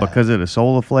because of the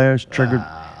solar flares triggered.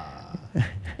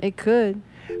 It could.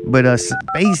 But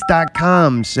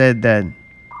space.com said that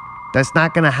that's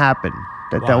not gonna happen.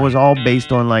 That was all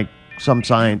based on like some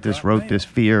scientist wrote this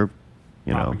fear,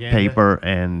 Propaganda. paper,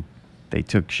 and they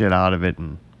took shit out of it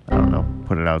and I don't know,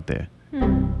 put it out there.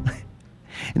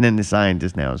 And then the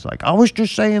scientist now is like, I was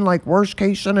just saying like worst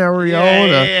case scenario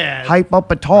to hype up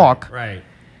a talk. Right.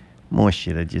 More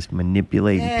shit of just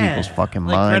manipulating people's fucking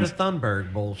like minds. Greta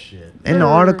Thunberg bullshit. And the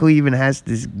article even has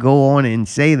to go on and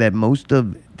say that most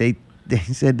of they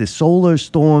said the solar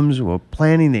storms were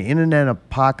planning the internet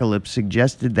apocalypse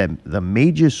suggested that the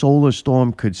major solar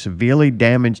storm could severely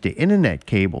damage the internet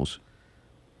cables.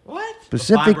 What?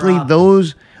 Specifically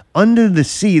those under the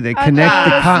sea that connect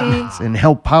the continents and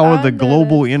help power the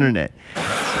global internet.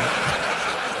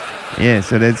 Yeah,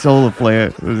 so that solar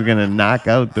flare was gonna knock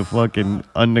out the fucking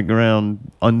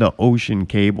underground, under ocean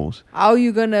cables. How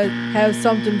you gonna have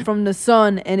something from the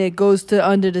sun and it goes to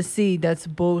under the sea? That's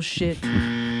bullshit.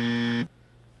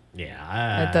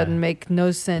 That doesn't make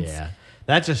no sense. Yeah.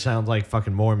 That just sounds like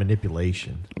fucking more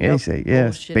manipulation. Yeah, they say, yeah,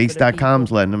 Bullshit for the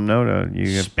space.com's letting them know that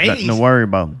you have Space? nothing to worry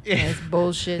about. That's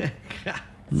bullshit.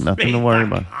 Nothing to worry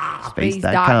about.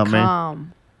 Space.com,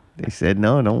 man. They said,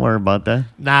 no, don't worry about that.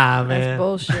 Nah, man. That's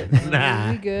bullshit. Man.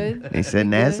 Nah. We good. They said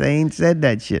NASA ain't said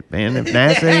that shit, man. If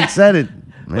NASA ain't said it,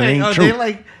 it ain't true. They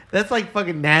like that's like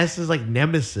fucking NASA's like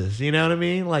nemesis. You know what I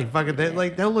mean? Like fucking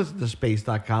they'll listen to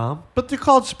space.com, but they're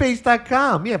called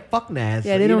space.com. Yeah, fuck NASA.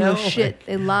 Yeah, they don't know Like, shit.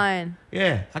 They lying.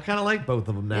 Yeah, I kind of like both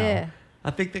of them now. Yeah. I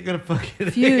think they're gonna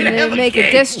fucking Feud. they're gonna have They make a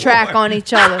gang diss track war. on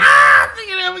each other. They're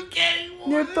gonna have a gang war.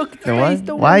 They're fucking So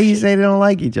what? Why you say they don't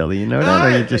like each other? You know that,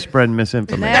 or you just spreading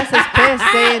misinformation? NASA's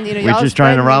pissed saying, We're y'all just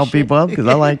trying to spreading rile this shit. people up because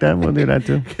I like that. We'll do that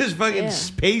too. Because fucking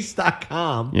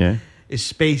space.com Yeah. is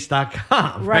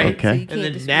space.com, Right, right? so you And can't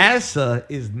then dispute. NASA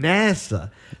is NASA.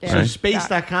 Yeah. So Right.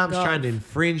 space.com is Gov. trying to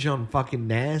infringe on fucking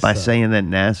NASA. By saying that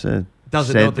NASA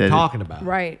Doesn't said know what they're that talking about.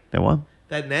 Right. That what?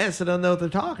 That NASA don't know what they're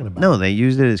talking about. No, they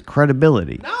used it as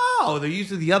credibility. No, they're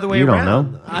using it the other way You don't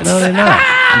around. know. No, they're not.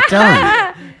 I'm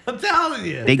telling you. I'm telling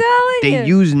you. They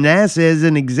use NASA as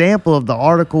an example of the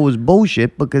article was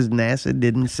bullshit because NASA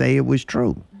didn't say it was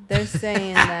true. They're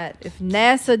saying that if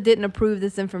NASA didn't approve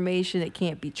this information, it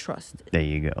can't be trusted. There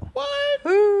you go.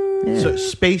 So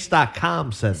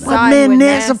space.com said that. Well, man,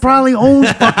 NASA probably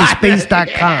owns fucking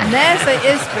space.com. NASA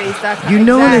is space.com. You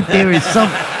know that Exactly. there is some,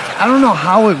 I don't know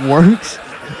how it works,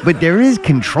 but there is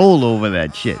control over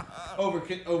that shit. Over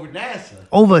NASA.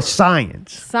 Over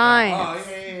science. Science.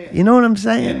 You know what I'm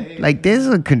saying? Like, there's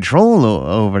a control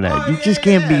over that. You just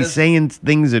can't be saying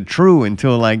things are true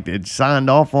until, like, it's signed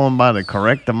off on by the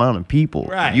correct amount of people.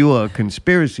 Right. You are a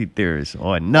conspiracy theorist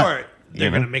or a nut. Or they're you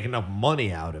know? going to make enough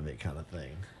money out of it kind of thing.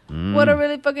 What I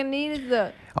really fucking need is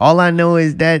the. All I know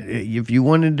is that if you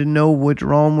wanted to know what's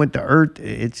wrong with the Earth,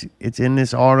 it's in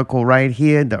this article right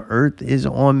here. The Earth is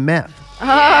on meth. All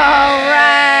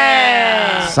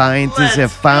right. Scientists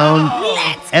have found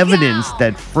evidence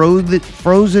that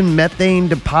frozen methane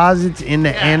deposits in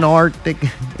the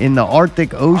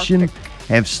Arctic Ocean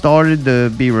have started to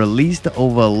be released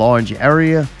over a large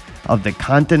area of the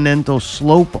continental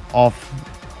slope off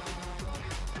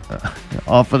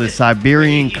of the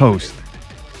Siberian coast.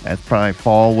 That's probably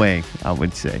far away, I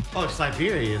would say. Oh,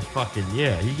 Siberia is fucking,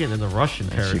 yeah. You get in the Russian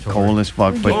territory. Shit cold as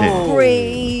fuck, but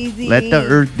Crazy. let the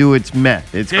Earth do its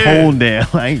meth. It's Dude. cold there.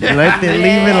 Like, leave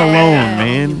it alone,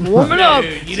 man. Warm it up.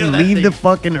 Dude, you Just know that leave thing- the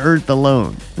fucking Earth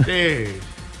alone. Dude.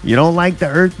 You don't like the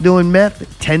Earth doing meth?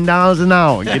 $10 an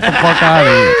hour. Get the fuck out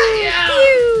of here.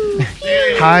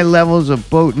 High levels of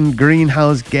potent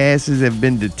greenhouse gases have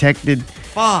been detected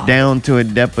Fuck. down to a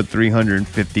depth of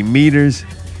 350 meters.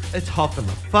 It's huffing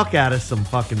the fuck out of some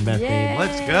fucking methane.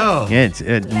 Let's go. Yeah, it's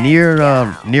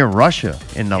near Russia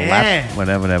in the left,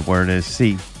 whatever that word is.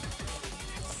 See,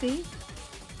 See?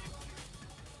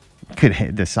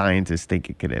 the scientists think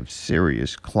it could have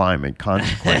serious climate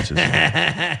consequences.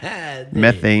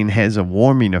 Methane has a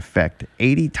warming effect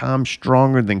 80 times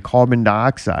stronger than carbon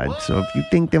dioxide. So if you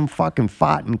think them fucking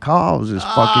farting cows is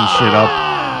fucking shit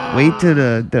up, wait till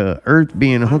the Earth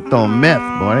being hooked on meth,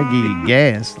 boy. That give you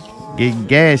gas. Get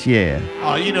gas, yeah.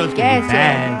 Oh, you know it's going to Gas be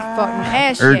bad. fucking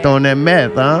ass Earth shit. on that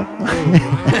meth, huh?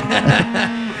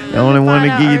 The only one to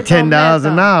find give out you Earth on $10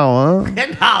 an meth, hour, huh?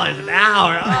 $10 an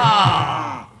hour.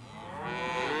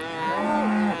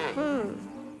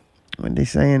 Oh. what they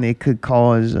saying? It could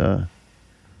cause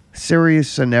serious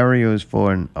scenarios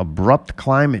for an abrupt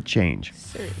climate change.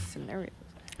 Serious scenario.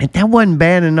 And that wasn't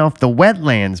bad enough. The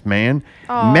wetlands, man.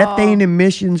 Aw. Methane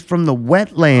emissions from the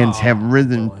wetlands have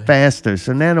risen faster.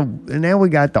 So now we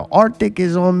got the Arctic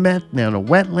is on meth. Now the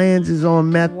wetlands is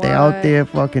on meth. They out there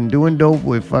fucking doing dope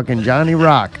with fucking Johnny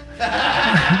Rock.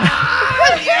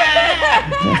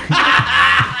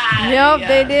 Yup,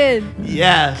 they did.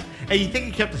 Yes. Hey, you think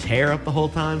he kept his hair up the whole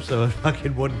time so it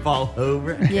fucking wouldn't fall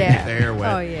over? Yeah. His hair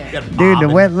wet. Oh, yeah. Got Dude, the bobbing.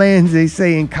 wetlands, they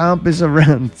say, encompass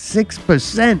around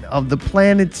 6% of the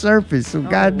planet's surface. So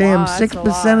goddamn, wow, that's a 6%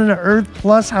 lot. of the Earth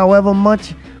plus however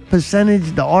much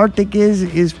percentage the Arctic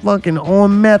is fucking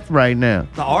on meth right now.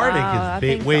 The Arctic Wow, I is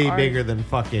think the way Arctic- bigger than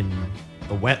fucking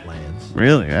the wetlands.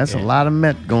 Really? That's a lot of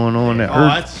meth going on there. Oh,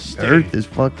 Earth, that's Earth is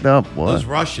fucked up, boy. Those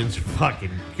Russians are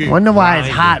fucking good. Wonder why it's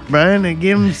hot, bro. They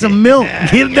give them some milk.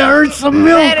 Give the Earth some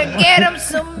milk. Better get him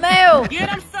some milk. Get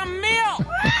him some milk.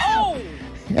 Oh.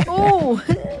 Ooh.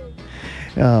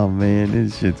 Oh, man,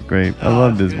 this shit's great. I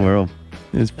love this world.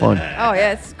 It's fun. Oh,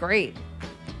 yeah, it's great.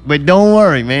 But don't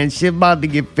worry, man. Shit about to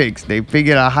get fixed. They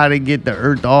figured out how to get the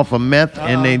Earth off of meth,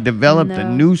 and they developed a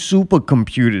new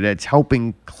supercomputer that's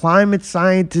helping climate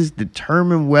scientists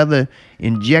determine whether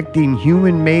injecting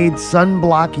human-made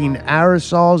sun-blocking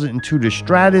aerosols into the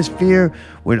stratosphere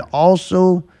would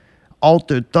also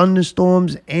alter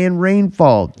thunderstorms and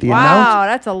rainfall. Wow,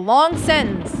 that's a long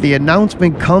sentence. The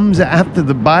announcement comes after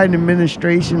the Biden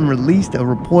administration released a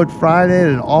report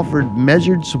Friday that offered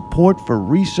measured support for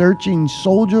researching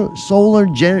solar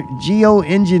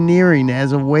geoengineering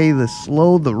as a way to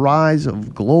slow the rise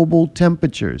of global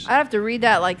temperatures. I have to read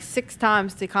that like 6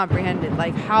 times to comprehend it.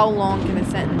 Like, how long can a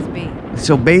sentence be?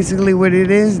 So basically what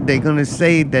it is, they're going to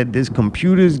say that this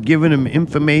computer's giving them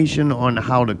information on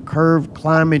how to curve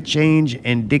climate change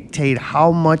and dictate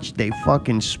how much they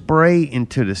fucking spray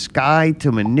into the sky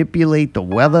to manipulate the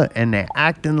weather, and they're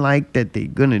acting like that they're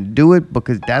going to do it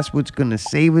because that's what's going to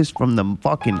save us from the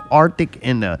fucking Arctic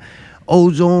and the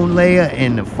ozone layer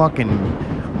and the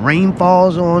fucking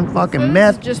rainfalls on fucking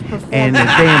meth, and the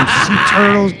damn sea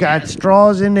turtles got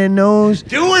straws in their nose.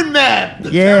 Doing meth!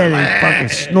 Yeah, they fucking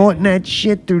snorting that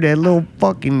shit through their little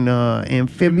fucking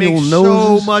amphibial Makes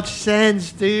noses. so much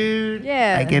sense, dude.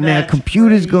 Yeah. Like, and their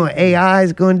computers going, AI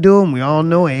is going to do them. We all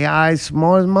know AI is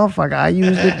smart as motherfucker. I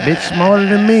used it, bitch smarter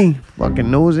than me.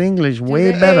 Fucking knows English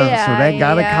way better. So that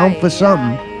got to count for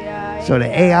something. So the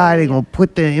AI, they're going to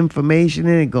put the information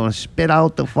in, they're going to spit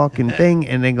out the fucking thing,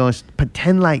 and they're going to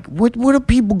pretend like, what are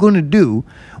people going to do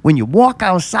when you walk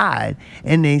outside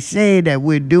and they say that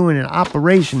we're doing an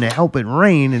operation to help it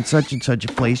rain in such and such a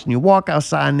place, and you walk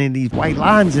outside and there are these white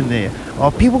lines in there?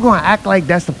 Are people going to act like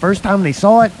that's the first time they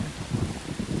saw it?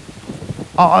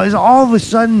 Is all of a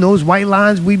sudden those white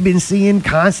lines we've been seeing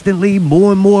constantly,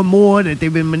 more and more and more, that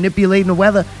they've been manipulating the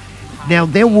weather? Now,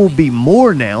 there will be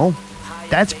more now.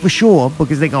 That's for sure,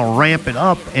 because they're going to ramp it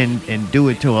up and do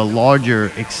it to a larger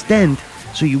extent.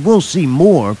 So you will see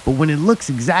more. But when it looks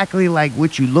exactly like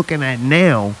what you're looking at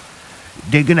now,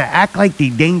 they're going to act like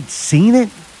they ain't seen it.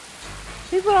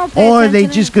 People don't pay Or are they attention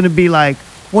to just going to be like,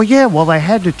 well, yeah, well, I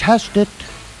had to test it.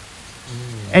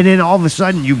 And then all of a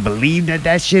sudden you believe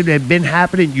that shit had been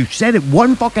happening. You said it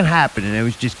wasn't fucking happening. It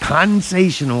was just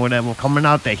condensation or whatever coming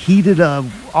out the heat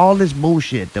of all this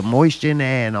bullshit, the moisture in the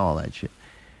air and all that shit.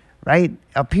 Right?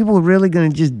 Are people really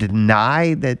going to just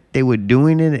deny that they were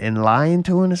doing it and lying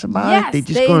to us about Yes, it? They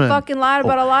just they gonna, fucking lied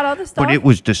about a lot of other stuff. But it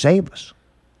was to save us.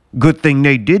 Good thing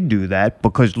they did do that,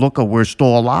 because look, we're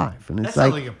still alive. And That it's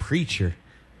sounds like, like a preacher.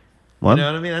 what? You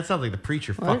know what I mean? That sounds like the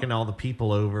preacher fucking all the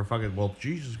people over. Fucking, well,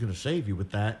 Jesus is going to save you with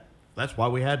that. That's why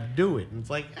we had to do it. And it's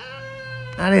like,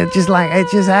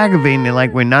 It's just aggravating. They're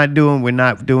like, we're not doing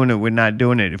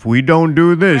it. If we don't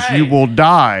do this, you will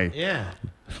die. yeah.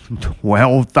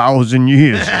 12,000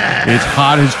 years. It's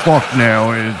hot as fuck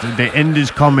now. The end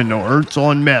is coming. The Earth's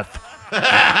on meth.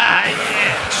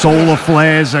 Solar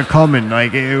flares are coming.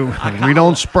 Like, we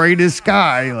don't spray the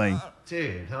sky. Like,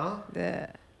 Dude, huh? Yeah.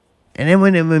 and then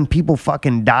when people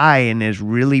fucking die and there's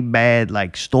really bad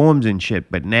like storms and shit,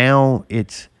 but now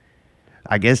it's,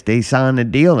 I guess they signed a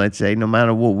deal that say no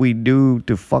matter what we do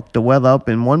to fuck the weather up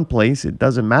in one place, it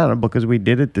doesn't matter because we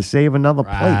did it to save another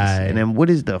place. And then what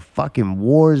is the fucking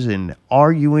wars and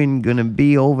arguing gonna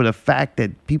be over the fact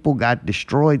that people got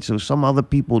destroyed so some other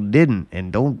people didn't?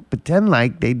 And don't pretend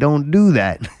like they don't do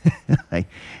that. Like,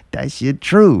 that shit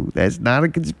true. That's not a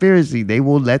conspiracy. They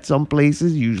will let some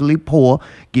places, usually poor,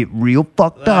 get real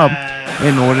fucked up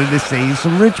in order to save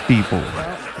some rich people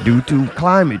due to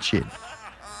climate shit.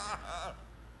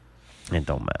 It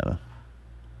don't matter.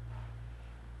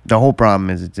 The whole problem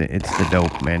is it's the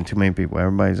dope, man. Too many people.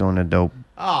 Everybody's on the dope.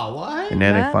 Oh, what? And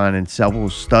then they What? find in several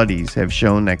studies have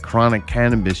shown that chronic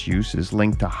cannabis use is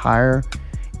linked to higher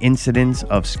incidence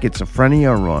of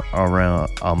schizophrenia around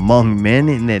among men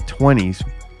in their 20s.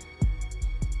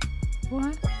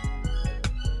 What?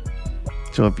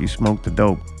 So if you smoke the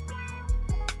dope,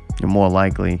 you're more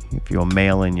likely, if you're a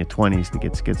male in your 20s, to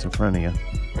get schizophrenia.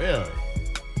 Really?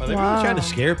 Are they Wow. really trying to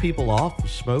scare people off of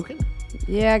smoking?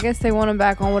 Yeah, I guess they want them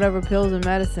back on whatever pills and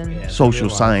medicine. Social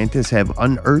scientists have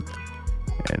unearthed,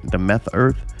 and the meth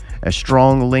earth, a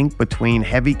strong link between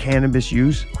heavy cannabis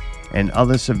use and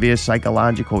other severe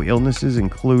psychological illnesses,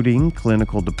 including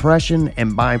clinical depression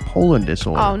and bipolar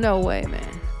disorder. Oh, no way, man.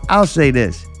 I'll say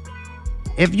this.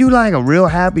 If you like a real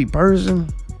happy person,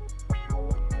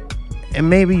 and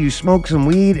maybe you smoke some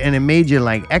weed and it made you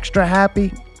like extra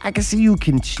happy, I can see you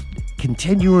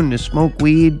continuing to smoke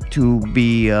weed to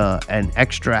be an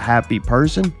extra happy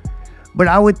person. But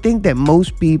I would think that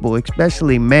most people,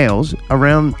 especially males,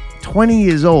 around 20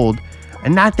 years old, are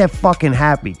not that fucking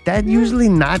happy. That's usually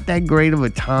not that great of a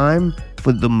time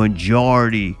for the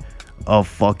majority of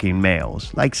fucking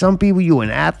males. Like some people, you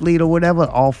an athlete or whatever,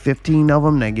 all 15 of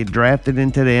them that get drafted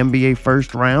into the NBA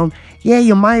first round. Yeah,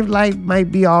 you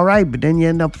might be all right, but then you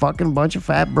end up fucking a bunch of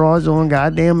fat bras on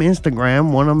goddamn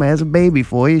Instagram. One of them has a baby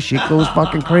for you. Shit goes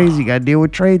fucking crazy. Got to deal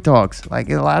with trade talks. Like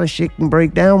a lot of shit can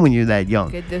break down when you're that young.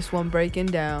 Get this one breaking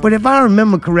down. But if I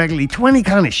remember correctly, 20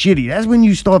 kind of shitty. That's when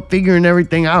you start figuring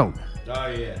everything out. Oh,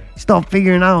 yeah. Start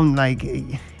figuring out like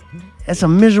it's a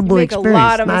miserable Make a experience.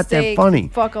 lot of Not mistakes, that funny.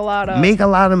 fuck a lot up. Make a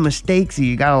lot of mistakes.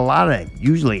 You got a lot of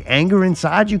usually anger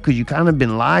inside you because you kind of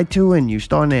been lied to, and you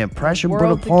starting to have pressure put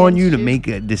World upon you against to you.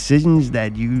 make decisions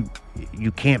that you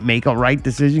can't make a right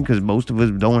decision because most of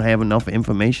us don't have enough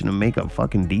information to make a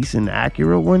fucking decent,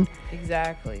 accurate one.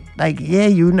 Exactly. Like, yeah,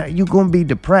 you gonna be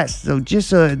depressed. So just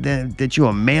that you're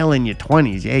a male in your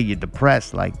 20s, yeah, you're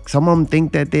depressed. Like some of them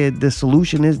think that the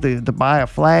solution is to buy a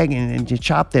flag and just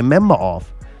chop their member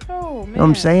off. Oh, man. You know what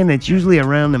I'm saying? It's usually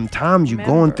around them times you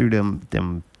going through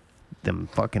them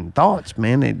fucking thoughts,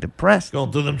 man. They're depressed.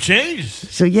 Going through them changes.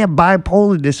 So yeah,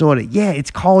 bipolar disorder. Yeah,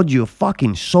 it's called you're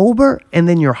fucking sober and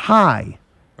then you're high.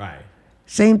 Right.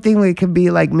 Same thing where it could be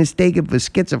like mistaken for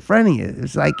schizophrenia.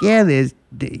 It's like, yeah,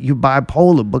 you're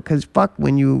bipolar because fuck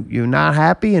when you're not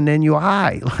happy and then you're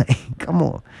high. Like, come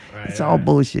on. It's all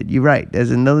bullshit. You're right.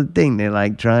 There's another thing. They're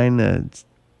like trying to,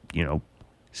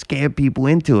 scare people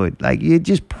into it. Like you're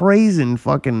just praising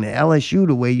fucking LSU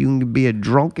the way you can be a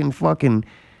drunken fucking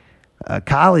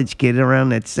college kid around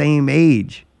that same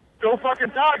age. Go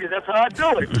fucking Tigers. That's how I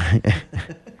do it.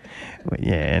 But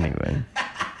yeah, anyway.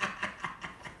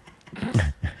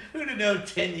 Who'd have known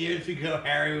 10 years ago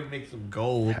Harry would make some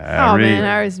gold? Oh, man,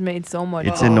 Harry's made so much.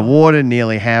 It's in the water.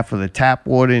 Nearly half of the tap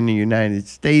water in the United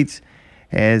States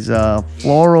has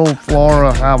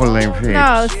flora. How will they say it?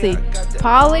 No, let's see.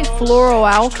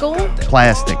 Polyfluoroalkyl?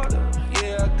 Plastic.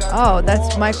 Oh,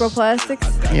 that's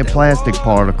microplastics? Yeah, plastic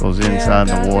particles inside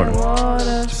the water.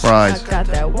 Surprise. I got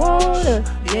that water.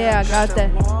 Yeah, I got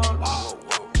that.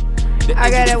 I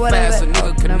got it, whatever.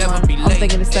 Oh, never mind. I'm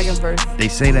thinking the second verse. They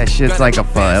say that shit's like a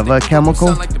forever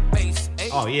chemical.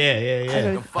 Oh,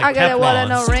 yeah. I got it, water,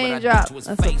 no raindrop. That's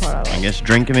the part I like. I guess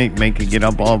drinking it make it get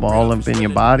up all up in your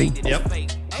body. Yep.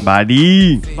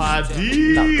 Body. Block,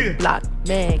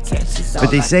 man, catch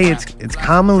But they say it's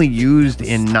commonly used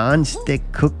in non-stick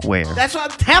cookware. That's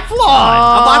what Teflon.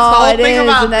 Oh, That's the whole it thing is,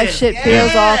 about and that this. shit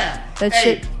peels off. That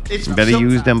shit. It's You better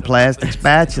use them plastic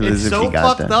spatulas It's if so you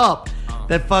got fucked that. up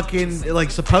that fucking like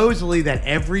supposedly that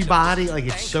everybody like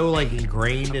it's so like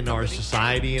ingrained in our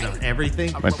society and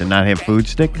everything. But to not have food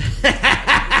stick?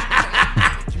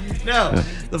 No,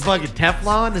 the fucking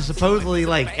Teflon is supposedly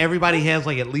like everybody has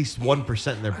like at least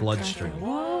 1% in their bloodstream,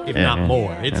 if Yeah, not yeah.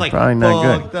 more. It's Yeah, like probably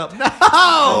not fucked up.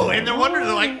 No, and they're wondering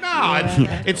they're like, no,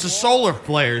 it's the solar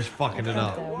flares fucking it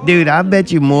up. Dude, I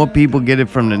bet you more people get it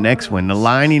from the next one. The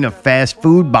lining of fast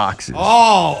food boxes.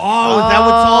 Oh, is that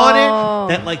what's on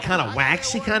it? That like kind of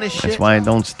waxy kind of shit. That's why I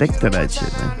don't stick to that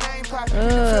shit, man.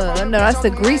 No, that's the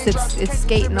grease. It's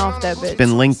skating off that bitch. It's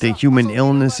been linked to human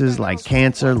illnesses like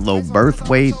cancer, low birth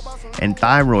weight, and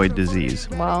thyroid disease.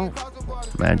 Well,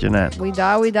 Imagine that. we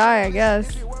die, I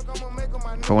guess.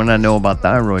 From what I know about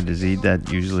thyroid disease,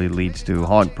 that usually leads to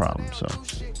heart problems. So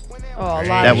Oh, a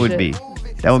lot that of would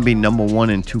shit. be number 1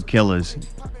 and 2 killers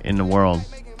in the world.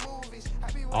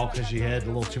 All because you had a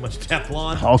little too much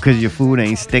Teflon. All because your food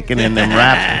ain't sticking in them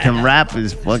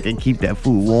wrappers fucking keep that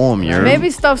food warm, you heard? Maybe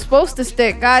stuff's supposed to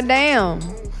stick. Goddamn.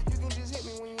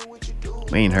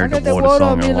 We ain't heard I the got that water water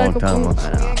song on in me a long like a time. pool.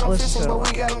 I know. I listen to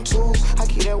it. I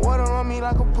keep that water on me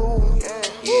like a pool,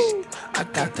 yeah. I I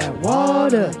got that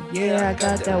water. Yeah, I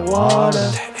got that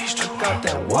water. Got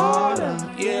that water.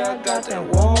 Yeah, I got that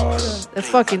water. That's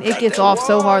fucking, it gets off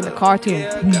so hard in the cartoon.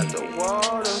 Yeah, I got the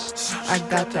water. I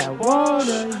got that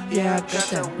water. Yeah, I got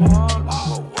that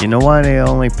water. You know why they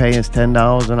only pay us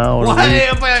 $10 an hour?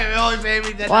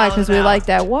 Why? Because we like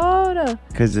that water.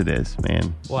 Because it is,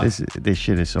 man. What? This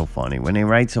shit is so funny. When they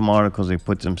write some articles, they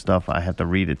put some stuff. I have to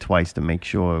read it twice to make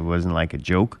sure it wasn't like a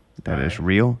joke, that it's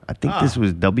real. I think this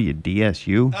was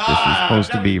WDSU. This was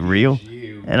supposed to be real.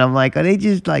 And I'm like, are they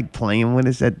just like playing with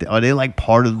us? Are they like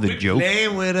part of the joke?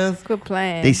 Playing with us. Good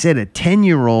plan. They said a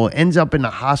 10-year-old ends up in the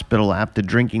hospital after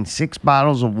drinking 6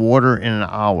 bottles of water in an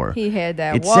hour. He had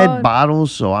that It water. said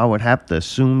bottles, so I would have to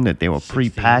assume that they were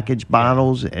prepackaged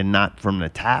bottles and not from the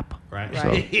tap. Right. So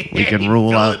we can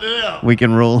rule out. We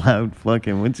can rule out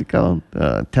fucking what's it called?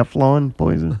 Teflon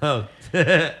poison. Oh.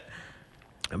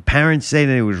 Parents say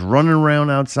that he was running around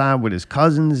outside with his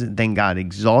cousins and then got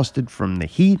exhausted from the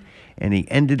heat. And he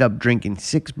ended up drinking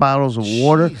 6 bottles of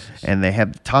water. And they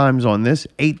have the times on this,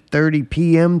 8:30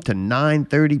 p.m. to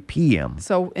 9:30 p.m.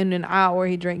 So in an hour,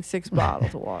 he drank 6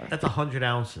 bottles of water. That's 100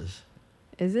 ounces.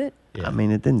 Is it? Yeah. I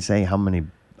mean, it didn't say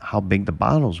how big the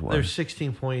bottles were. They're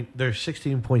 16.7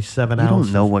 You ounces.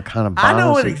 don't know what kind of bottles. I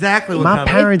know exactly what My kind of.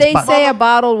 parents. If they say a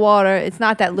bottled water, it's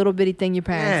not that little bitty thing your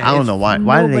parents. I don't know why.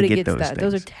 Why did they Nobody get gets those that.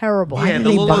 things? Those are terrible. Why Yeah, do the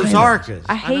they little buy them? Zarkas.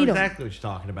 I hate know 'em. exactly what you're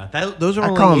talking about. Those are I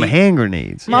only call them 8. hand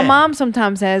grenades. My Yeah. mom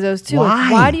sometimes has those too.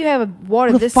 Why? Why do you have a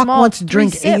water Who the this fuck small? wants to 3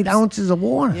 drink sips? 8 ounces of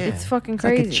water? Yeah. It's fucking It's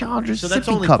like crazy. a child's So that's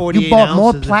sippy only cup. You 48 bought more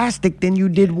ounces. plastic than you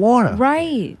did water.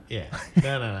 Right. Yeah.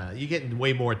 No. You're getting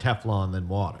way more Teflon than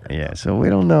water. Yeah, so we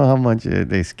don't know how much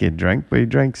this kid drank, but he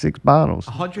drank 6 bottles.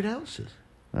 100 ounces.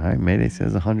 All right, Mayday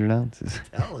says 100 ounces.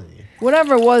 I'm telling you.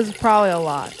 Whatever it was, probably a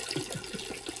lot.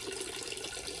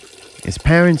 His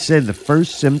parents said the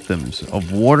first symptoms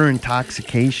of water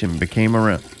intoxication came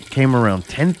around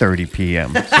 10:30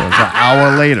 p.m. So it's an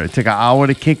hour later. It took an hour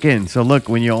to kick in. So look,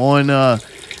 when you're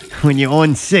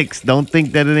on 6, don't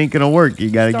think that it ain't gonna work. You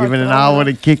gotta Start give it an throwing hour up.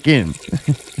 to kick in.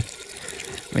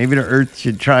 Maybe the Earth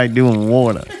should try doing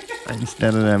water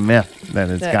instead of that meth that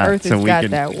it's The got, Earth so has we got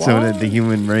can, that so that the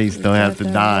human race don't have to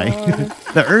die.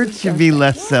 The Earth should be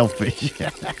less selfish.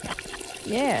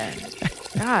 Yeah.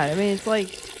 God, I mean, it's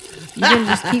like you gonna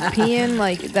just keep peeing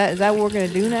like that. Is that what we're gonna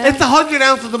do now? It's 100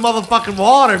 ounces of motherfucking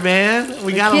water, man.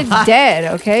 We The got kid's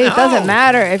dead. Okay, it doesn't No.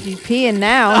 matter if he's peeing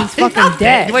now. He's fucking not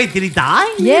dead. Wait, did he die?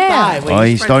 Yeah. He died. Wait, Oh,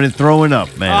 he he's started throwing up,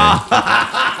 man.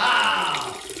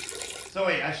 So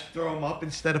wait, I should throw him up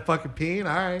instead of fucking peeing?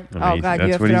 All right. Oh God, that's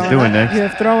you have what he's throwing doing up? next. You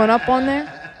have throwing up on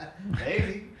there?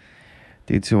 Maybe.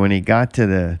 Dude, so when he got to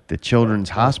the children's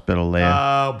hospital there,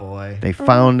 Oh boy. they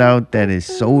found out that his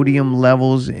sodium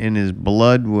levels in his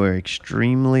blood were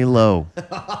extremely low.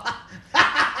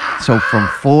 So from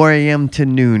 4 a.m. to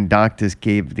noon, doctors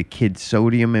gave the kid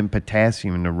sodium and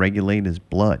potassium to regulate his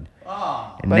blood.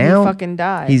 And But he now fucking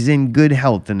died. he's in good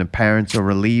health, and the parents are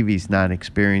relieved he's not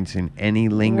experiencing any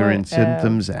lingering Whatever.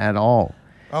 symptoms at all.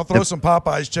 I'll throw some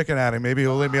Popeye's chicken at him. Maybe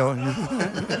he'll leave me alone.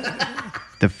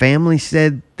 The family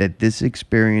said that this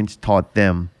experience taught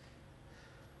them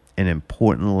an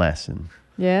important lesson.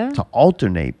 Yeah. To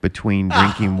alternate between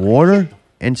drinking water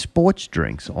and sports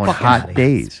drinks on hot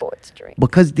days. Sports drink.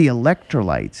 Because the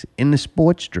electrolytes in the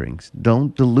sports drinks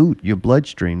don't dilute your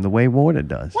bloodstream the way water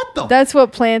does. What the? That's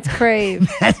what plants crave.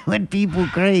 That's what people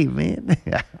crave, man.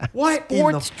 What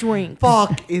Sports drink.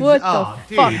 fuck is What oh,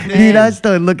 the fuck, dude. man? Dude, I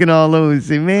started looking all over and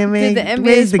say, man, Did the NBA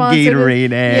where's the sponsor this?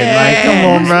 Gatorade ad? Yeah. Like, come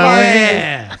on, bro.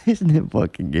 Yeah. Isn't it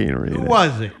fucking Gatorade? Who ad?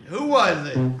 was it? Who was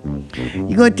it?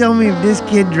 You gonna tell me if this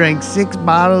kid drank 6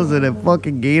 bottles of that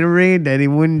fucking Gatorade that he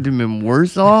wouldn't have been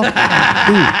worse off? Dude,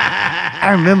 I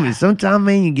remember sometimes,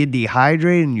 man, you get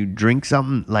dehydrated and you drink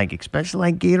something like, especially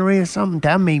like Gatorade or something,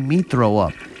 that made me throw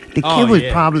up. The Oh, kid was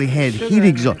yeah. probably had heat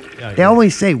exhaustion. Yeah, They yeah.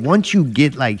 always say once you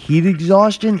get like heat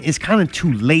exhaustion, it's kind of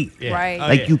too late. Yeah. Right. Oh,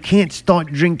 Like yeah. you can't start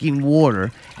drinking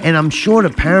water. And I'm sure the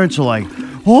parents are like,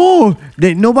 oh,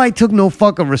 nobody took no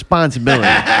fucking responsibility.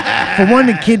 For one,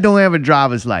 the kid don't have a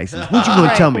driver's license. What you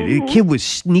gonna tell me? The kid was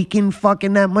sneaking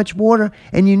fucking that much water?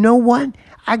 And you know what?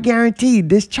 I guarantee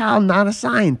this child not a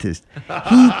scientist.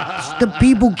 The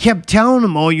people kept telling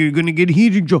him, oh, you're gonna get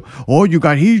heat exhaustion. Oh, you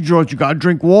got heat exhaustion. You gotta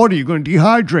drink water. You're gonna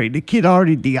dehydrate. The kid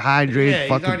already dehydrated, Yeah, he's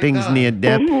fucking already things done. near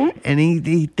death. And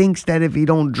he thinks that if he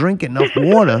don't drink enough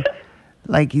water,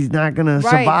 like he's not gonna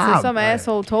Right. survive. So some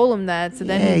asshole told him that. So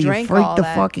then yeah, he you drank freaked all the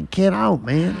that. fucking kid out,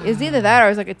 man. It's either that or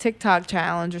it's like a TikTok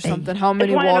challenge or something. How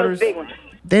many One of those waters? big ones.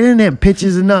 They didn't have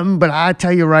pictures or nothing, but I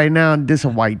tell you right now, this a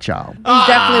white child. He's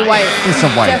definitely white. It's a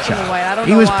white Definitely child. white. I don't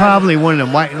He know was why. probably one of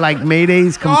them white, like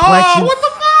Mayday's complexion. Oh, what the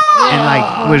fuck? and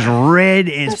like was red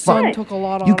as The sun fuck. took a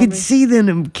lot You out could of me. see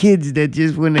them kids that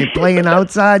just when they're playing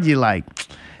outside, you're like,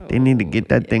 they need to get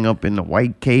that thing up in the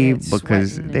white cave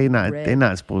because they're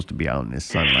not supposed to be out in the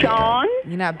sun like that. Sean.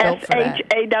 You're not built for that.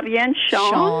 SHAWN.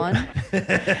 Sean.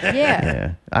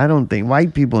 Yeah, I don't think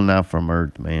white people not from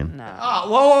Earth, man.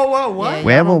 Whoa, what?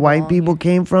 Wherever white people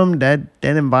came from, that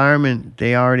environment,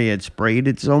 they already had sprayed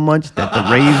it so much that the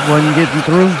rays wasn't getting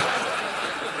through.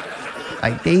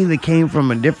 Like they either came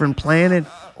from a different planet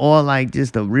or like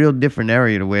just a real different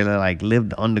area to where they like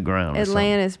lived underground. Or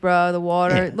Atlantis, bro. The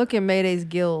water. Look at Mayday's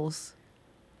gills.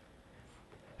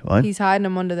 What? He's hiding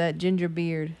them under that ginger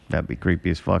beard. That'd be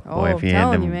creepy as fuck, boy. Oh, if I'm he had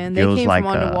telling them you, man. They gills came like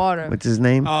from underwater. what's his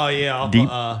name? Oh yeah, Deep.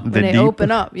 When they open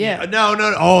up, yeah. No.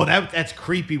 Oh, that's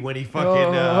creepy when he fucking.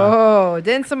 Oh,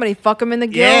 didn't somebody fuck him in the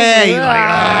gills? Yeah, he's like,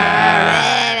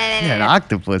 Yeah, the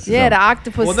octopus. Yeah, the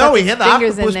octopus. Well, stuck no, he his had the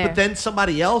fingers in octopus, there. but then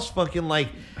somebody else fucking like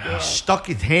stuck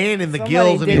his hand in the Somebody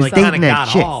gills and he did like something. kind of Dating got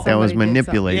that chick off. that was Somebody did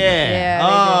manipulated. Yeah. Yeah, they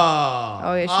Oh.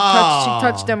 Oh yeah, she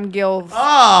touched them gills.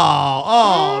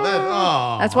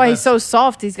 That's why he's so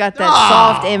soft. He's got that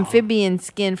soft amphibian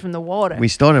skin from the water. We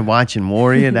started watching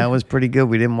Warrior. That was pretty good.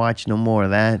 We didn't watch no more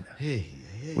of that.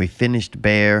 We finished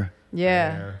Bear.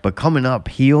 Yeah. But coming up,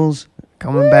 Heels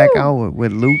coming back out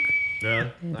with Luke. Yeah.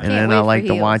 And Can't then wait I for like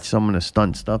to Heels. watch some of the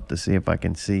stunt stuff to see if I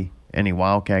can see any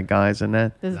Wildcat guys in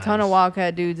that. There's a ton of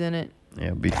Wildcat dudes in it. Yeah,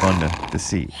 it'd be fun to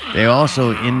see. They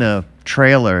also, in the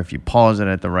trailer, if you pause it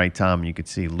at the right time, you could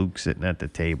see Luke sitting at the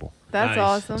table. That's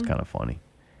awesome. That's kind of funny.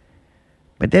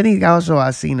 But then he also,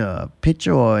 I seen a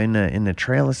picture or in the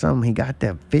trailer or something, he got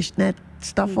that fishnet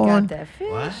stuff on. Got that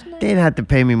fish. They'd have to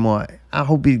pay me more. I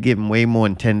hope he's getting way more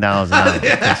than $10 an hour.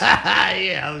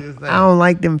 Yeah, I was gonna say. I don't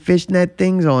like them fishnet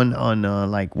things on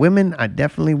like women. I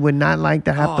definitely would not like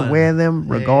to have to wear them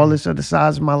regardless of the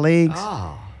size of my legs.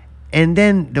 And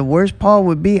then the worst part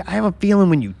would be, I have a feeling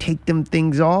when you take them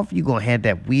things off, you're going to have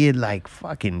that weird, like,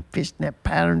 fucking fishnet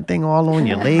pattern thing all on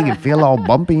your leg and feel all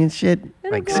bumpy and shit,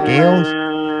 like scales.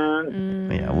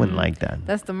 Yeah, I wouldn't like that.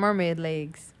 That's the mermaid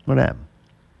legs. What happened?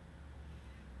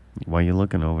 Why you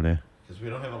looking over there? Because we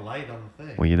don't have a light on the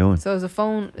thing. What you doing? So is the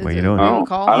phone? Is What you it doing? a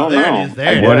call? I don't There know. it is.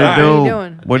 There it What is. it What are do? you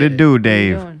doing? What it do,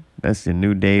 Dave? doing? That's the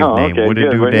new Dave Oh, name. okay, What it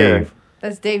good, do, we're here. Dave?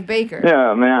 That's Dave Baker.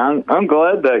 Yeah, man, I'm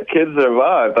glad that kid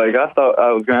survived. Like I thought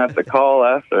I was gonna have to call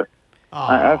after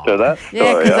that story.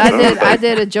 Yeah, because I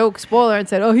did a joke spoiler and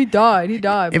said, "Oh, he died. He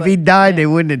died." If but he died, they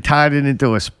wouldn't have tied it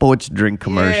into a sports drink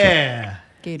commercial. Yeah.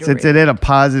 Since it had a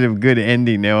positive, good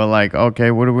ending, they were like, okay,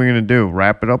 what are we going to do?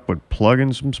 Wrap it up with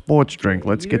plugging some sports drink.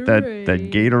 Let's get that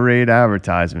Gatorade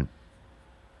advertisement.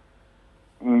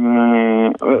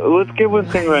 Let's get one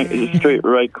thing straight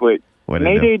right quick. What it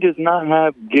Mayday does not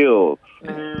have gills.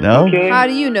 No? Okay? How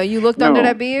do you know? You looked under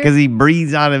that beard? Because he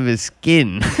breathes out of his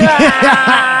skin.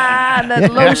 The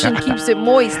lotion keeps it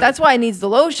moist. That's why he needs the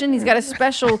lotion. He's got a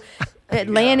special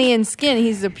Atlantean skin.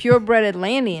 He's a purebred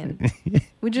Atlantean.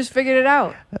 We just figured it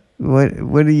out.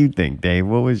 What do you think, Dave?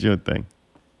 What was your thing?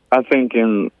 I'm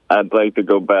thinking I'd like to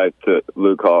go back to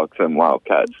Luke Hawks and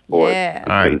Wildcat Sports. Yeah.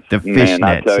 All right, the Man,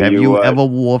 I fishnets. tell Have you you what. ever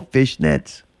wore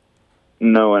fishnets?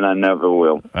 No, and I never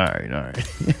will. All right.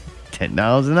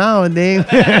 $10 an hour, Dave.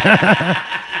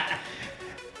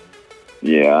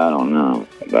 Yeah, I don't know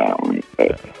that one.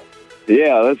 But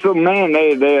yeah, that's what, man,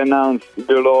 they announced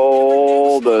good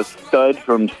old stud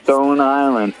from Stone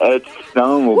Island, Ed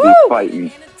Stone, will be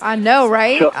fighting I know,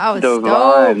 right? Chuck I was stoked.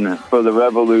 Divine for the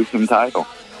Revolution title.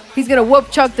 He's going to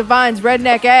whoop Chuck Divine's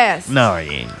redneck ass. No,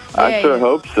 he ain't. I sure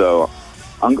hope so.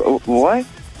 What?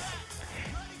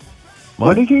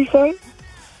 What did you say?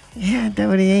 Yeah,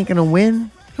 that he ain't gonna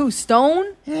win. Who, Stone?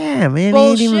 Yeah, man, he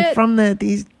Bullshit. ain't even from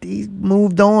the. He's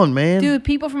moved on, man. Dude,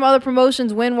 people from other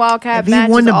promotions win Wildcat If he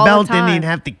matches won the all belt, the then time. he'd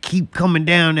have to keep coming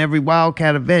down every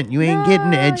Wildcat event. You ain't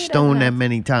getting the Edge Stone that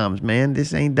many times, man.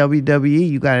 This ain't WWE.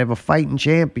 You gotta have a fighting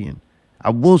champion. I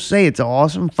will say it's an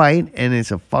awesome fight, and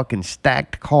it's a fucking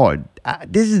stacked card.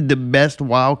 This is the best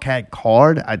Wildcat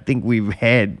card I think we've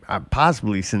had,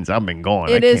 possibly since I've been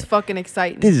going. It is fucking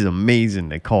exciting. This is amazing,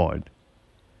 the card.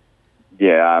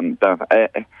 Yeah,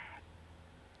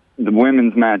 the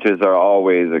women's matches are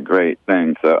always a great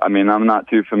thing. So, I mean, I'm not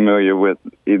too familiar with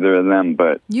either of them,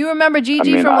 but You remember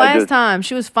Gigi I mean, from I last just- time.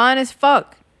 She was fine as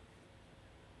fuck.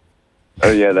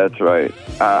 oh yeah, that's right.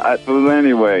 Well,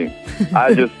 anyway,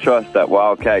 I just trust that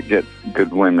Wildcat gets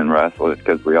good women wrestlers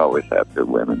because we always have good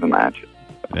women's matches.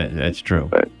 That's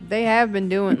true. They have been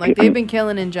doing, like, they've been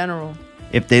killing in general.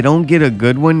 If they don't get a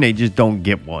good one, they just don't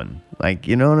get one. Like,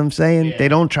 you know what I'm saying? Yeah. They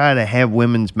don't try to have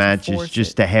women's matches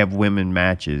just to have women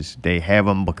matches. They have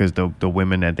them because the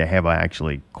women that they have are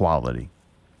actually quality.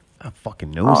 I fucking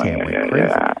nose hair went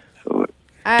crazy.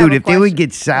 I have Dude, a if they would question.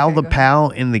 get Sal the Pal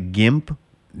and the Gimp,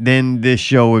 then this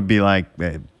show would be like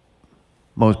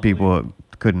most people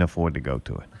couldn't afford to go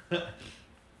to it.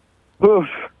 Oof.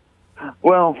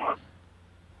 Well,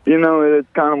 it's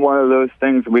kind of one of those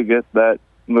things. We get that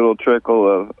little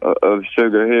trickle of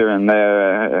sugar here and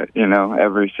there,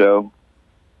 every show.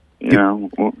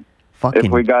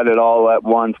 If we got it all at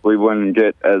once, we wouldn't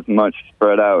get as much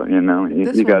spread out.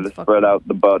 You got to spread out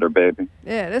the butter, baby.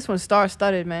 Yeah, this one's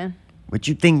star-studded, man. What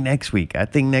you think next week? I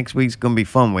think next week's gonna be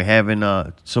fun. We're having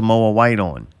Samoa White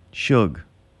on. Sugar.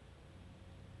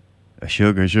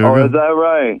 Sugar. Oh, is that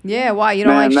right? Yeah, why? You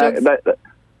don't like Sugar?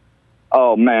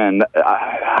 Oh man,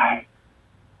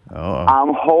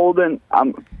 I'm holding.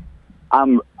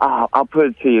 I'll put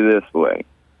it to you this way: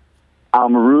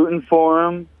 I'm rooting for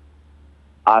him.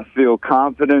 I feel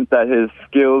confident that his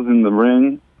skills in the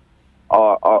ring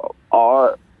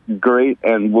are great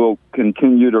and will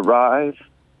continue to rise.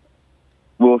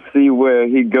 We'll see where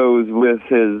he goes with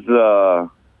his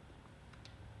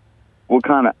what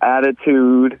kind of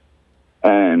attitude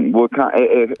and what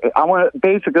kind. I want to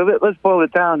basically let's boil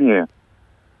it down here.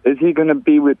 Is he going to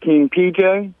be with Team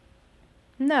PJ?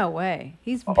 No way.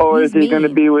 He's is he going to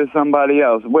be with somebody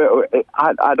else? Well,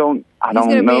 I don't know.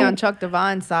 He's going to be on Chuck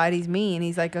Divine's side. He's mean.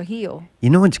 He's like a heel.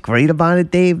 You know what's great about it,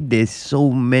 Dave? There's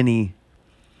so many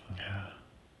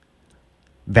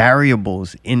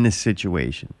variables in the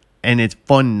situation. And it's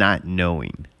fun not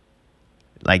knowing.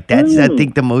 Like, that's, I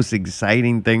think, the most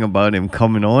exciting thing about him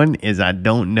coming on is I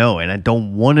don't know. And I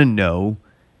don't want to know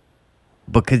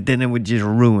because then it would just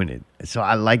ruin it. So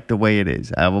I like the way it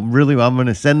is. I'm going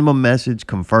to send him a message,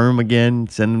 confirm again,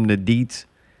 send him the deets.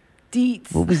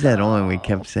 Deets. What was that on? We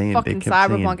kept saying. Fucking they kept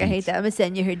saying Cyberpunk. I hate deets. that. I'm going to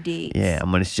send you her deets. Yeah,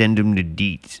 I'm going to send him the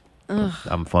deets. Ugh.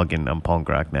 I'm punk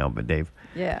rock now, but Dave.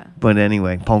 Yeah. But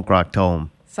anyway, punk rock told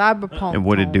him. Cyberpunk. And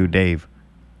what it do, Dave?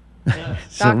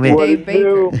 Dr. Dave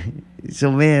Baker.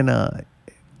 So man,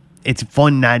 it's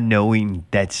fun not knowing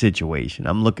that situation.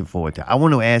 I'm looking forward to it. I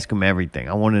want to ask him everything.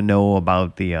 I want to know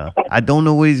about the I don't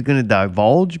know what he's going to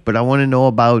divulge, but I want to know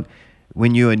about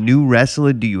when you're a new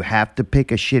wrestler, do you have to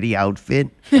pick a shitty outfit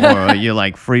or are you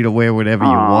like free to wear whatever you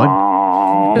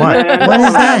want? What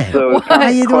is that? How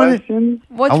you doing it?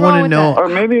 What's I wrong wanna with know. that? Or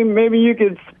maybe you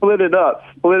could split it up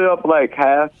like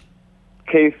half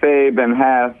kayfabe and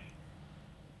half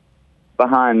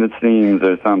behind the scenes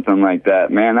or something like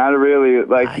that, man. I really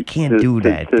like. I can't do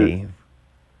that, Dave.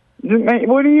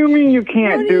 What do you mean you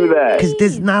can't do that? Because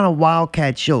this is not a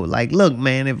Wildcat show. Like, look,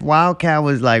 man, if Wildcat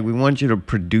was like, we want you to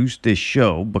produce this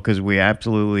show because we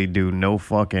absolutely do no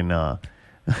fucking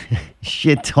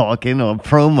shit talking or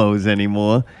promos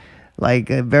anymore, like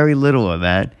very little of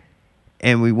that,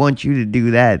 and we want you to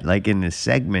do that, like in this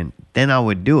segment, then I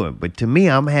would do it. But to me,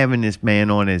 I'm having this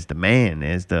man on as the man,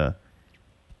 as the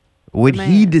what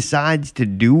he decides to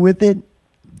do with it.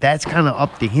 That's kind of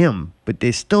up to him, but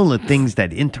there's still the things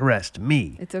that interest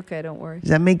me. It's okay, don't worry.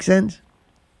 Does that make sense?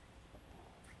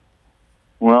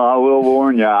 Well, I will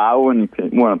warn you, I wouldn't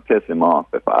want to piss him off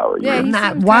if I were you.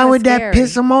 Why would that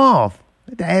piss him off?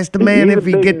 Ask the man He's if a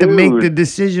he big get to make dude. the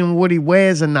decision what he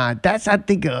wears or not. That's, I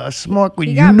think, a smart.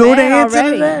 You got know the mad answer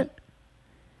already. to that?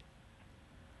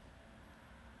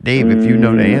 Dave, if you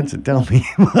know the answer, tell me.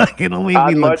 Don't make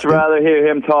I'd me look much stupid. rather hear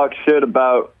him talk shit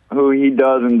about who he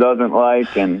does and doesn't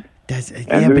like, and yeah,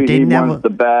 who but they he never- wants to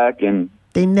back, and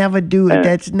They never do it. And-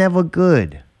 That's never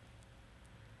good.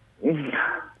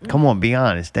 Come on, be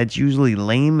honest. That's usually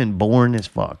lame and boring as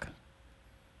fuck.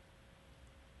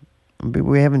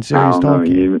 We're having I serious don't know, talk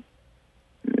here.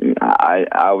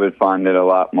 I would find it a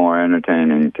lot more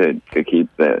entertaining to keep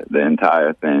the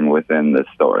entire thing within the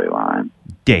storyline.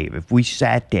 Dave, if we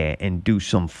sat there and do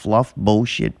some fluff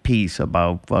bullshit piece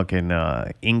about fucking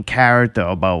in character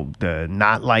about the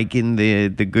not liking the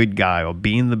good guy or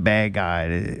being the bad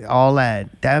guy, all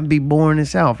that'd be boring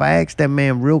as hell. If I asked that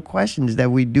man real questions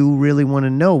that we do really want to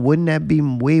know, wouldn't that be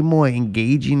way more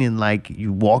engaging and like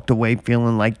you walked away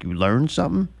feeling like you learned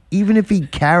something? Even if he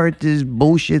characters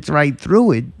bullshits right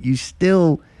through it, you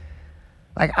still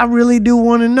like, I really do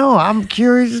want to know. I'm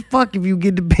curious as fuck if you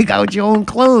get to pick out your own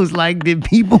clothes. Like, did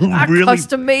people really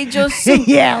Custom made your suit.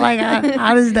 yeah, like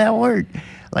how does that work?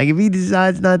 Like, if he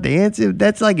decides not to answer,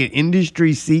 that's like an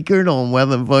industry secret on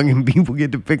whether fucking people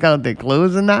get to pick out their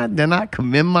clothes or not. Then I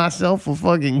commend myself for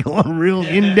fucking going real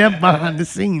in depth behind the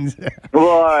scenes. Well,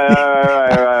 all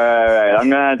right. I'm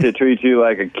gonna have to treat you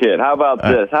like a kid. How about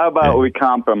this? How about we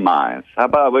compromise? How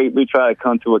about we try to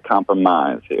come to a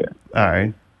compromise here? All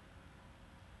right.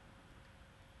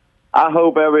 I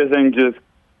hope everything just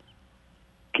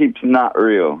keeps not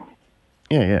real.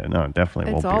 Yeah, no,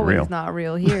 definitely It's won't be always real. not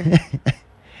real here.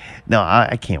 No,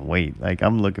 I can't wait. Like,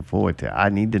 I'm looking forward to it. I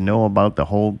need to know about the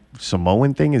whole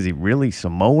Samoan thing. Is he really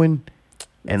Samoan?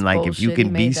 And, like, if you bullshit. He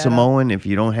can made be that up. Samoan, if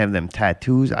you don't have them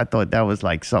tattoos, I thought that was,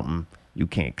 like, something you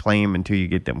can't claim until you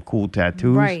get them cool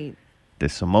tattoos. Right. The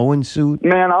Samoan suit.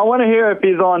 Man, I want to hear if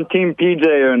he's on Team PJ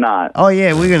or not. Oh,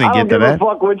 yeah, we're going to get to I don't give that. a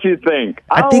fuck what you think.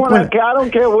 I I think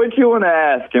don't care what you want to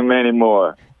ask him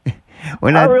anymore.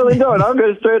 I really don't. I'm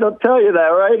going to straight up tell you that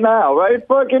right now. Right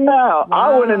fucking now.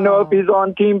 I want to know if he's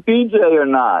on Team PJ or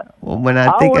not. Well, when I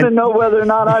want to know whether or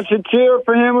not I should cheer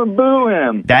for him or boo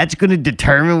him. That's going to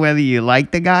determine whether you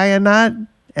like the guy or not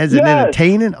as an Yes.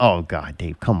 entertainer. Oh, God,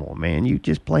 Dave, come on, man. You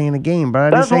just playing a game, bro.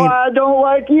 That's This ain't... why I don't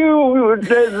like you.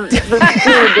 Because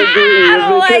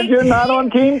you're not on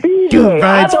Team PJ. Dude, bro,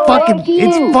 I it's don't fucking, like you.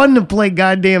 it's fun to play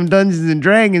goddamn Dungeons and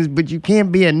Dragons, but you can't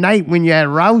be a knight when you're at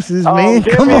Rouse's, Oh, man.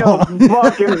 give Come me on. a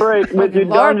fucking break with your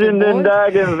Dungeons and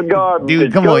Dragons garbage.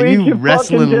 Dude, come Go on, eat you your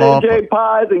wrestling fucking law- JJ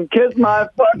pies and kiss my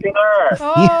fucking ass.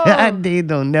 Yeah, Dave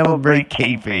don't never break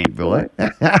kayfabe, boy.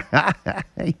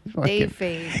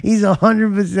 He's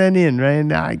 100% in right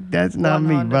now. That's not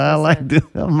me, but I like to.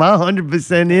 My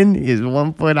 100% in is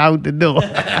 1 foot out the door.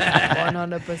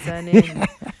 100% in.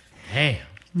 Damn.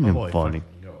 Isn't funny.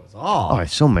 off. Oh,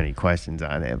 there's so many questions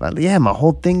on there. But yeah, my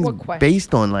whole thing's What questions?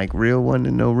 based on like real one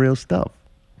to know real stuff.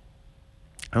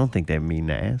 I don't think they mean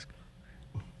to ask.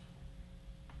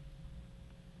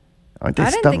 Aren't they I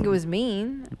didn't stuff- think it was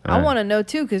mean. I Alright. want to know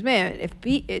too, because man, if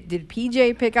did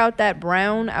PJ pick out that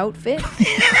brown outfit?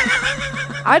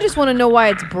 I just want to know why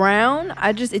it's brown.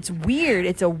 It's weird.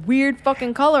 It's a weird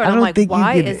fucking color, and I I'm don't like, think you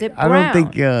why can- is it I brown?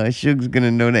 don't think Suge's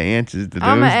gonna know the answers to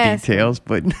I'ma those ask him. details,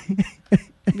 but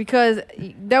Because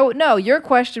no, your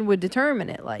question would determine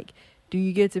it. Like, do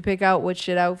you get to pick out what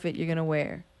shit outfit you're gonna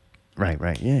wear?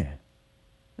 right, yeah.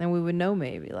 Then we would know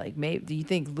maybe. Like, maybe do you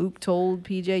think Luke told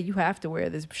PJ you have to wear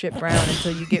this shit brown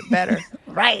until you get better?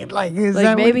 Right, like is like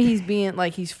that maybe what- he's being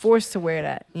like he's forced to wear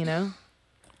that. You know?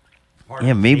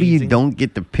 Yeah, maybe you don't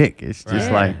get to pick. It's just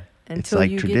Right. like it's Until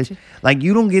like you get tradition. to- Like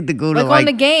you don't get to go to Like on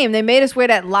the game, they made us wear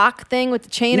that lock thing with the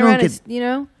chain You don't around get- his. You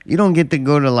know? you don't get to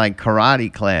go to like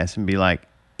karate class and be like,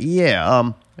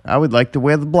 yeah, I would like to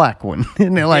wear the black one.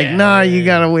 And they're like, nah, you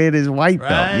gotta wear this white though.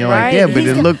 And you're like, Right. yeah, but He's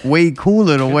it the- looked way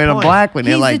cooler to wear the black one.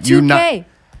 They're He's like, the 2K. you not.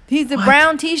 He's the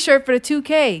brown T-shirt for the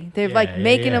 2K. They're like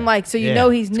making him like so you know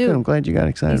he's It's new. good. I'm glad you got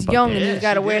excited He's about young that. and he's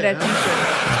got to wear that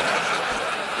T-shirt.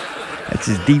 That's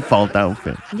his default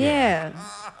outfit. Yeah.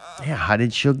 Yeah, how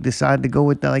did Suge decide to go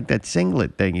with that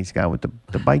singlet thing he's got with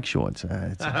the bike shorts?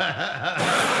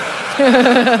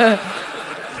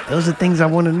 Those are things I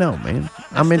want to know, man.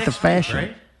 I'm into next week, fashion.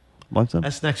 right? What's up?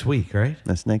 That's next week, right?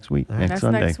 That's next week. All right. Next That's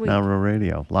Sunday. next week. Now Real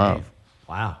Radio. Live.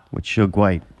 Wow. With Suge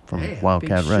White from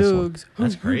Wildcat Big Wrestling. Shugs.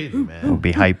 That's crazy, man. We'll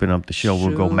be hyping up the show.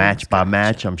 We'll go Suge's match by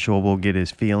match. I'm sure we'll get his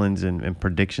feelings and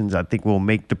predictions. I think we'll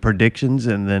make the predictions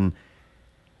and then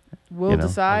We'll you know,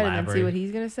 decide and then see elaborate. what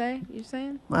he's gonna say. You're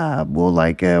saying? we'll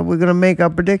we're gonna make our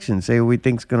predictions, say who we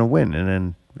think's gonna win, and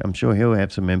then I'm sure he'll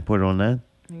have some input on that.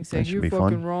 He That said should you're be fucking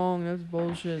fun. wrong. That's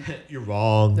bullshit. You're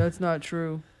wrong. That's not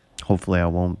true. Hopefully, I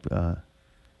won't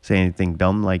say anything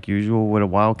dumb like usual with a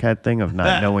Wildcat thing of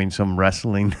not knowing some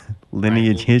wrestling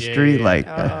lineage history. Like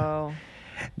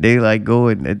they like go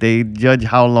and they judge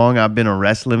how long I've been a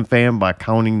wrestling fan by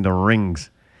counting the rings.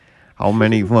 How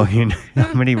many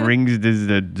how many rings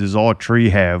does our tree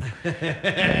have?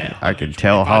 I can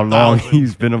tell how long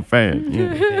he's been a fan.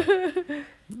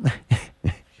 Yeah.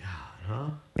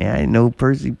 Man, I didn't know who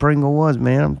Percy Pringle was,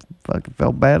 man. I fucking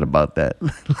felt bad about that.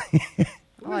 I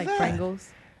like Pringles.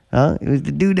 Huh? It was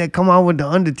the dude that come out with the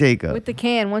Undertaker. With the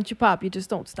can, once you pop, you just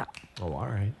don't stop. Oh, all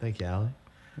right. Thank you, Allie.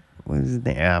 What is his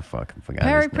name? I fucking forgot.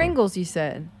 Perry his name. Pringles, you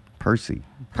said. Percy.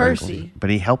 Percy. Pringles. But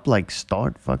he helped like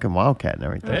start fucking Wildcat and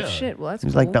everything. Oh, shit. Well, that's He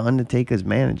was like cool. the Undertaker's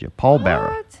manager, Paul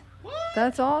Bearer.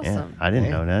 That's Yeah, awesome. I didn't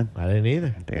know that. I didn't either.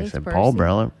 I think I Thanks, said Percy. Paul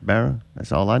Bearer.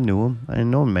 That's all I knew him. I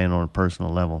didn't know him, man, on a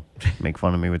personal level. Make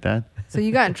fun of me with that. So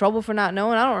you got in trouble for not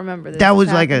knowing? I don't remember this. That was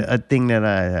This like happened. a thing that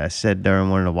I said during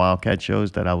one of the Wildcat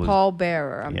shows that I was Paul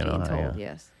Bearer, I'm you know, being I, told,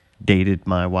 yes. dated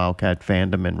my Wildcat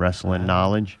fandom and wrestling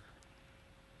knowledge.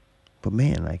 But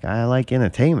man, like I like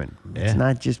entertainment. It's Yeah.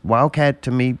 not just Wildcat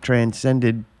to me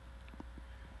transcended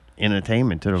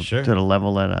entertainment to the Sure. to the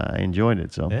level that I enjoyed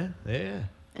it. So Yeah.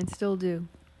 And still do.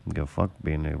 go fuck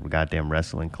being a goddamn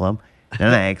wrestling club.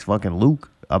 Then I asked fucking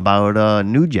Luke about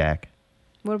New Jack.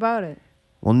 What about it?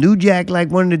 Well, New Jack, like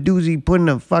one of the dudes he put in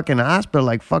the fucking hospital,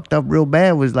 like fucked up real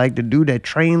bad, was like the dude that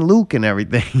trained Luke and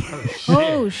everything.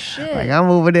 Oh, shit. Like I'm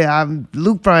over there,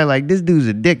 Luke probably like this dude's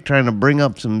a dick trying to bring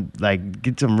up some like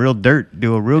get some real dirt,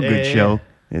 do a real good Yeah. show.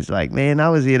 It's like, man, I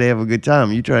was here to have a good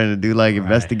time. You trying to do like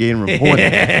investigating reporting.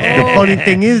 The funny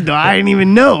thing is, though, I didn't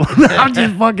even know. I'm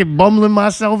just fucking bumbling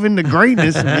myself into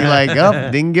greatness and be like,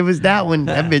 didn't give us that one.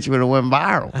 That bitch would have went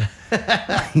viral.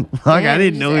 Like, I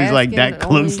didn't know it was like that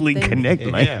closely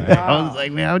connected. Like, I was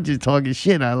like, man, I'm just talking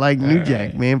shit. I like New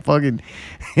Jack, man. Fucking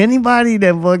anybody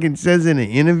that fucking says in an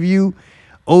interview,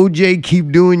 OJ,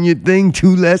 keep doing your thing,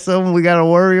 2 less of them we got to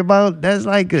worry about. That's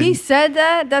like He said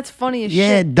that? That's funny as shit.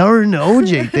 Yeah, during the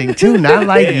OJ thing, too. Not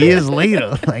like years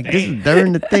later. Like, this is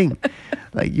during the thing.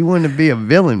 Like, you want to be a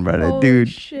villain, brother, Holy dude.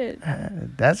 Shit.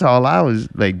 That's all I was,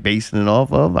 like, basing it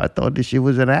off of. I thought this shit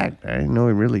was an act. I didn't know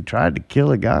he really tried to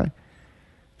kill a guy.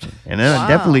 And then I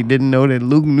definitely didn't know that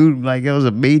Luke knew, like, it was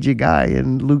a major guy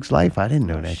in Luke's life. I didn't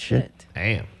know that shit.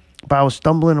 Damn. But I was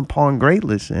stumbling upon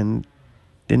Greatless and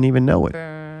didn't even know it.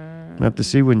 We'll have to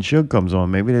see when Suge comes on.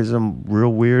 Maybe there's some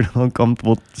real weird,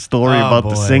 uncomfortable story about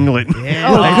the singlet. Yeah.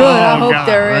 Oh, good. I hope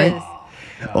there is.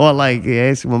 Or like he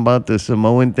asked him about the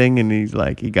Samoan thing, and he's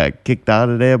like, he got kicked out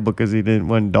of there because he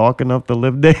wasn't dark enough to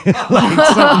live there. They didn't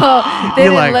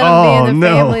let him be in the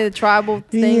family, the tribal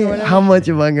thing or whatever. How much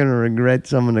am I gonna regret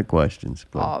some of the questions?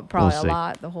 But probably we'll a see.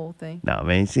 lot, the whole thing. No,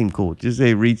 man, he seemed cool. Just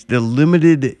they reached the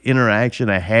limited interaction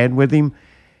I had with him.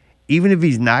 Even if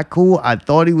he's not cool, I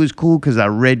thought he was cool because I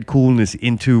read coolness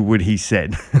into what he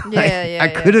said. I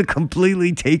could have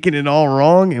completely taken it all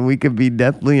wrong, and we could be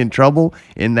definitely in trouble.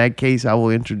 In that case, I will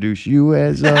introduce you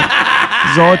as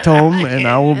Zartome, and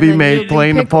I will be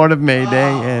playing the part of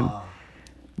Mayday. And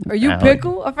are you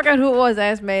Pickle? I forgot who it was. I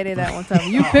asked Mayday that one time.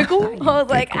 You Pickle? I was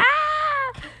like,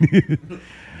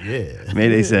 Yeah.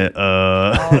 Mayday said,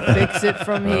 I'll fix it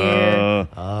from here.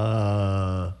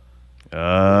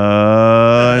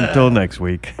 Until next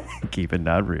week, keep it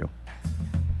not real.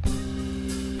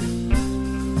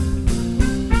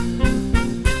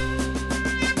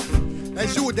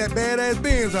 That's you with that badass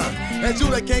Benz on. That's you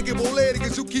that can't get more lady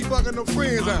because you keep fucking them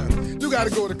friends on. You gotta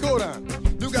go to court on.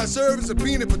 You got served a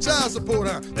subpoena for child support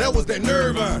on. That was that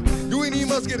nerve on. You ain't even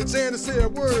must get a chance to say a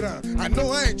word on. I know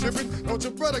I ain't tripping. Don't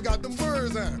your brother got them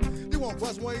words on. You won't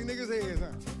bust one of these niggas' heads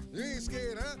on. You ain't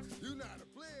scared, huh? You not a